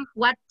preguntan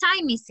what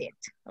time is it,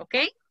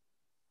 okay?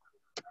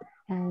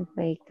 I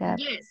wake up.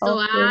 Yes, so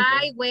Okay.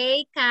 I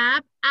wake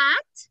up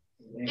at,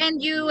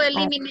 and you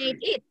eliminate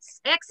it.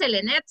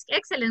 Excellent,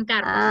 excellent,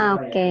 Carlos.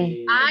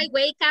 Okay. I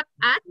wake up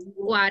at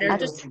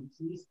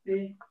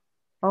 6:15.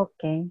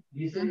 Okay.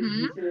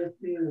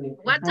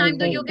 What time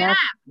do you get up?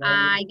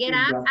 I get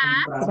up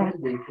at.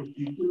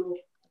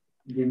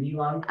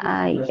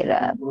 I get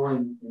up.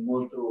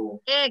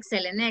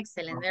 Excellent,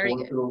 very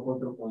good.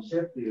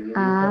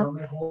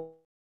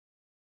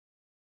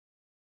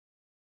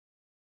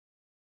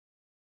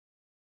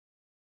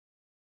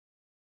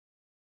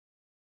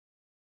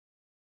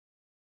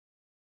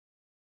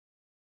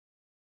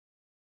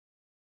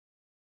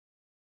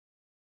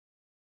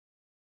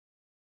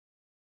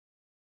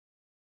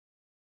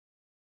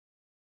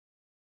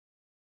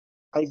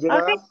 I get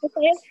up.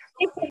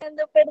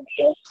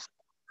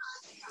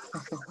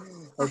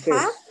 Okay.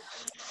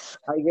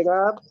 I get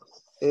up.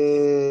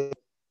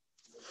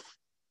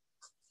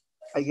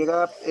 I get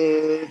up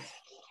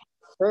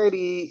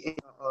 30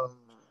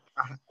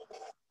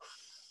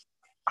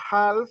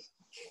 half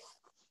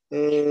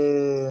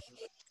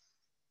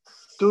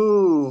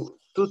to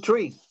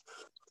 3.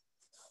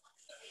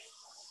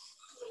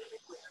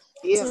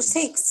 to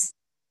 6.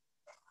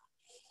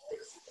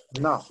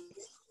 No.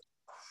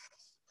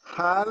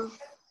 Half,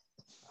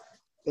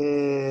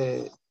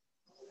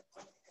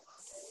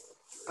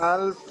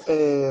 half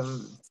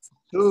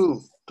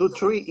 2 to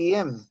 3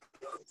 a.m.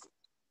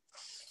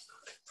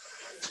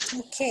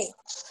 Okay.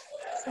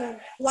 So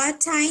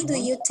what time do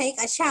you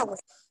take a shower?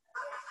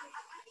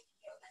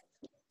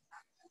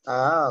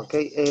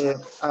 Okay.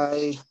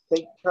 I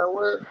take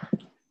shower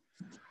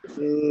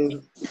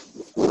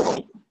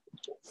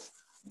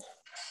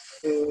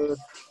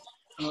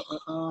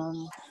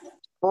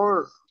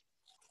 4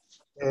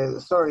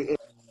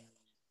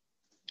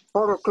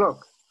 4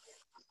 o'clock.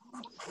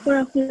 4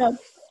 o'clock.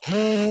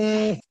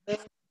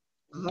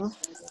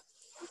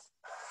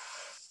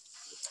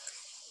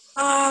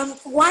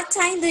 What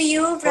time do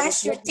you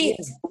brush your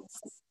teeth?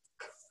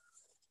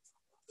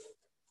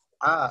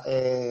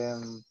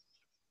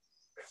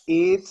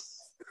 It's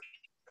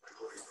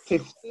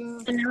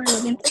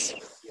 15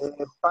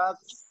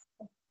 past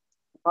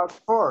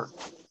 4.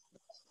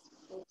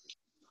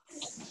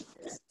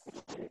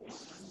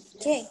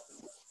 Okay.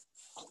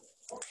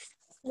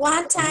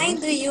 What time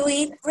do you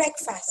eat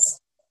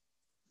breakfast?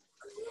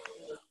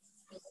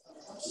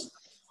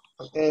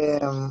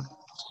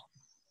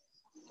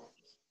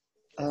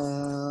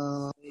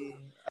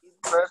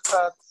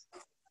 Breakfast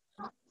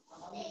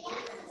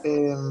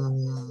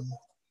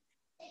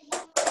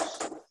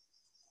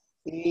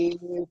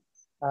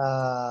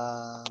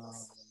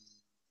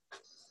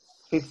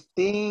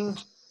 15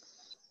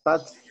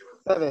 past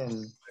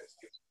 7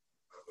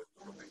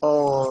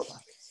 or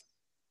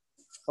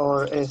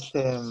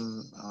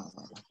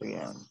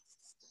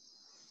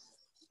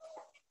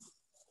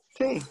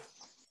sí,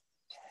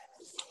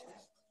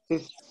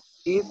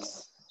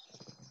 it's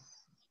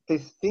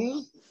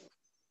 15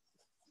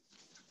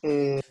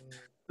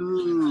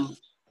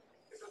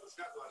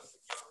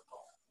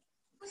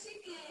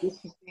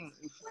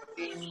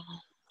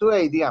 to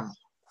 8 p.m.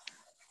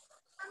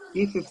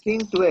 It's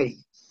 15 to 8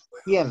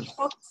 p.m.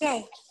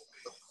 Okay.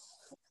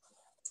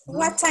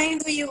 What time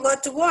do you go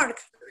to work?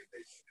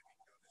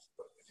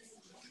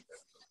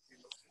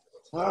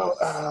 Well,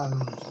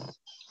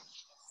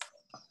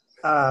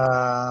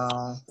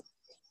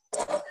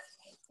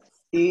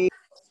 it's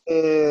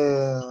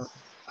a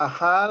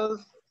half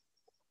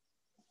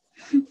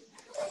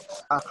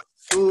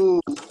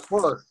to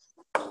 4.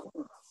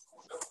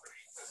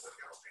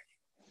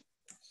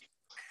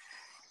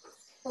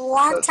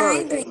 What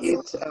time do you?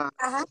 It's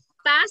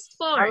Past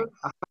 4.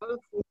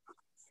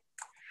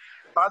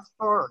 past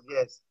 4,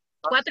 yes.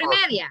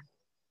 4:30.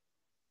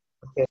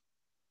 Okay.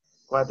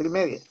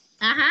 4:30.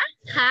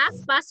 Half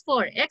past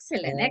 4.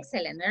 Excellent,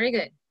 excellent. Very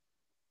good.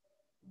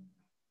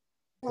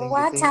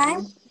 What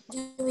time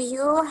do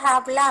you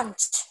have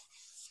lunch?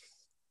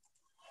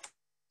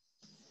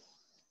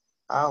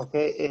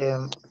 Okay.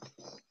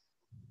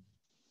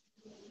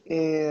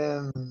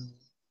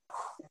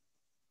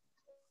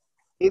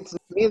 It's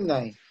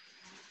midnight.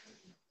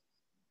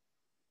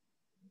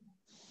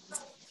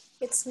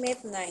 It's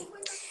midnight.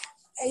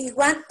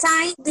 What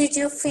time did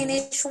you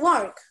finish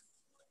work?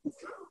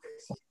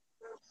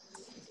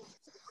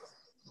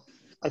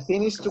 I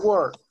finished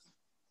work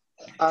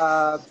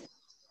at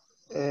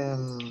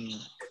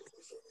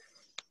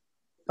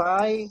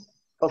 5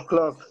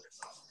 o'clock.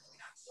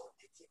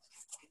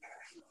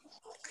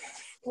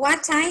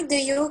 What time do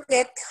you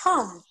get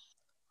home?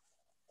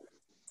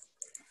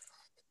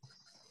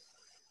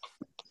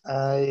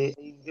 I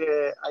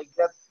get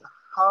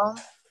home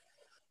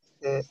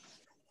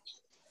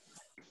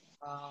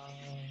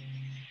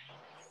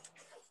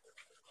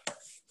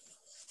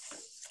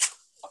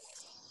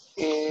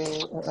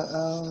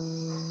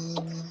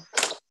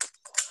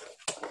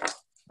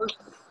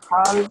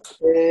half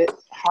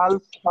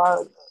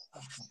past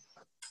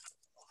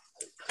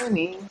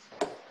 20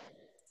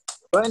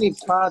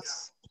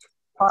 past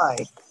 5.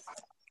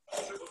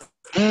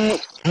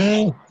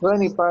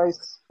 20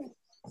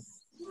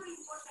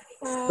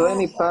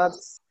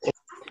 past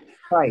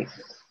 5.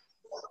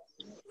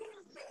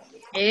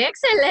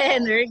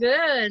 Excellent. Very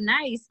good.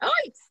 Nice. Oh,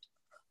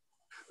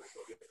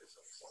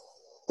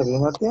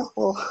 Terminó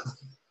tiempo.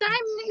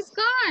 time is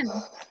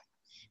gone.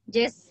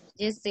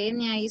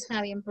 Yesenia is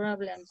having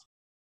problems.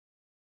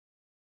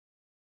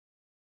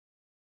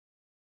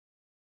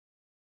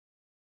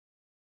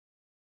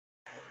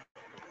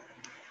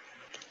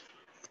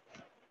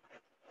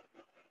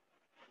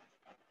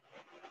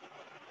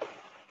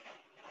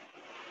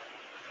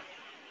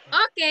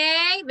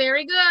 Okay,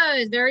 very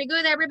good,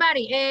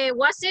 everybody.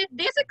 Was it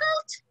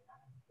difficult?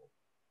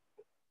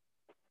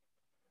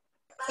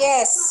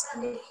 Yes.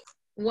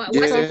 Was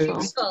Yes. it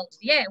difficult?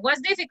 Yeah, was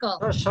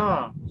difficult.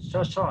 So.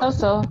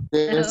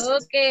 Yes.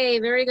 Okay,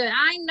 very good.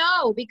 I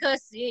know,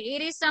 because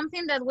it is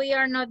something that we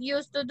are not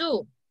used to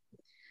do.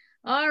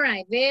 All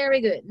right, very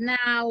good.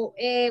 Now,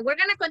 we're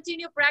going to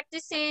continue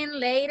practicing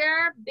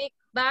later,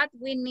 but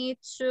we need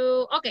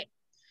to, okay.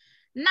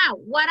 Now,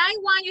 what I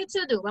want you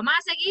to do, vamos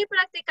a seguir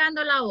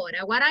practicando la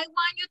hora. What I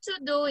want you to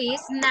do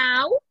is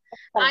now,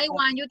 I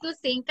want you to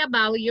think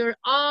about your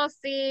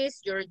office,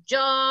 your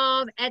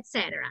job,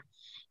 etc.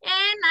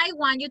 And I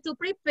want you to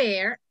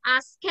prepare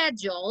a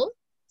schedule.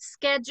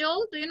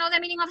 Schedule, do you know the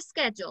meaning of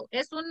schedule?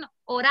 Es un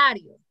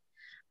horario.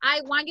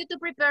 I want you to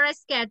prepare a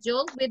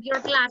schedule with your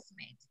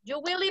classmates. You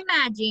will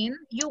imagine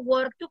you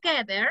work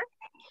together,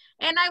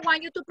 and I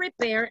want you to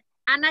prepare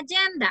an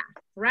agenda,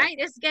 right?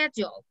 A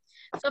schedule.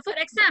 So for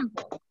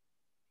example,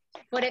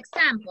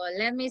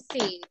 let me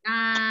see.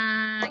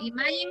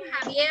 Imagine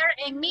Javier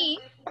and me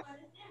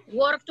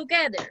work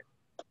together.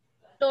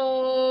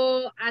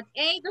 So at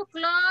 8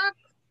 o'clock,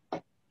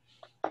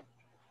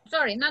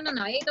 sorry, no,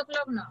 8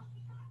 o'clock, no.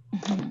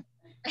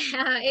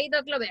 8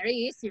 o'clock, very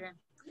easy.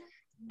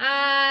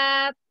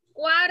 At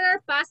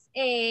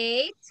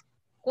 8:15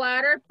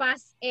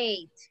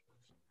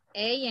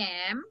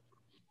 a.m.,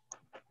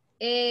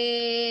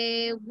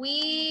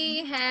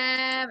 we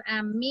have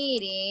a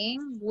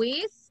meeting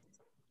with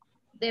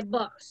the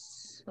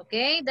boss,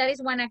 okay? That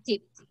is one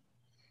activity.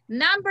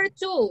 Number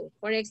 2,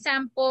 for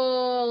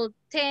example,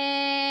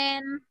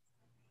 10,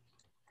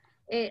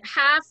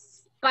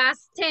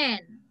 10:30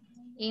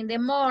 in the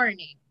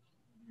morning.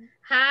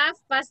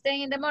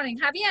 10:30 in the morning.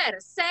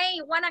 Javier, say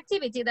one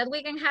activity that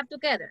we can have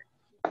together.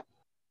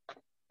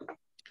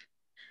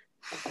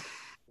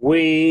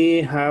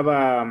 We have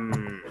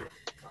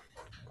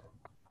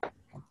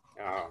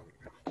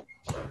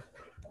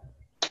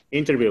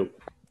interview.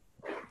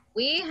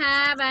 We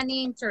have an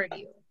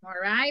interview. All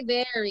right,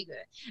 very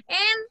good.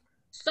 And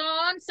so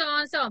on.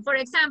 For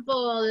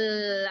example,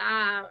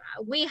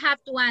 we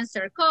have to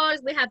answer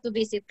calls, we have to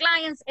visit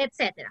clients,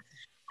 etc.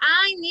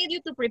 I need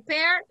you to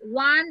prepare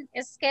one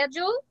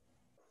schedule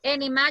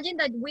and imagine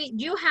that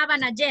you have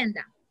an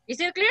agenda. Is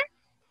it clear?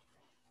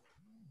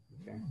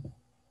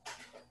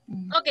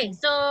 Okay,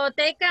 so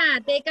take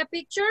a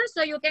picture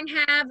so you can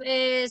have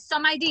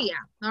some idea.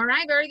 All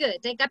right, very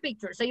good. Take a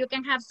picture so you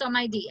can have some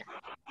idea.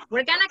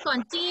 We're gonna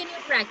continue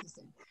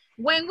practicing.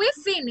 When we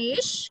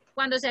finish,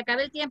 cuando se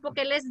acabe el tiempo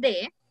que les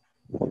dé,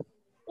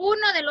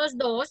 uno de los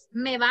dos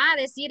me va a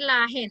decir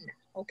la agenda.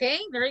 Okay,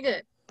 very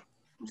good.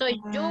 So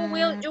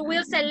you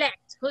will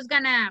select who's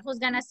gonna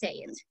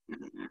say it.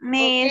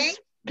 Miss, okay?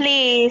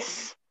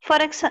 Please, for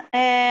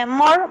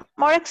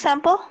more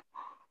example.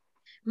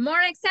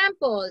 More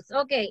examples.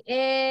 Okay.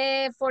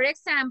 For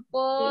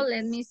example,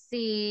 let me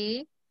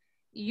see.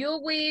 You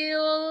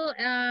will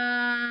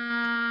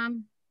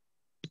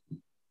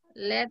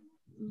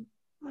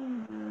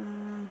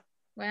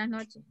buenas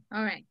noches.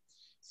 All right.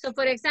 So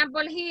for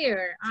example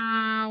here,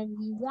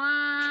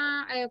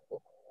 1:45.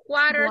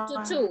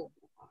 1:45.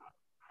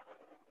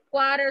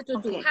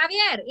 Okay.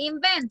 Javier,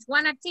 invent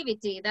one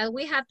activity that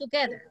we have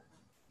together.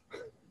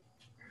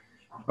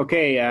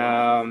 Okay,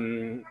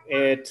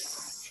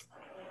 it's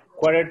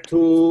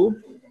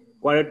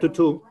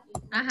 1:45.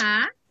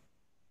 Uh-huh.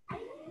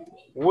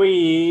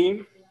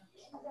 We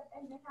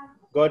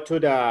go to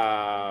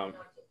the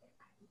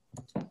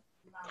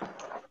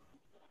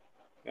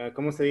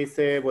 ¿cómo se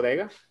dice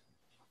bodega?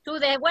 To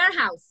the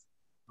warehouse.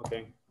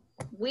 Okay.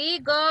 We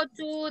go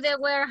to the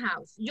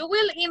warehouse. You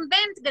will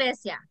invent,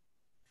 Grecia.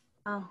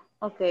 Oh,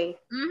 okay.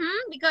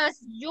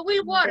 Because you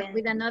will work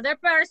with another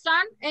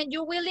person and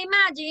you will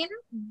imagine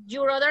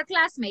your other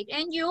classmate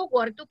and you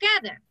work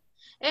together.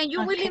 And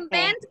you will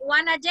invent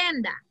one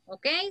agenda,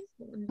 okay?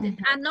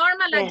 A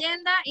normal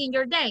agenda in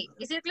your day.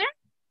 Is it clear?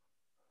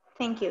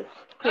 Thank you.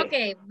 Clear.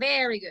 Okay,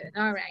 very good.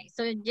 All right.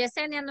 So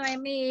Yesenia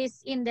Noemi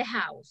is in the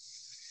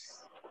house.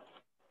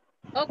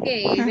 Ok,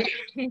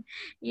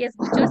 y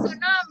escuchó su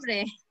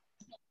nombre.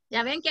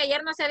 Ya ven que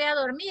ayer no se había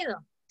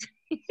dormido.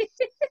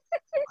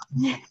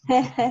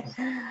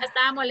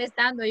 Estaba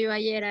molestando yo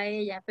ayer a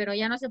ella, pero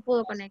ya no se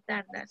pudo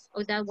conectar.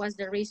 That was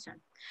the reason.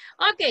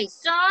 Okay,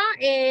 so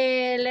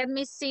let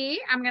me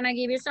see. I'm going to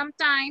give you some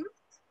time.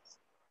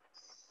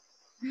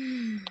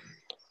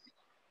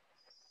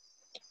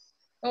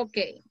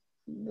 Okay.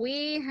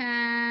 We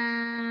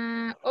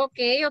have...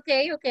 Okay.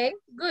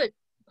 Good.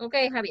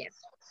 Okay, Javier.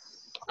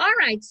 All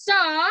right, so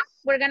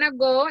we're gonna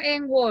go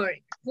and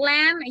work.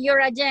 Plan your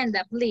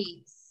agenda,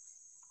 please.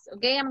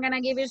 Okay, I'm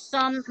gonna give you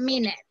some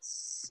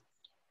minutes.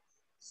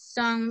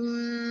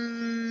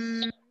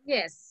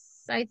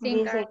 Yes, I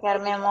think. Dice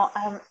Carmen,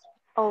 okay.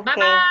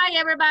 Bye-bye,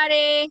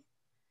 everybody.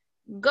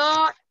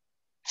 Go.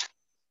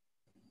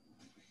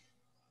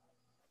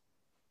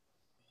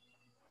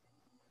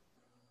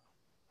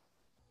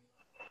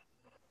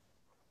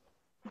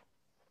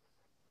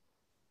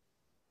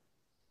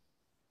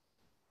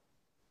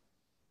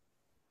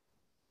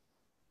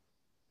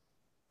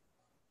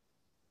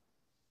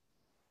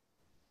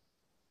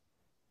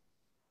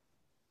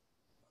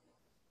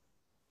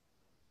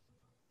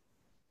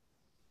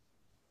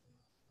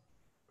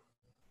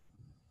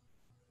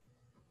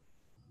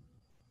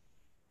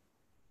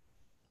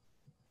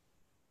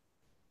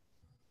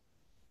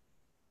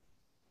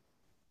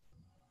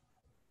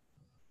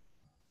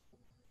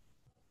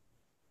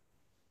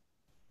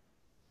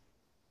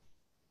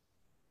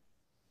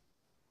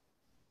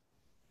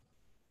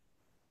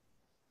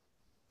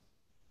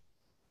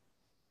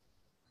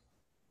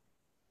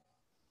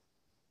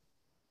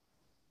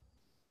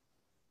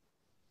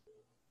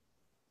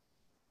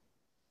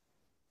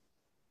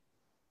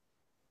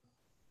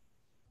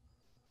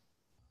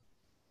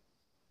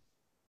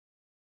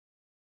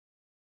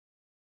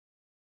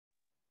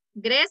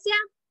 Grecia.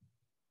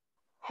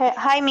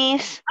 Hi,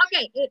 Miss. Ok,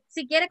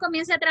 si quiere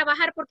comience a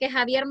trabajar porque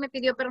Javier me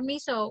pidió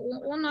permiso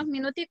unos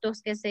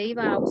minutitos que se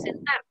iba a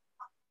ausentar.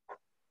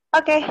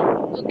 Okay.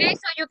 Okay,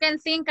 so you can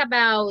think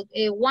about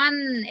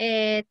one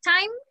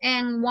time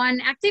and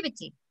one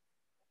activity.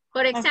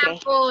 For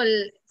example,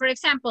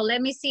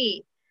 let me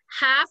see.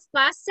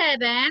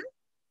 7:30,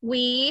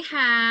 we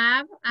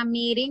have a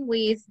meeting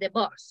with the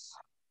boss.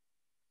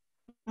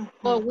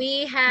 Or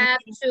we have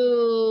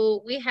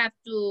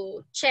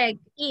to check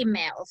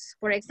emails,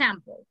 for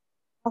example.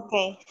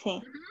 Okay,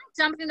 sí.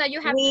 Something that you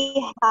have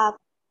have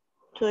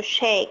to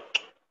check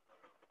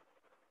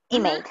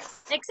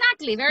emails.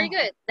 Exactly, very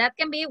good. That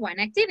can be one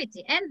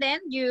activity. And then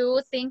you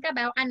think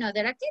about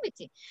another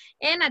activity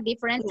and a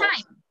different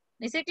time.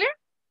 Is it clear?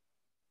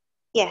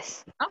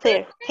 Yes,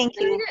 okay, clear. Thank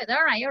very you. good.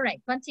 All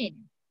right,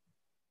 continue.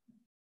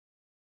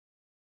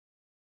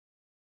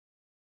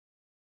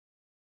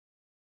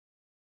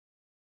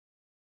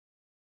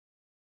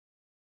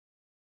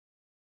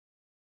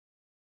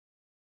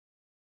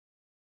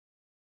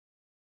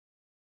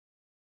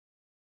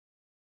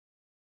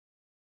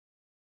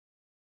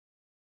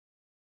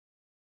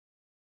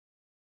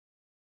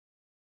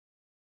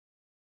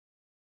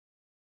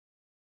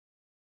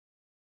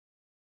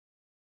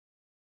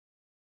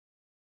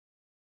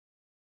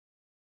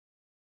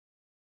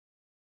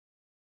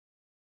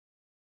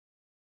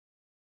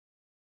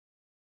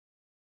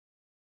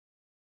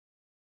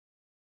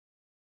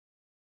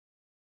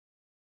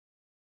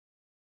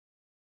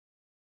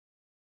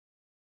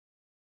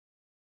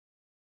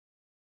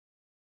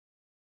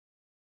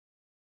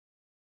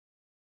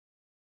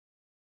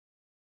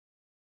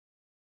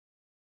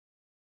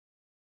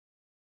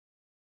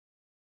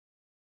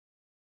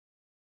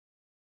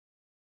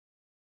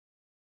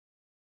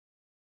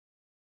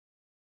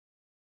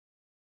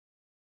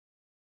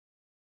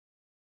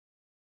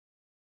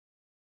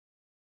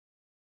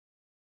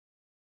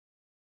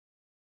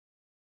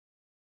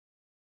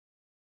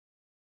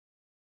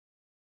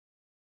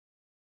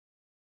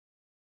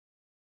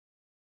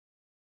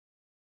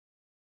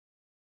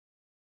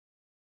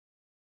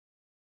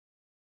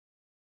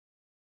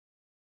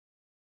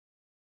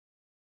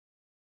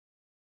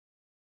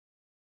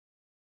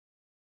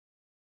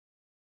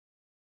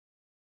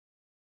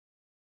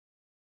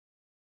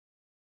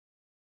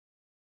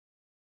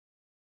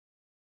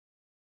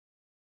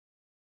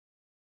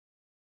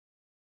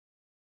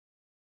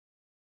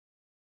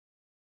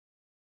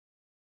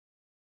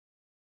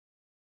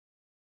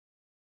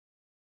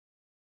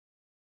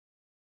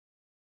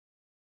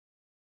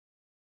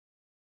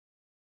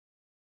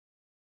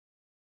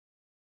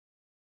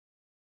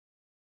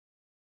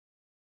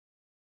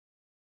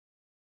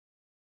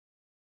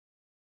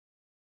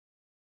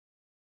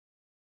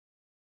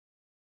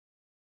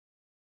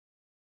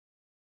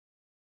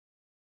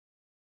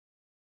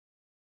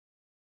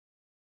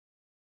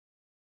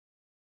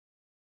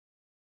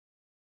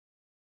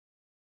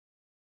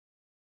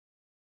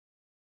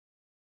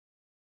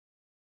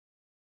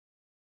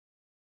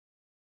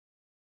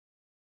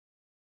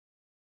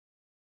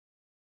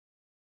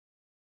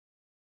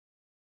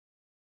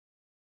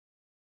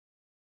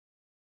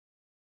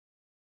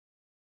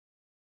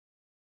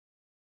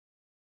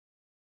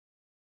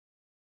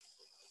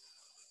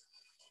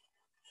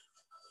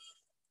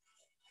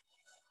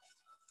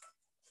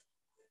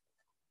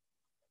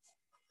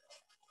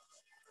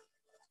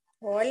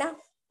 Hola.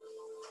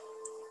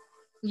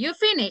 You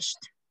finished.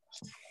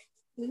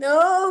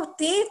 No,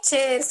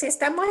 teacher, si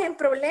estamos en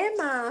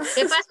problemas.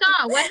 ¿Qué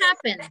pasó? What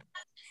happened?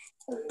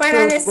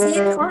 Para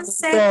decir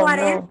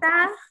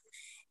 11:40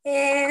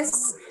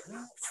 es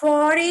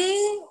 40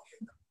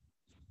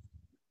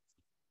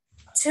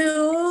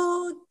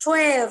 to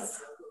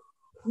 12.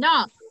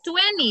 No,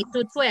 20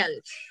 to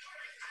 12.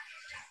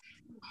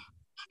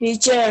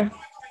 Teacher.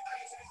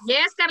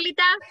 Yes,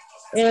 Carlita.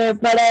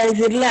 Para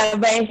decirla,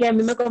 es que a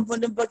mí me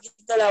confunde un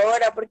poquito la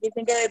hora, porque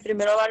dicen que de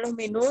primero van los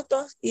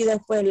minutos y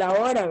después la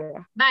hora,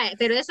 ¿verdad? Vale,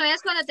 pero eso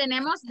es cuando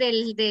tenemos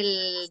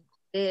desde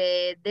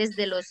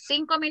los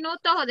 5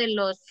 minutos o de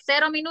los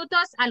 0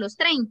 minutos a los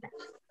 30.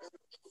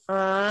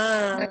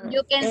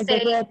 You can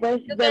say,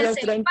 después de los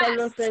 30 a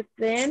los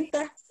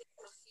 60.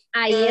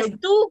 Ahí es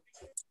tú.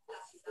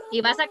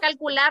 Y vas a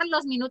calcular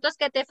los minutos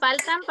que te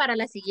faltan para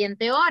la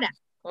siguiente hora,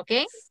 ¿ok?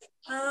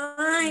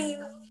 Ay.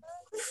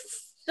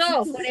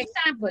 So, for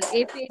example,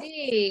 if it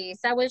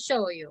is, I will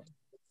show you.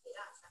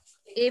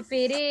 If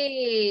it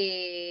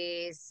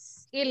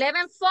is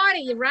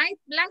 11:40, right,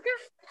 Blanca?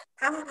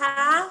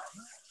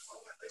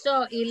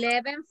 So,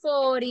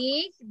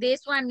 11:40,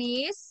 this one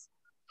is,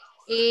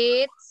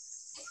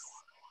 it's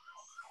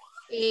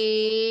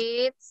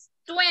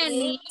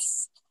 20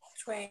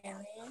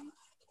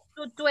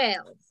 to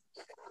 12.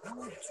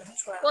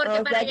 Porque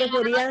o sea que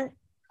serían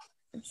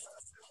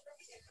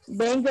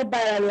 20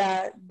 para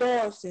las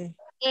 12.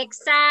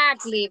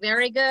 Exactly,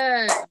 very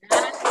good.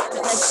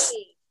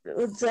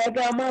 O sea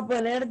que vamos a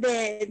poner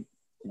de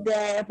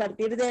a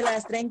partir de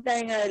las 30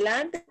 en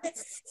adelante,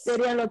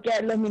 serían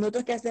los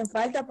minutos que hacen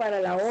falta para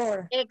la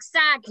hora.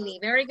 Exactly,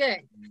 very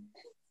good.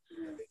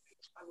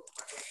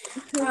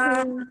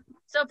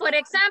 So, for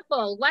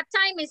example, what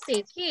time is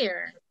it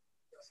here?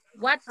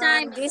 What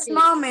time this is it?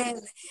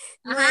 moment,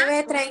 Ajá.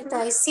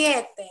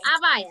 9:37. Ah,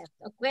 vaya.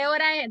 ¿Qué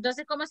hora es?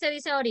 Entonces, ¿cómo se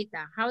dice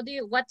ahorita?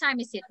 What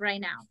time is it right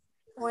now?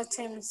 What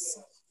time is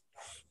it?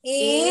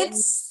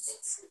 It's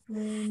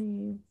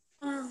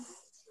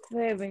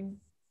 7.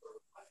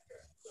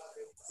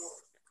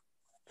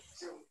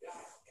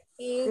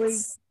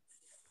 It's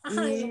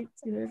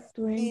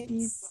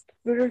 20,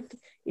 30,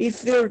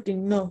 it's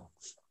 13, no.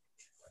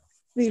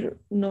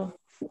 No.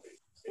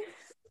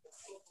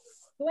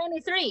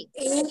 23.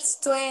 It's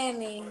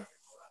 20.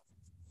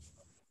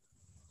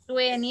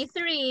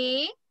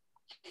 23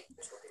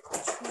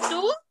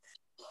 to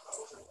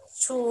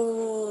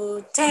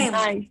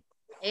 10.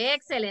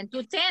 Excellent.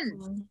 To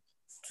 10.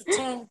 To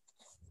 10.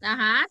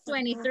 Ajá.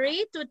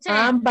 23 to 10.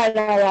 Ah,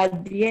 para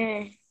las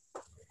 10.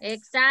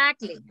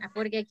 Exactly.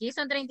 Porque aquí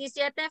son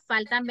 37,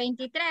 faltan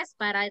 23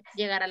 para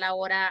llegar a la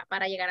hora,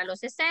 para llegar a los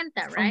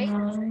 60, right?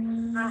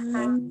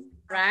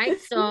 Right.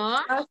 So,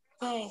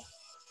 Okay.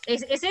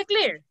 is it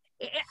clear?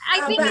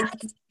 I think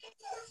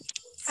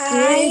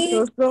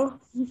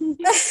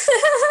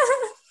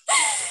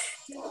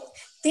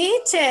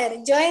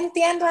Teacher, yo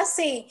entiendo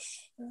así.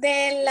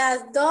 De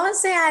las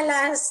 12 a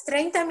las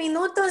 30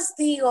 minutos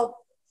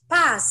digo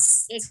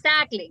paz.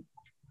 Exactly.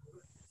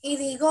 Y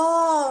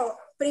digo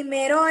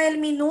primero el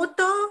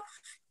minuto,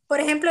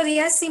 por ejemplo,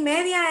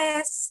 10:30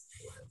 es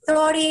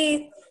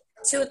 30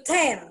 to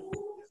 10.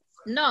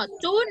 No,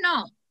 tú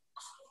no.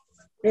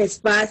 Es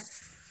paz.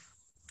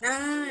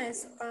 Ah,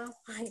 es paz.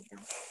 Ay, no.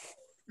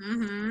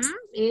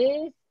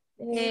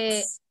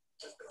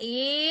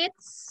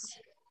 It's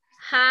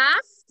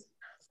half,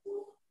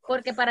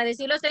 porque para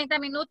decir los 30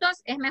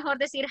 minutos es mejor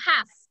decir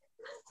half.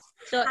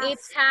 So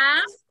it's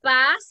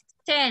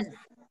 10:30.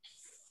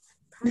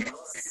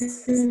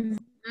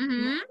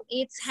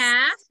 It's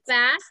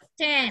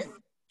 10:30,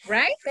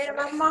 right? Pero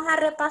vamos a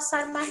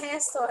repasar más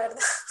esto, ¿verdad?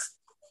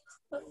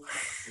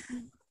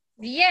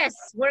 Yes,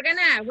 we're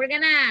gonna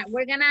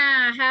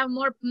have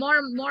more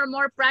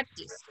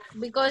practice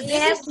because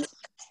yes,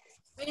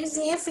 it's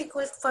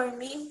difficult for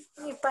me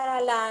y para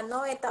la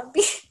Noe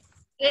también.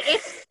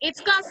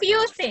 It's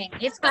confusing.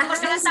 It's como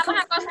que no estamos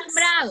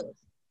acostumbrados.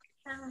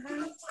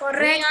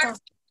 Correcto.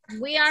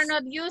 We are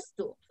not used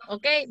to,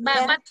 okay?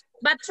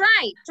 But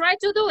try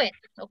to do it,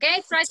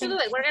 okay? Try to do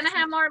it. We're gonna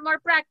have more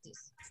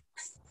practice.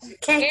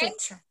 Okay.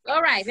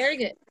 All right, very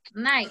good.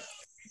 Nice.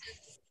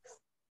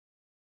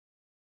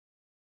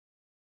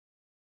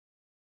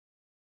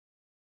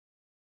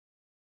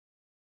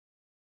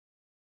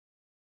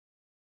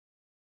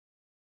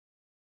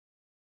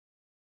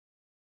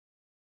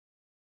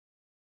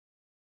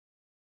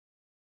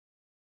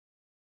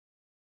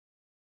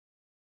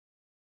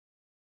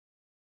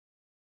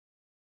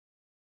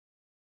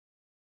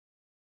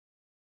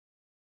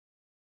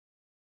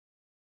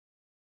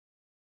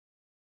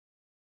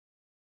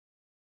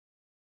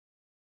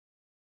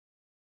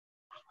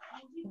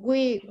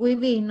 We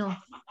no.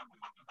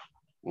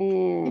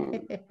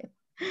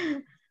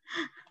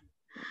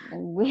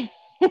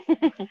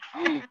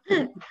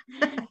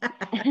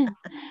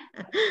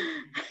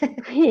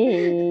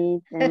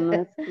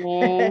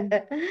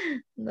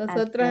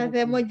 Nosotros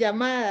hacemos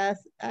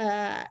llamadas.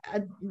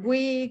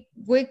 We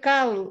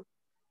call.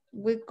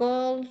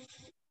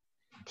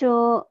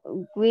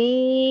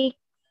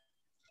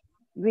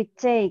 We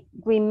take,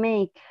 we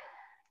make.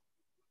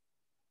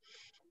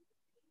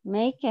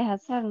 Make es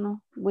hacer,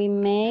 ¿no? We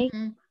make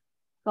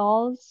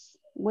calls,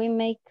 we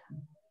make,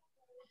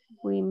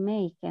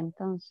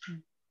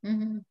 entonces.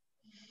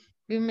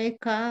 We make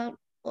call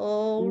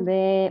all.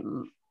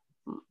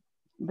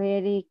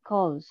 Very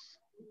calls.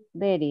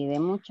 Very, de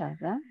muchas,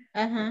 ¿verdad?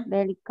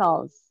 Very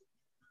calls.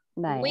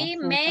 Vaya, We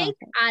make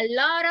a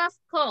lot of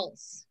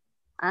calls.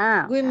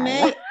 Ah. We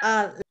make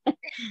a...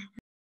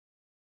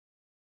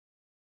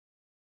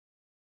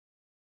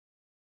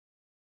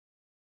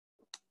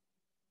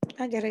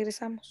 Ya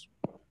regresamos.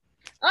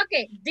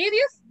 Okay, did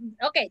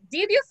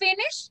you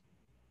finish?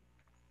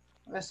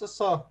 Eso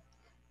so.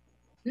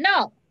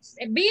 No,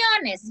 be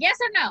honest, yes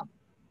or no?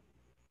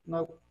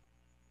 No.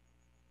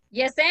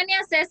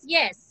 Yesenia says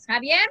yes.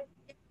 Javier?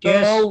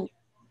 Yes.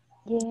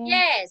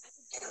 Yes.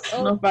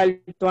 Nos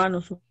faltó a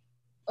nosotros.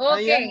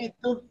 Okay.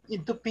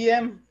 In 2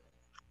 p.m.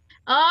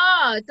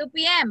 Oh, 2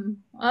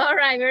 p.m. All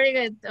right, very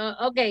good.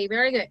 Okay,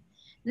 very good.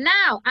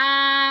 Now,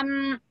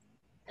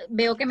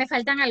 veo que me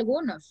faltan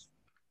algunos.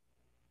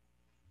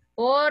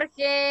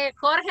 Jorge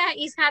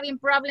is having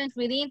problems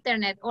with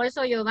internet.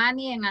 Also,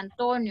 Giovanni and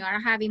Antonio are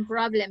having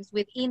problems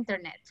with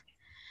internet.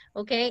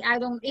 Okay,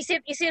 is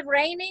it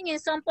raining in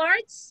some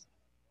parts?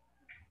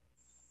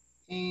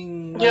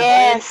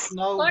 Yes.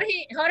 No.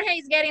 Jorge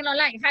is getting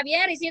online.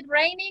 Javier, is it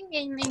raining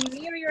in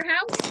near your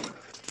house?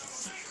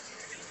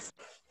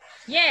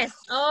 Yes.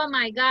 Oh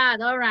my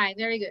God. All right.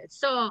 Very good.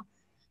 So,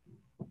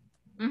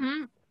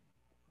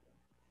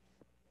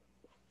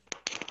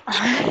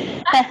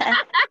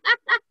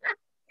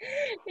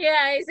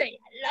 yeah, I say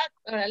a lot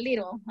or a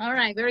little. All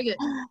right. Very good.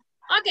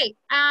 Ok,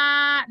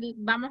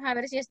 vamos a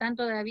ver si están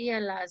todavía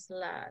las...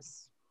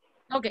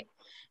 Ok,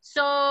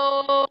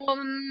 so,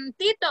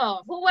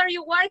 Tito, who were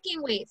you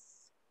working with?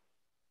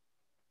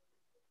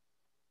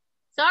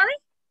 Sorry?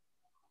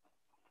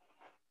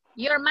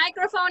 Your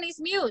microphone is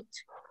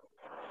mute.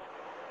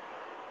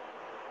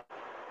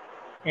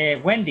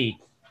 Wendy.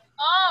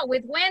 Oh,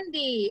 with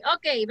Wendy.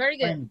 Okay, very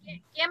good.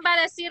 Wendy. ¿Quién va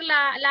a decir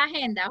la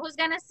agenda? Who's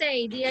gonna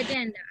say the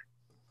agenda?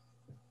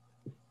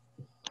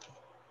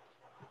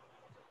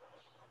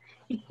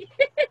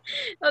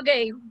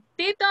 Okay,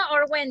 Tito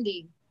or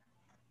Wendy?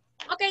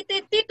 Okay,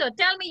 Tito,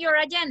 tell me your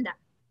agenda.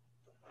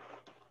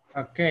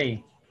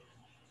 Okay.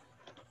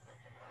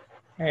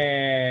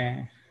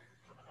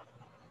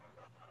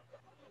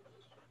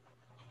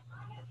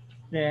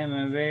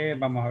 Déjame ver,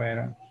 vamos a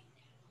ver.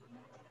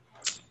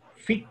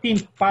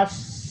 15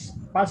 past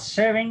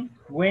 7,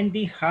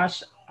 Wendy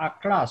has a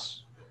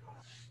class.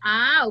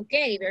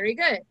 Okay, very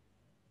good.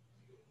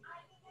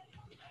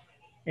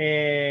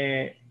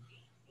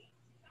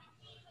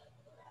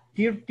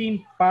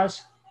 13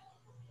 past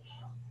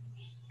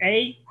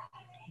 8,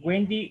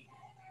 Wendy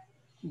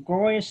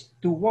goes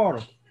to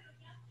work.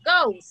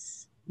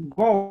 Goes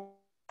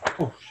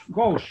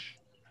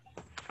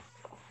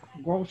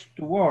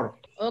to work.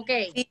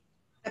 Okay.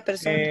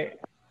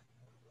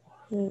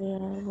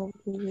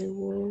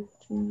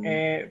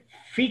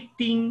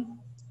 15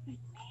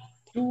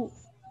 to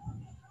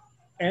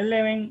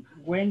 11,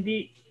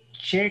 Wendy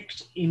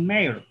checks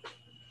email.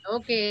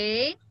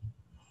 Okay.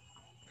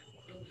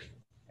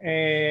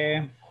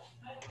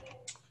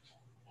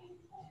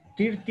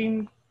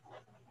 13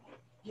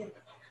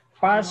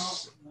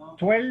 past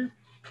 12,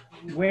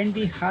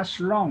 Wendy has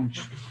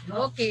lunch.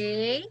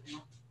 Okay.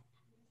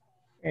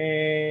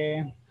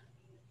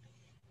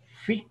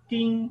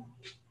 15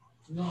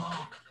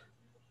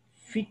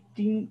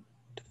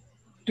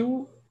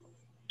 to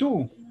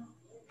 2,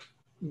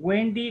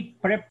 Wendy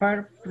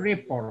prepare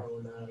report.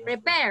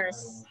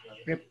 Prepares.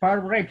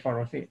 Prepare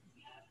report, sí.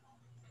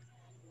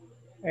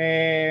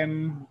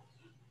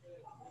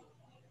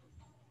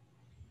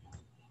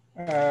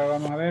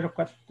 Vamos a ver,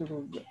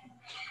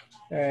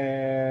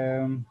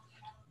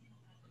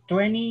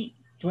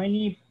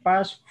 20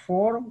 past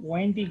 4,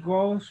 Wendy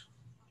goes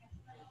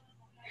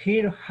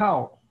her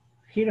home.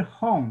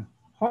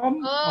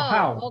 Home or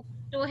how?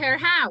 To her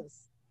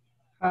house.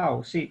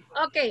 How, sí.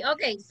 Okay,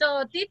 okay.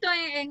 So Tito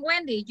and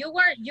Wendy, you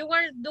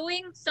were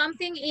doing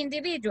something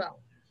individual.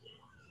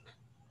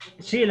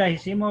 Sí, las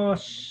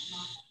hicimos.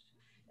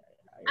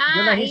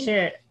 Yo las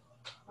hice.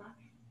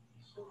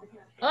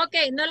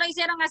 Okay, no lo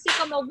hicieron así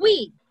como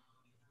we.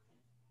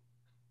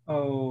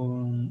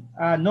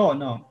 No.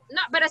 No,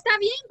 pero está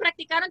bien,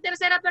 practicaron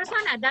tercera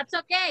persona. That's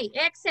okay.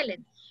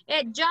 Excellent.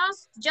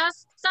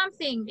 Just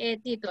something,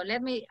 Tito.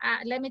 Let me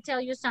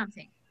tell you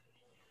something.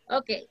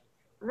 Okay.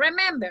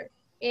 Remember,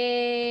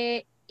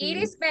 it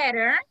is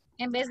better,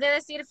 en vez de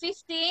decir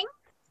 15,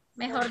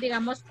 mejor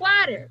digamos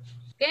quarter.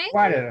 Okay?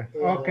 Quarter.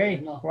 Okay.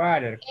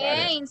 Quarter.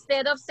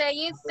 Instead of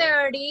saying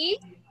 30,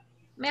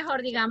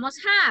 mejor digamos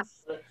half.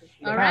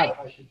 All right?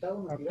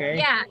 Okay.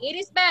 Yeah, it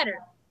is better.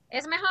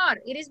 Es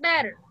mejor. It is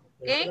better.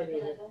 Okay?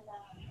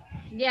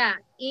 Yeah,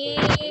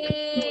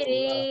 it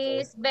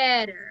is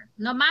better.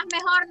 No más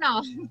mejor,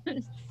 no.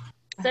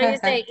 So you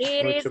say,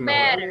 it is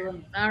better.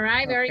 All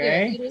right, very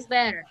good. It is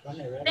better.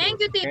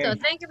 Thank you, Tito.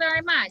 Thank you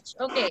very much.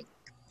 Okay.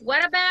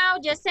 What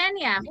about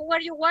Yesenia? Who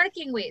were you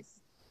working with?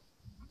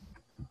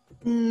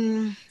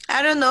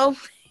 I don't know.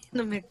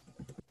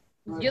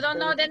 You don't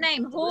know the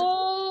name.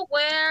 Who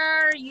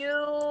were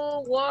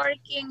you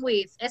working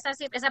with? Esa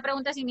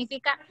pregunta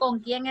significa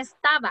 ¿con quién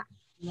estaba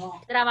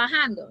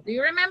trabajando? Do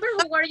you remember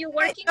who were you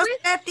working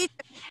with?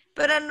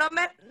 Pero no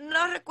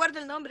recuerdo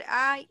el nombre.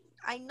 I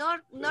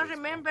not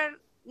remember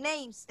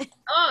names.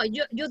 Oh,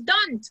 you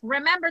don't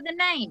remember the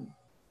name.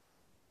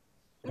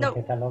 No.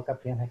 Okay. Tell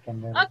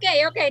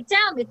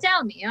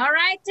me. All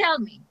right, tell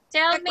me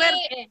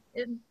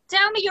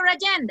your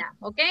agenda.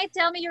 Okay,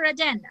 tell me your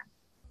agenda.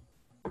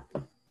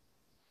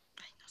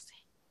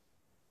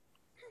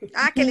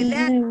 Que le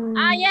lea.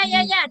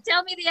 Yeah.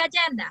 Tell me the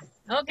agenda.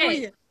 Okay.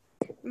 Uy,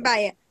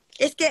 vaya,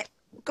 es que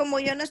como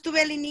yo no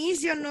estuve al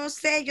inicio, no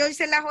sé, yo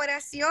hice las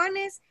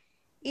oraciones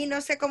y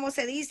no sé cómo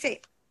se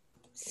dice.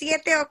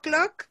 7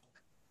 o'clock.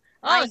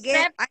 Oh,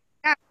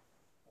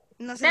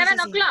 no sé 7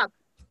 o'clock.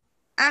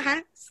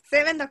 Ajá,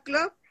 7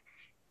 o'clock.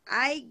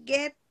 I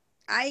get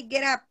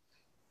up.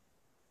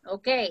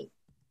 Okay.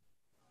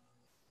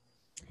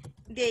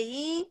 De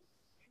ahí,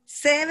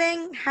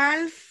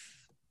 7:30.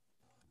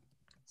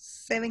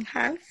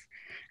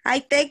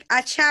 I take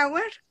a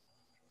shower.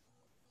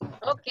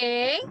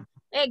 Okay.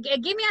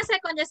 Give me a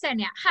second,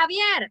 Yesenia.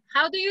 Javier,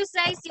 how do you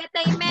say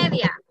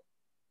 7:30?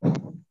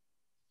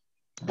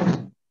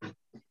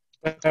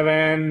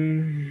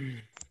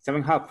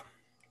 7 half.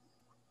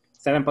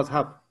 7 past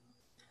half.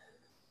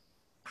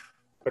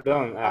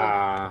 Perdón,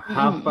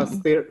 half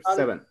past 7.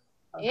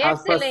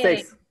 Half past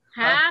 6.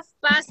 Half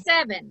past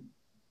 7.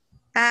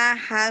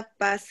 Half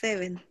past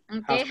 7.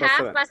 Okay,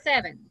 half past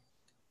 7.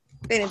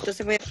 Pero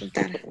entonces voy a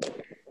apuntar.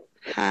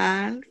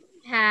 Half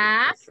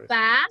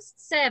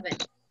 7.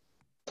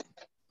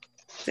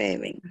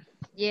 7.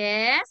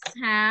 Yes,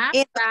 half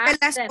Entonces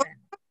past las 7. 8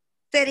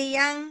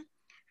 serían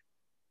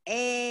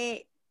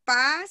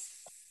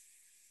past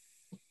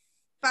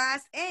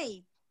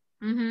 8.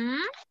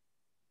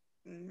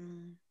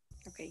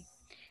 Okay.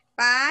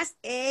 Past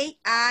 8,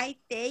 I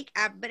take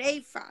a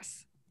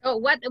breakfast. Oh,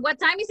 what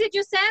time is it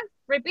you said?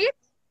 Repeat.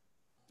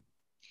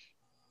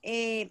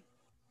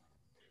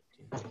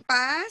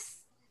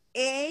 Past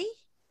 8.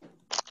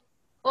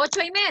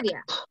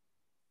 8:30.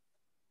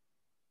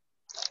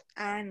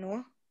 Ah,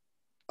 no.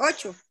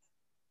 8.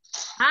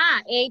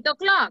 8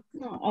 o'clock.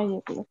 No, 8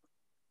 o'clock.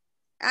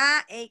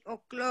 8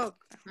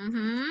 o'clock.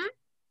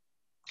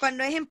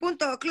 Cuando es en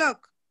punto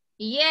o'clock.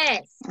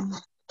 Yes.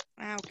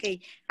 Ok.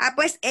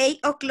 Pues 8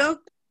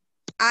 o'clock,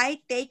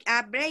 I take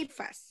a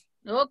breakfast.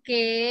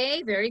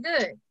 Okay, very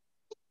good.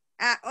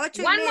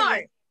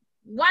 8:30.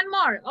 One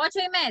more.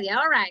 8:30.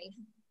 All right.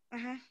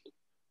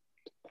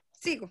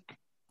 Sigo.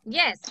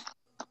 Yes.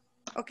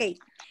 Ok.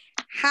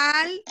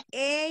 Half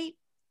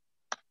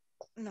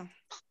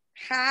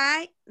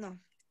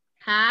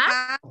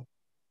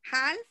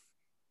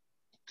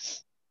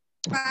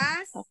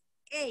past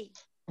 8.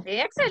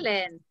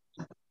 Excellent.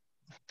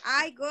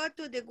 I go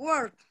to the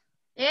work.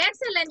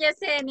 Excellent,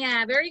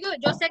 Yesenia. Very good.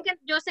 Yo sé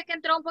que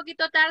entró un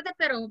poquito tarde,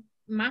 pero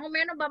más o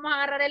menos vamos a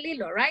agarrar el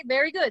hilo, right?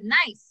 Very good.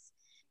 Nice.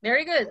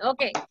 Very good.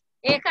 Okay.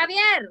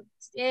 Javier,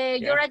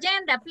 your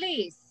agenda,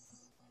 please.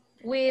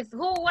 With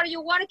who are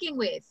you working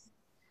with?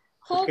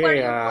 Who were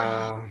you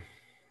working?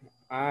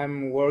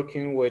 I'm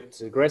working with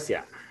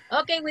Grecia.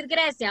 Okay, with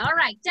Grecia. All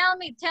right. Tell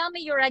me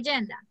your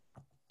agenda.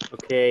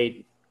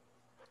 Okay.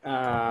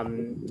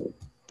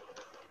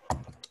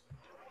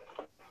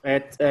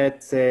 At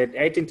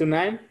 18 to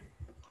 9,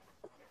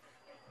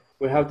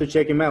 we have to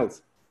check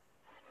emails.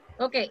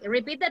 Okay,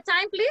 repeat the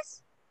time,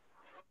 please.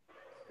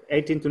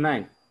 18 to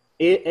 9.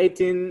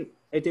 18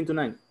 to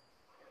 9.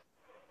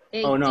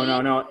 18? Oh,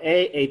 no.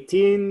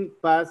 18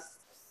 past.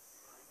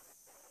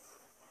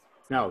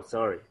 No,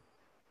 sorry.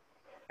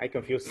 I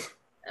confused.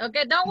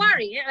 Okay, don't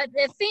worry.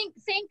 Think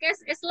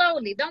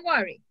slowly. Don't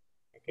worry.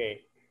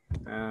 Okay.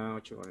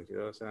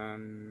 8:42.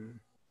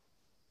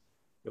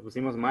 Lo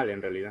pusimos mal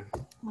en realidad.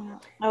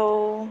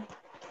 Oh.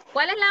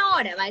 ¿Cuál es la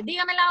hora?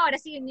 Dígame la hora,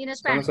 sí, en Son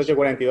Spanish. las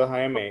 8:42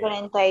 AM.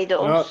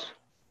 42. No.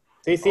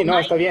 Sí, Oh no,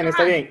 está bien.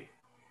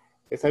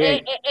 Está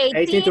bien.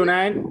 18 to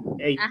 9.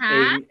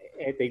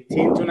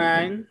 18 to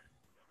 9.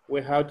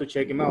 We have to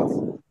check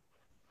emails.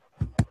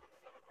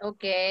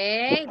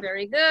 Okay,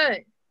 very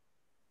good.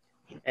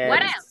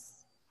 What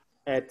else?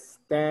 It's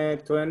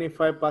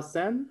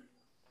 25%.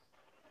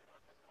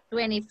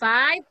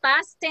 25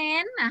 past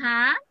 10.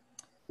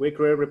 We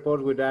create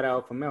report with data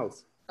of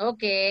emails.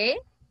 Okay.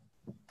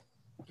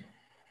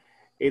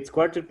 It's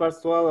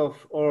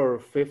 12:15 or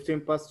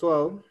 15 past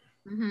 12.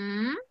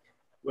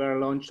 We're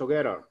lunch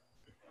together.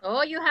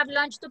 Oh, you have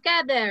lunch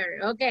together.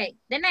 Okay.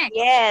 The next.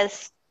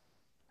 Yes.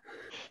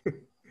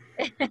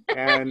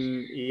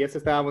 Y eso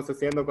estábamos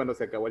haciendo cuando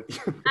se acabó el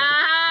tiempo.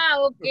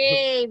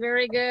 Okay.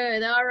 Very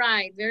good. All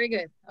right. Very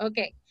good.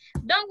 Okay.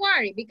 Don't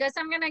worry, because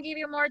I'm going to give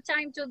you more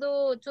time to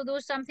do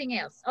something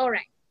else. All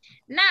right.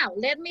 Now,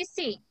 let me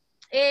see.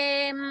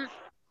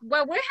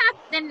 Well, we have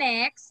the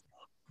next.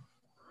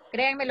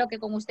 Créanme lo que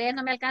con ustedes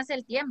no me alcanza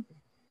el tiempo.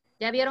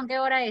 ¿Ya vieron qué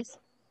hora es?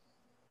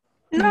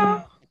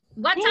 No.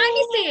 What time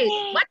is it?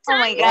 What time oh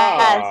my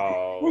God.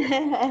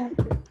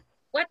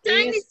 What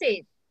time is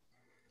it?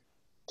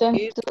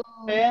 10 to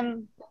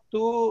 10.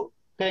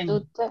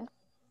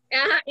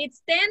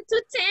 It's 10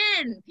 to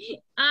 10.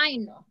 I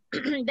know.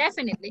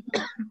 Definitely.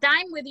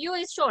 Time with you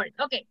is short.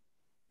 Okay.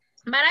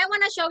 But I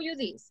want to show you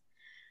this.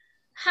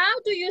 How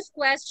to use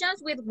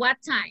questions with what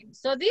time.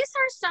 So these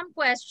are some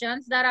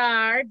questions that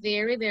are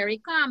very, very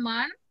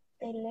common.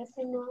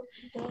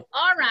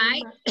 All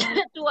right.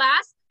 To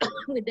ask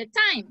with the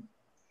time.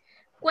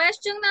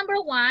 Question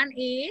number 1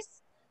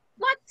 is,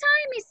 what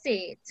time is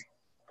it?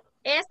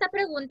 Esta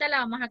pregunta la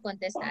vamos a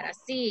contestar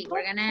así.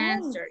 We're going to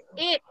answer.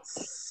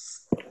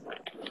 It's.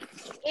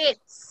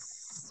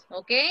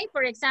 Okay.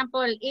 For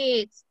example,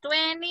 it's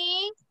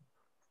 20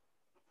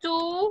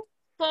 to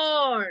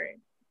 4.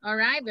 All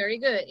right. Very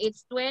good.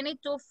 It's 20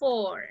 to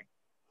 4.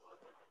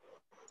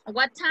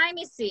 What time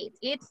is it?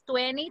 It's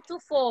 20 to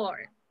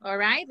 4. All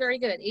right. Very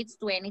good. It's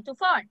 20 to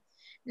 4.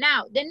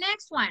 Now, the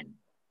next one.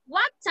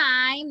 What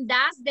time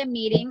does the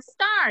meeting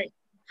start?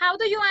 How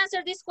do you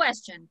answer this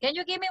question? Can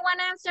you give me one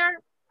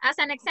answer as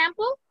an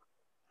example?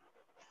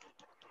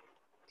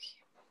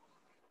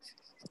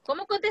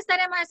 ¿Cómo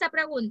contestaremos esa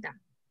pregunta?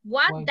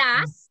 What time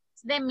does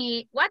the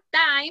meeting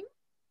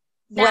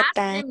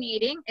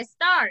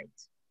start?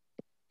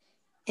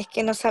 Es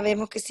que no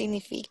sabemos qué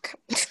significa.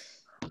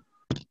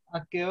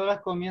 ¿A qué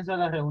horas comienza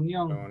la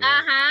reunión?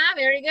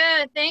 Very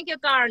good. Thank you,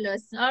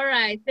 Carlos. All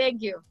right,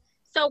 thank you.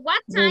 So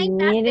what time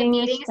does the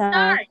meeting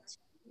start?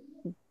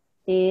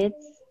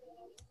 It's.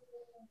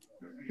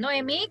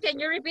 Noemi, can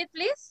you repeat,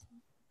 please?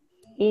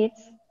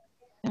 It's.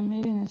 The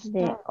meeting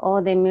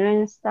the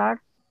meeting start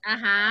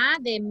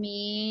The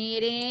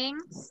meeting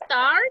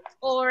start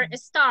or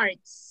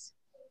starts?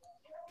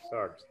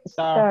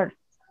 Start.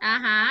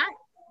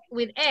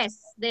 With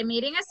S. The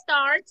meeting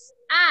starts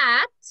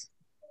at.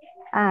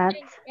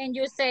 And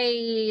you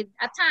say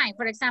a time,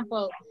 for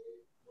example,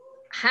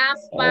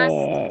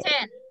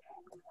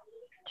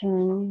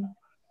 10:30.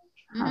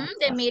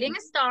 The meeting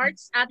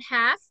starts at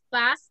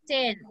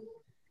 10:30.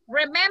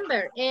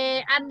 Remember,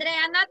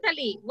 Andrea,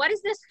 Natalie, what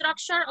is the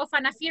structure of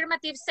an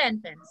affirmative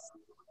sentence?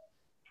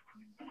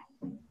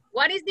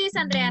 What is this,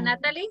 Andrea,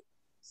 Natalie?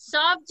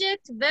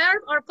 Subject,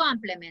 verb, or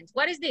complement?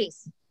 What is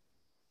this?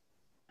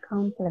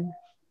 Complement.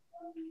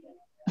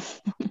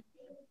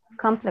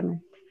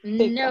 Complement.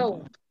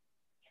 No.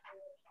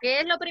 ¿Qué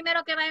es lo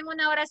primero que va en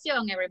una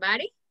oración,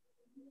 everybody?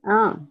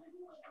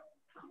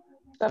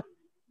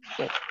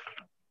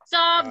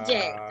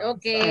 Subject.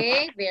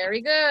 Okay,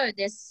 very good.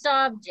 The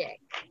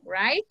subject,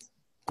 right?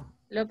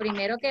 Lo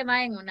primero que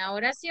va en una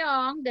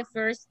oración, the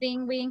first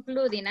thing we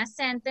include in a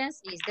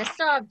sentence is the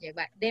subject.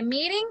 But the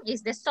meeting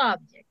is the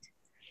subject.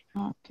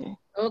 Okay.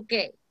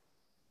 Okay.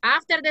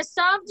 After the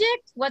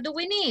subject, what do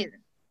we need?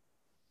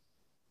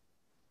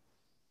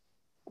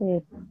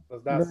 Verb.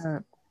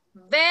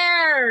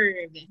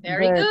 Very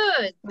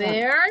good.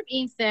 Verb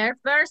in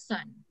third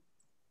person.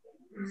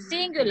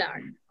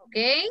 Singular.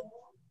 Okay.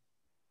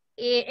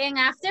 And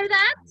after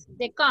that,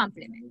 the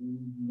complement.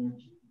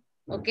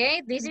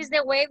 Okay, this is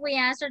the way we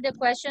answer the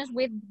questions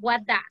with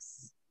what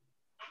does.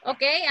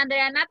 Okay,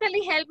 Andrea,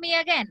 Natalie, help me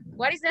again.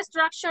 What is the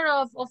structure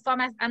of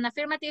an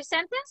affirmative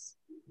sentence?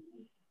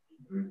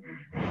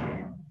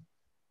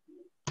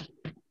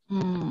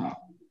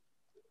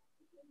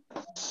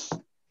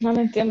 No lo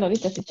entiendo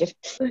ahorita, si quieres.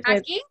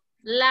 Aquí,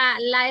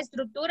 la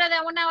estructura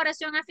de una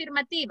oración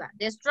afirmativa.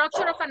 The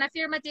structure of an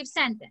affirmative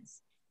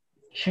sentence.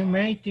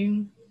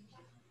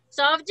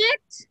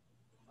 Subject.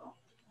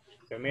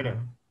 The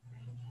meeting.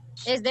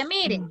 Is the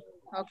meeting,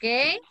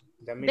 okay?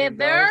 The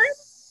verb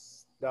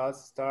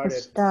does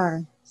starts.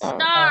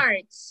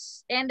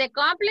 And the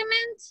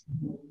complement?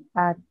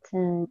 At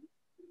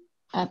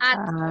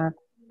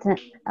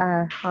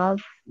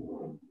half.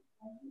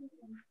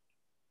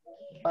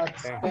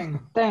 10.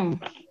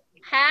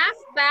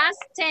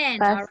 10:30.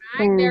 All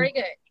right, very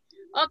good.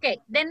 Okay,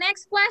 the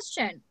next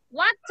question.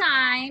 What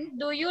time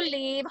do you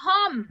leave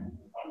home?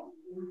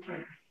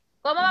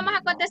 ¿Cómo vamos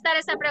a contestar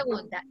esa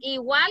pregunta?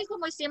 Igual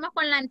como hicimos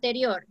con la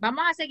anterior.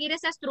 Vamos a seguir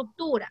esa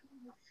estructura.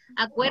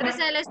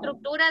 Acuérdese de la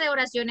estructura de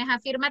oraciones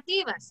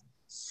afirmativas.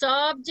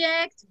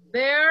 Subject,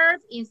 verb,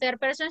 in third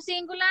person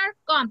singular,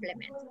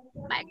 complement.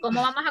 Vale,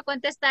 ¿cómo vamos a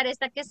contestar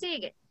esta que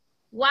sigue?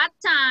 What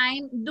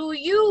time do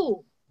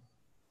you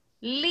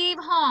leave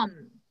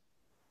home?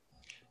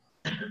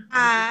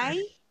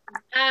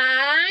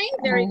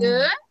 Very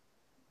good.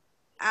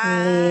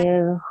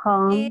 Leave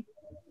home.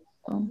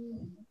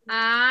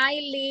 I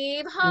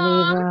leave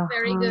home.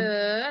 Very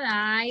good.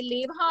 I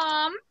leave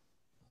home.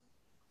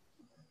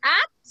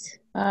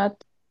 At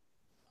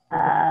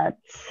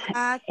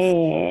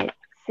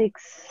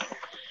 6.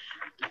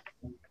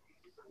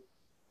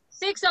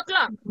 6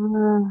 o'clock.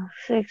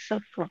 6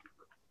 o'clock.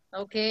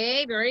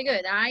 Okay, very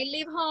good. I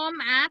leave home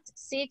at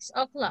 6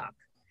 o'clock.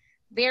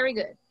 Very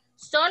good.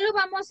 Solo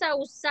vamos a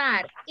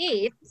usar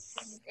it.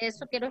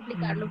 Eso quiero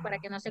explicarlo para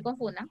que no se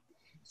confundan.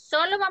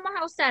 Solo vamos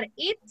a usar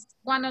it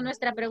cuando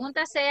nuestra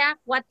pregunta sea,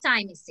 what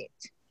time is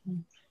it?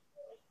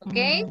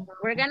 Okay,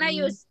 we're gonna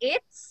use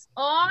it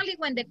only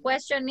when the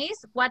question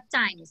is, what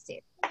time is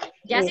it?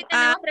 Ya si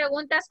tenemos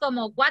preguntas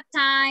como, what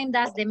time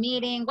does the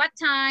meeting? What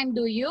time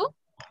do you?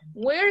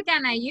 We're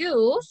gonna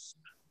use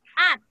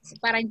at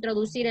para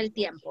introducir el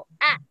tiempo.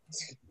 At.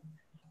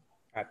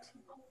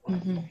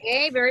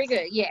 Okay, very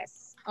good.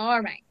 Yes.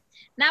 All right.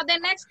 Now the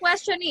next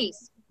question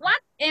is,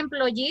 what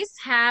employees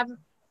have...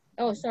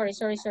 Oh, sorry.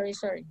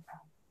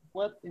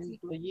 What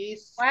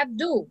employees? What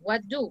do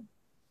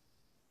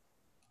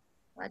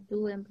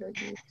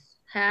employees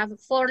have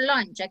for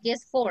lunch? Aquí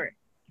es for.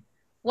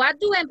 What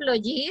do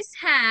employees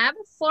have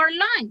for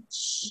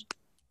lunch?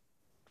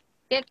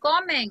 ¿Qué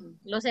comen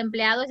los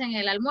empleados en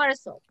el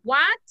almuerzo?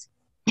 What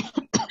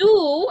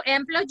do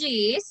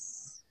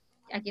employees,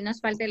 aquí nos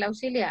falta el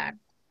auxiliar.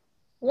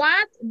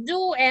 What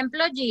do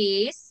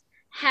employees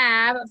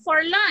have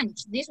for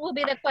lunch? This will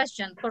be the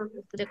question,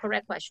 the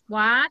correct question.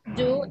 What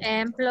do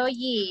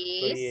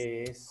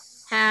employees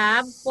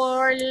have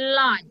for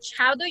lunch?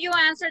 How do you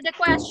answer the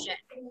question?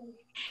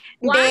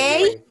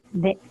 They.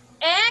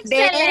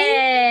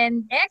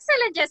 Excellent.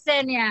 Excellent,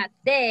 Yesenia.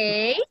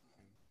 They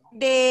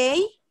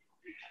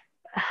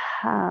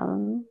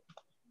have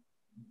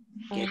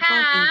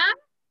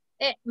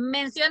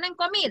mencionen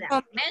comida.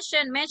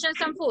 Mention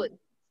some food.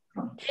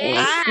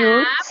 They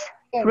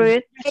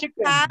fruit,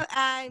 have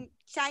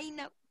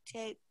China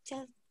meat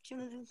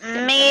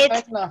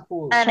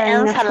and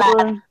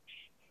ensalada.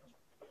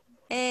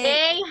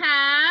 They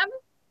have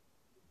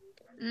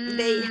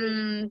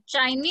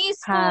Chinese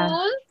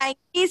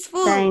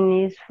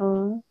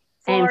food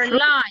for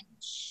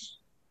lunch.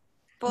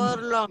 For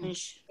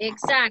lunch.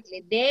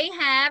 Exactly. They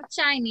have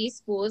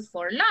Chinese food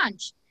for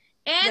lunch.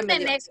 And the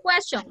next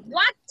question.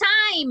 What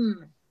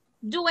time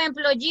do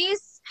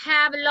employees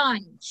have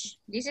lunch?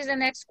 This is the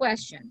next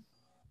question.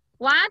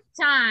 What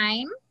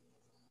time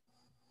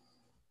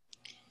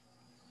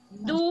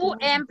do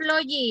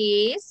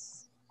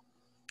employees,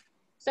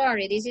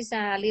 sorry, this is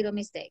a little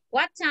mistake.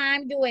 What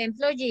time do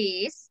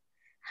employees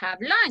have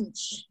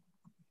lunch?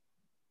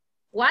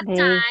 What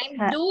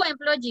time do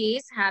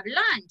employees have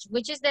lunch?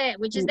 Which is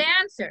the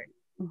answer?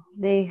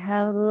 They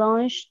have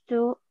lunch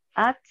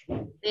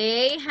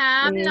They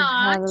have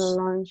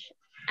lunch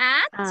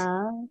at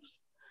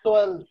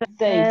 12.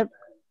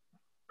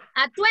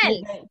 At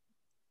 12.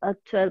 At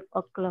 12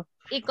 o'clock.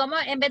 ¿Y cómo,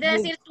 en vez de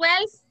decir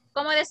 12,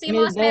 cómo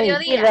decimos Midday.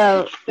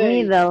 mediodía?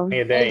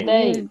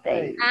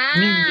 Midday.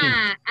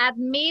 Ah, at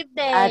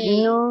midday. At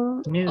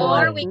noon.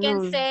 Or we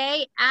can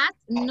say at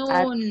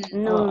noon.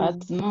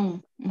 At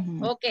noon.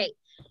 Ok.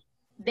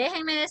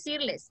 Déjenme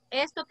decirles,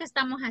 esto que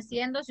estamos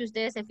haciendo, si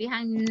ustedes se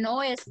fijan,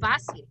 no es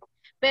fácil.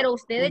 Pero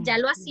ustedes ya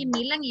lo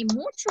asimilan y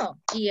mucho.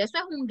 Y eso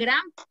es un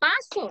gran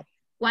paso.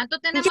 ¿Cuánto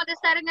tenemos de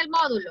estar en el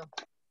módulo?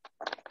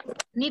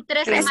 Ni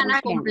 3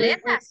 semanas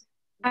completas.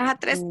 Ajá,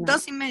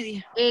 2 y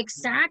media.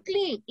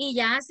 Exactly. Y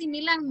ya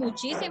asimilan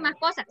muchísimas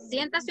cosas.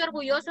 Siéntase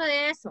orgulloso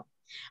de eso.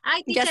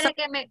 Ay, teacher,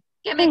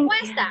 que me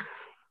cuesta.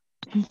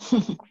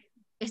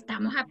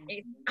 Estamos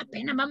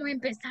apenas vamos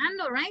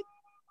empezando, right?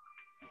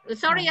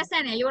 Sorry,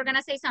 Yesenia, you were going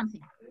to say something.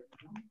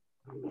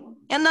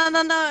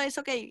 No, it's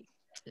okay.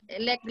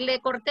 Le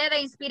corté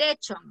de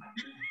inspiration.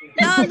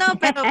 No,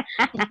 pero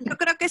yo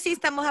creo que sí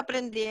estamos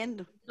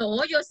aprendiendo.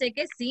 No, yo sé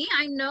que sí,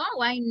 I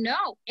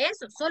know.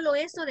 Eso, solo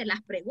eso de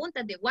las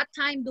preguntas de what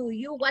time do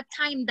you, what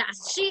time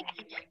does she,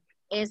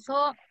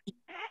 eso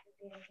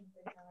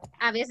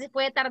a veces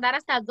puede tardar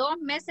hasta 2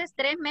 meses,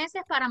 3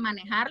 meses para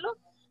manejarlo,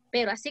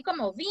 pero así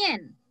como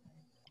bien,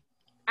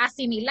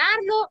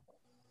 asimilarlo,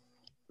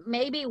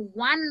 maybe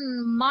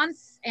 1 month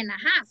and a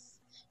half,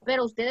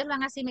 pero ustedes lo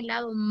han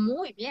asimilado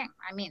muy bien,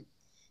 I mean.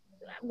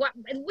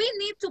 We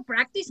need to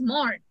practice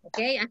more,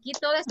 okay? Aquí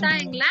todo está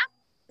en la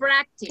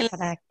practice.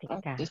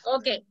 Práctica.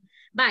 Ok,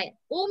 vaya,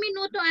 1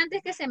 minuto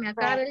antes que se me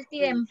acabe el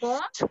tiempo,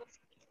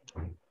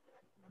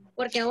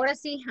 porque ahora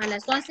sí, a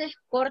las 11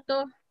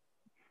 corto,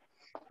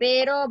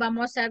 pero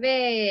vamos a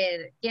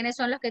ver quiénes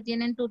son los que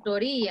tienen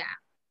tutoría.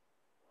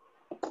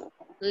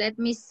 Let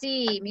me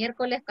see,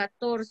 miércoles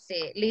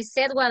 14,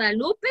 Lisette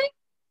Guadalupe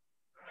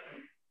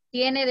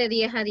tiene de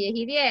 10 a 10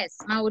 y 10.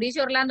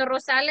 Mauricio Orlando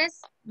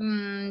Rosales,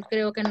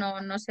 creo que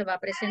no se va a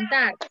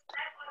presentar.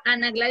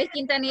 Ana Gladys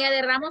Quintanilla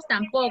de Ramos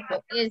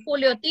tampoco. El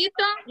Julio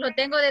Tito lo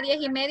tengo de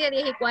 10 y media a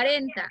 10 y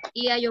 40.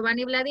 Y a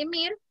Giovanni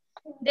Vladimir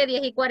de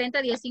 10 y 40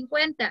 a 10 y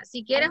 50.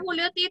 Si quieres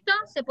Julio Tito,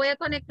 se puede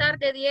conectar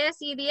de 10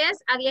 y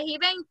 10 a 10 y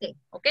 20.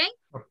 ¿Ok?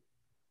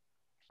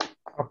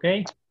 Ok.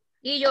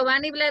 Y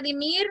Giovanni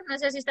Vladimir, no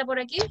sé si está por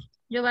aquí.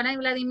 Giovanni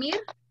Vladimir.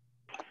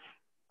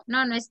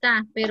 No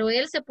está, pero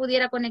él se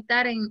pudiera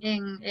conectar en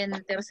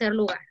tercer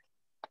lugar.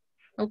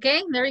 Ok,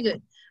 very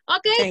good.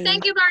 Okay,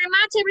 thank you very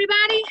much,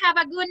 everybody. Have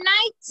a good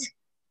night.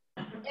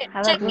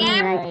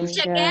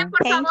 Chequen,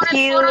 por favor,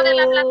 el foro de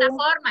la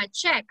plataforma.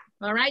 Check.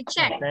 All right,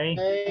 check.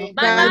 Okay.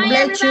 Bye,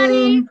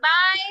 everybody.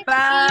 Bye.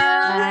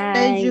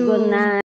 Bye. Good night.